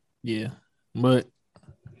 Yeah, but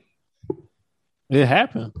it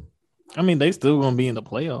happened. I mean, they still gonna be in the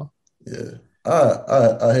playoff. Yeah,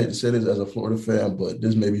 I hate to say this as a Florida fan, but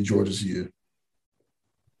this may be Georgia's year.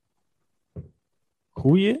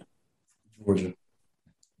 Who year? Georgia.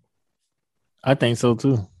 I think so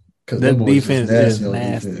too. Because that defense is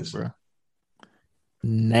nasty, bro.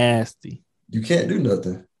 Nasty. You can't do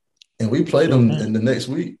nothing. And we played them in the next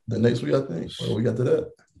week. The next week, I think. Well, we got to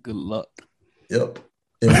that. Good luck. Yep.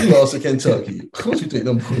 If we lost to Kentucky, what you think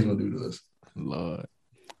them boys gonna do to us? Lord.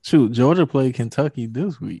 Shoot, Georgia played Kentucky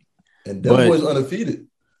this week. And them boys undefeated.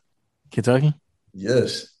 Kentucky?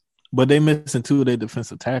 Yes. But they missing 2 of their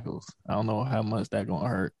defensive tackles. I don't know how much that gonna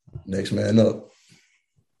hurt. Next man up.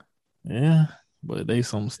 Yeah, but they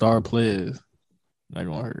some star players. That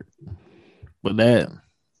gonna hurt. But that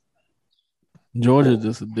Georgia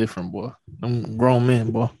just a different boy. Them grown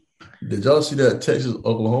men, boy. Did y'all see that Texas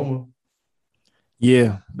Oklahoma?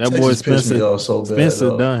 Yeah, that Texas boy pissed Spencer. me off so bad.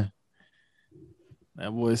 Spencer done.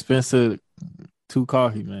 That boy Spencer too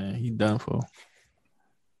cocky, man. He done for.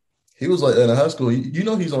 He was like that in high school. You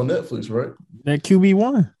know he's on Netflix, right? That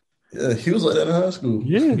QB1. Yeah, he was like that in high school.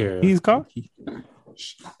 Yeah. He's cocky.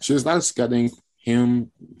 She was like scouting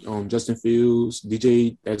him, Justin Fields,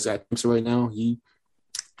 DJ that's at Clemson right now. He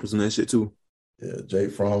was on that shit too. Yeah,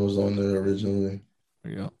 Jake Fromm was on there originally.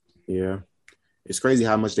 Yeah. It's crazy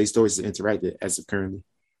how much they stories interacted as of currently.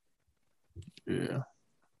 Yeah.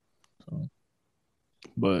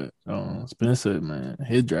 But Spencer, man,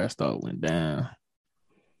 his draft stock went down.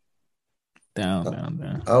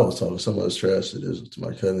 Down. I was talking so much trash to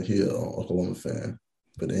my cousin. He an Oklahoma fan.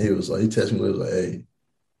 But then he texted me, he was like, hey,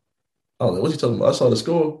 I was like, what's he talking about? I saw the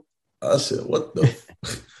score. I said, what the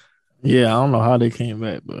Yeah, I don't know how they came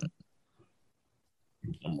back, but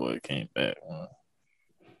that boy came back. Man.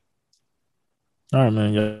 All right,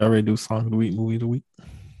 man. Y'all ready to do song of the week, movie of the week?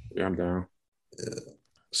 Yeah, I'm down. Yeah.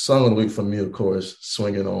 Song of the week for me, of course,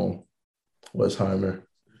 Swinging on Westheimer.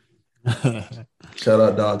 Shout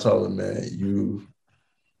out Don Tolliver, man.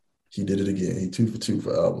 He did it again. He 2 for 2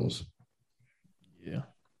 for albums. Yeah.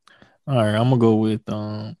 All right, I'm gonna go with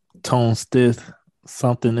Tone Stith,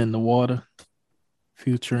 Something in the Water,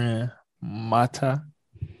 featuring Mata.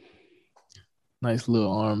 Nice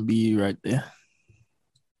little R&B right there.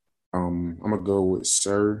 I'm gonna go with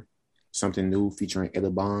Sir, Something New, featuring Ella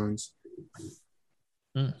Bonds.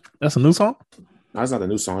 That's a new song? No, that's not a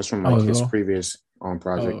new song. It's from his previous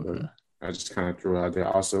project, but I just kind of threw it out there.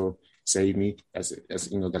 Also, Save Me. That's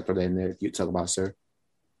gotta throw that in there. You talk about Sir.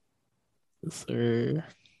 Yes, sir.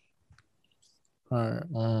 All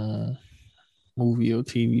right. Movie or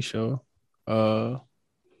TV show. My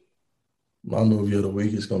movie of the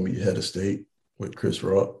week is gonna be Head of State with Chris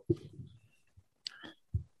Rock.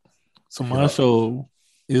 So my show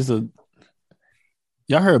is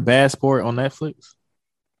y'all heard Bad Sport on Netflix?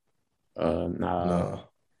 Nah.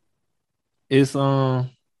 It's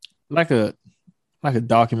like a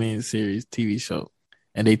documentary series TV show,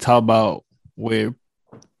 and they talk about where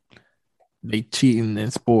they cheating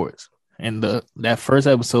in sports. And that first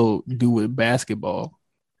episode do with basketball.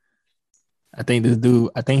 I think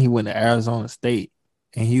he went to Arizona State,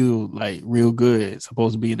 and he was like real good,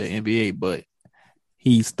 supposed to be in the NBA, but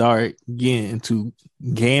he started getting into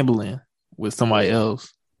gambling with somebody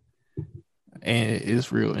else. And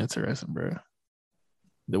it's real interesting, bro.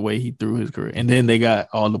 The way he threw his career. And then they got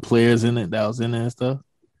all the players in it that was in it and stuff.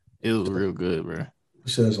 It was real good, bro.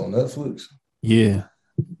 You said it's on Netflix? Yeah.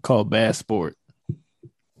 Called Bad Sport.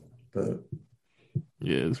 But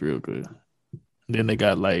yeah, it's real good. Then they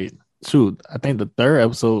got I think the third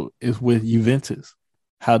episode is with Juventus.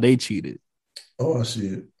 How they cheated. Oh, I see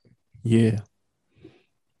it. Yeah.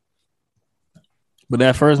 But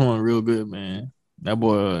that first one was real good, man. That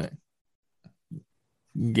boy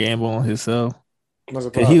gamble on himself.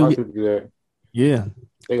 Yeah.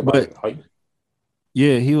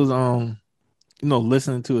 Yeah, he was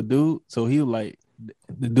listening to a dude. So he was like,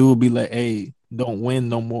 the dude would be like, hey, don't win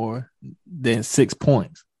no more than 6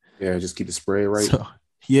 points. Yeah, just keep the spread right.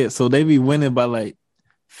 So they be winning by like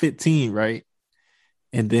 15, right?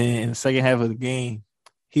 And then in the second half of the game,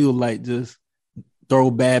 he would like just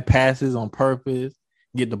throw bad passes on purpose,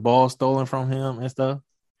 get the ball stolen from him and stuff.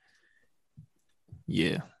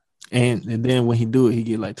 Yeah. And then when he do it, he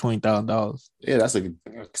get like $20,000. Yeah, that's a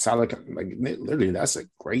solid, literally, that's a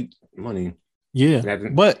great money. Yeah,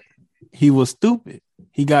 but he was stupid.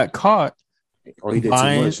 He got caught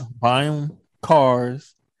buying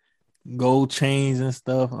cars, gold chains and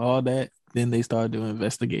stuff, all that. Then they started doing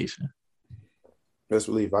investigation. Best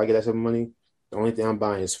believe, if I get that type of money, the only thing I'm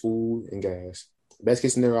buying is food and gas. Best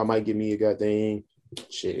case scenario, I might give me a goddamn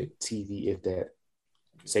TV, if that.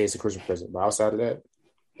 Say it's a Christmas present, but outside of that,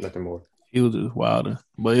 nothing more. He was just wilder,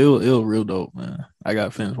 but it was real dope, man. I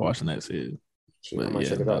got finished watching that series. I might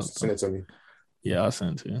check it out. Send it to me. Yeah, I'll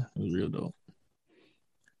send it to you. It was real dope.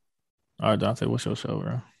 All right, Dante, what's your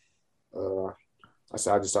show, bro? I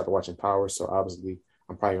said I just started watching Power, so obviously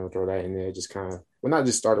I'm probably gonna throw that in there. Just kind of, not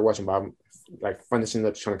just started watching, but I'm like finishing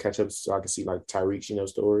up, trying to catch up, so I can see like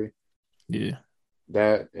Tyreek's, story. Yeah,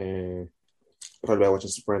 that, and probably watching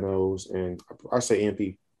Sopranos, and I say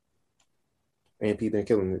AMP. AMP been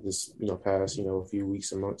killing it this past a few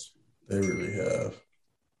weeks and months. They really have.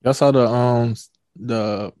 Y'all saw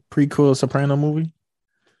the prequel Soprano movie?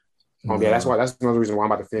 Oh yeah, that's another reason why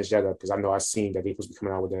I'm about to finish that up because I know I've seen that they supposed to be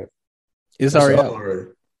coming out with that. It's That's already out out. already.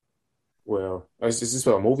 Well, is this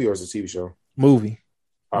a movie or is it a TV show? Movie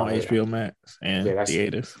Oh, on HBO Max and that's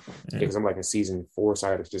theaters. Yeah, because I'm like in season 4, so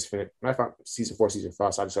I had to just finish. Matter of fact, season 4, season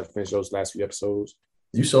 5, so I just had to finish those last few episodes.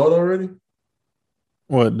 You saw it already?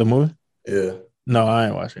 What, the movie? Yeah. No, I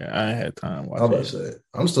ain't watching it. I ain't had time to watch I'm about it. to say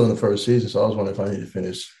I'm still in the first season, so I was wondering if I need to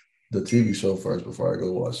finish the TV show first before I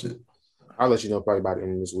go watch it. I'll let you know probably by the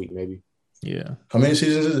end of this week, maybe. Yeah. How many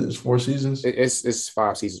seasons is it? It's 4 seasons? It's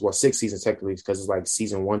 5 seasons. Well, 6 seasons technically because it's like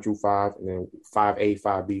season 1 through 5 and then 5A,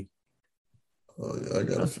 5B. Oh yeah, I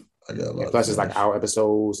got a lot. And plus, it's like hour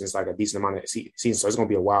episodes. It's like a decent amount of seasons, so it's gonna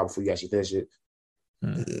be a while before you actually finish it.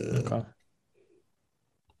 Yeah. Okay.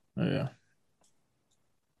 Yeah.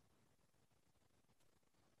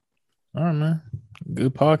 All right, man.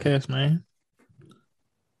 Good podcast, man.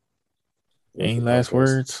 Yeah, Any good last podcast.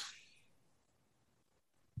 words?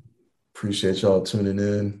 Appreciate y'all tuning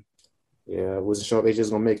in. Yeah, it wasn't sure if they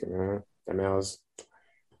just gonna make it, man. That man was.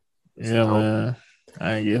 Yeah, man.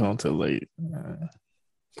 I ain't get home till late.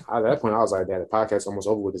 At that point, I was like, "That the podcast almost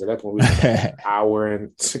over with." Because at that point, we were like hour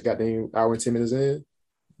and 10 minutes in.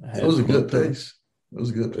 It was a good pace. It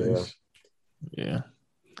was a good pace. Yeah.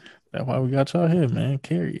 That's why we got y'all here, man.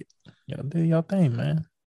 Carry it. Y'all do y'all thing, man.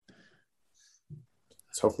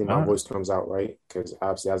 So hopefully my voice comes out right, because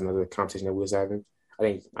obviously that's another competition that we was having. I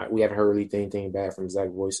think we haven't heard anything bad from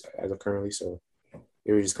Zach's voice as of currently, so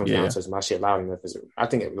it really just comes down to is my shit loud enough. I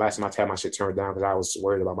think last time I had my shit turned down because I was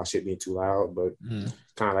worried about my shit being too loud, but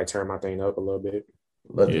kind of like turn my thing up a little bit.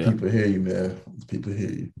 Let the people hear you, man. Let the people hear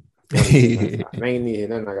you. I ain't need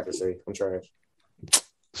nothing I got to say. I'm trash.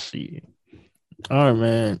 Shit. All right,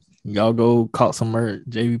 man. Y'all go cop some merch,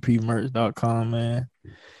 jvpmerch.com, man.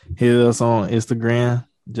 Hit us on Instagram,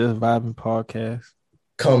 Just Vibing Podcast.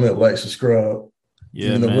 Comment, like, subscribe.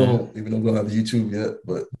 Yeah, even though we don't have YouTube yet,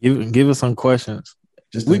 but give us some questions.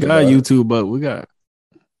 We got YouTube, but we got.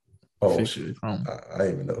 Oh shit! I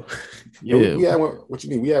didn't even know. Yeah, we had one. What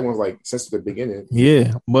you mean? We had one like since the beginning.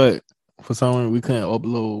 Yeah, but for some reason we couldn't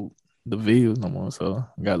upload the videos no more, so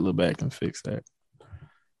I got to look back and fix that.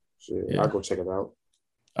 Shit, I'll go check it out.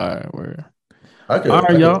 All right, word. All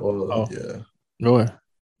right, y'all. Yeah. Go ahead.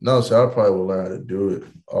 No, so I probably will learn how to do it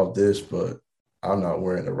off this, but I'm not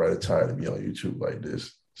wearing the right attire to be on YouTube like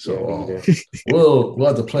this. So we'll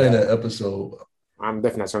have to plan that episode. I'm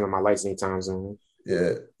definitely not turning on my lights anytime soon.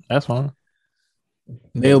 Yeah, that's fine.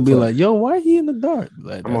 They'll be like, "Yo, why he in the dark?"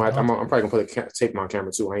 Like, I'm probably gonna put a tape on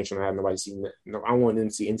camera too. I ain't trying to have nobody see. No, I don't want them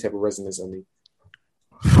to see any type of resonance on me.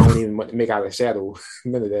 I don't even make out a shadow.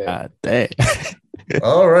 None of that. Dang.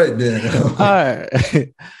 All right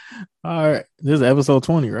then. All right. This is episode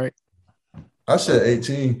 20, right? I said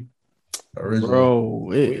 18.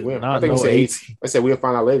 Originally. Bro, I think we said 18. I said we'll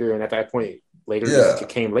find out later, and at that point, it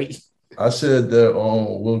came late. I said that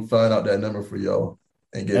we'll find out that number for y'all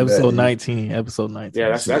and get episode 19. Episode 19. Yeah,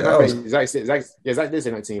 that's Zach did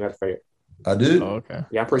say 19. That's fair. I did. Oh, okay.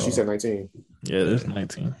 Yeah, I'm pretty sure you said 19. Yeah, that's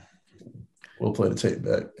 19. We'll play the tape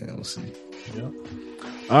back and we'll see. Yeah.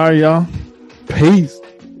 All right, y'all. Peace.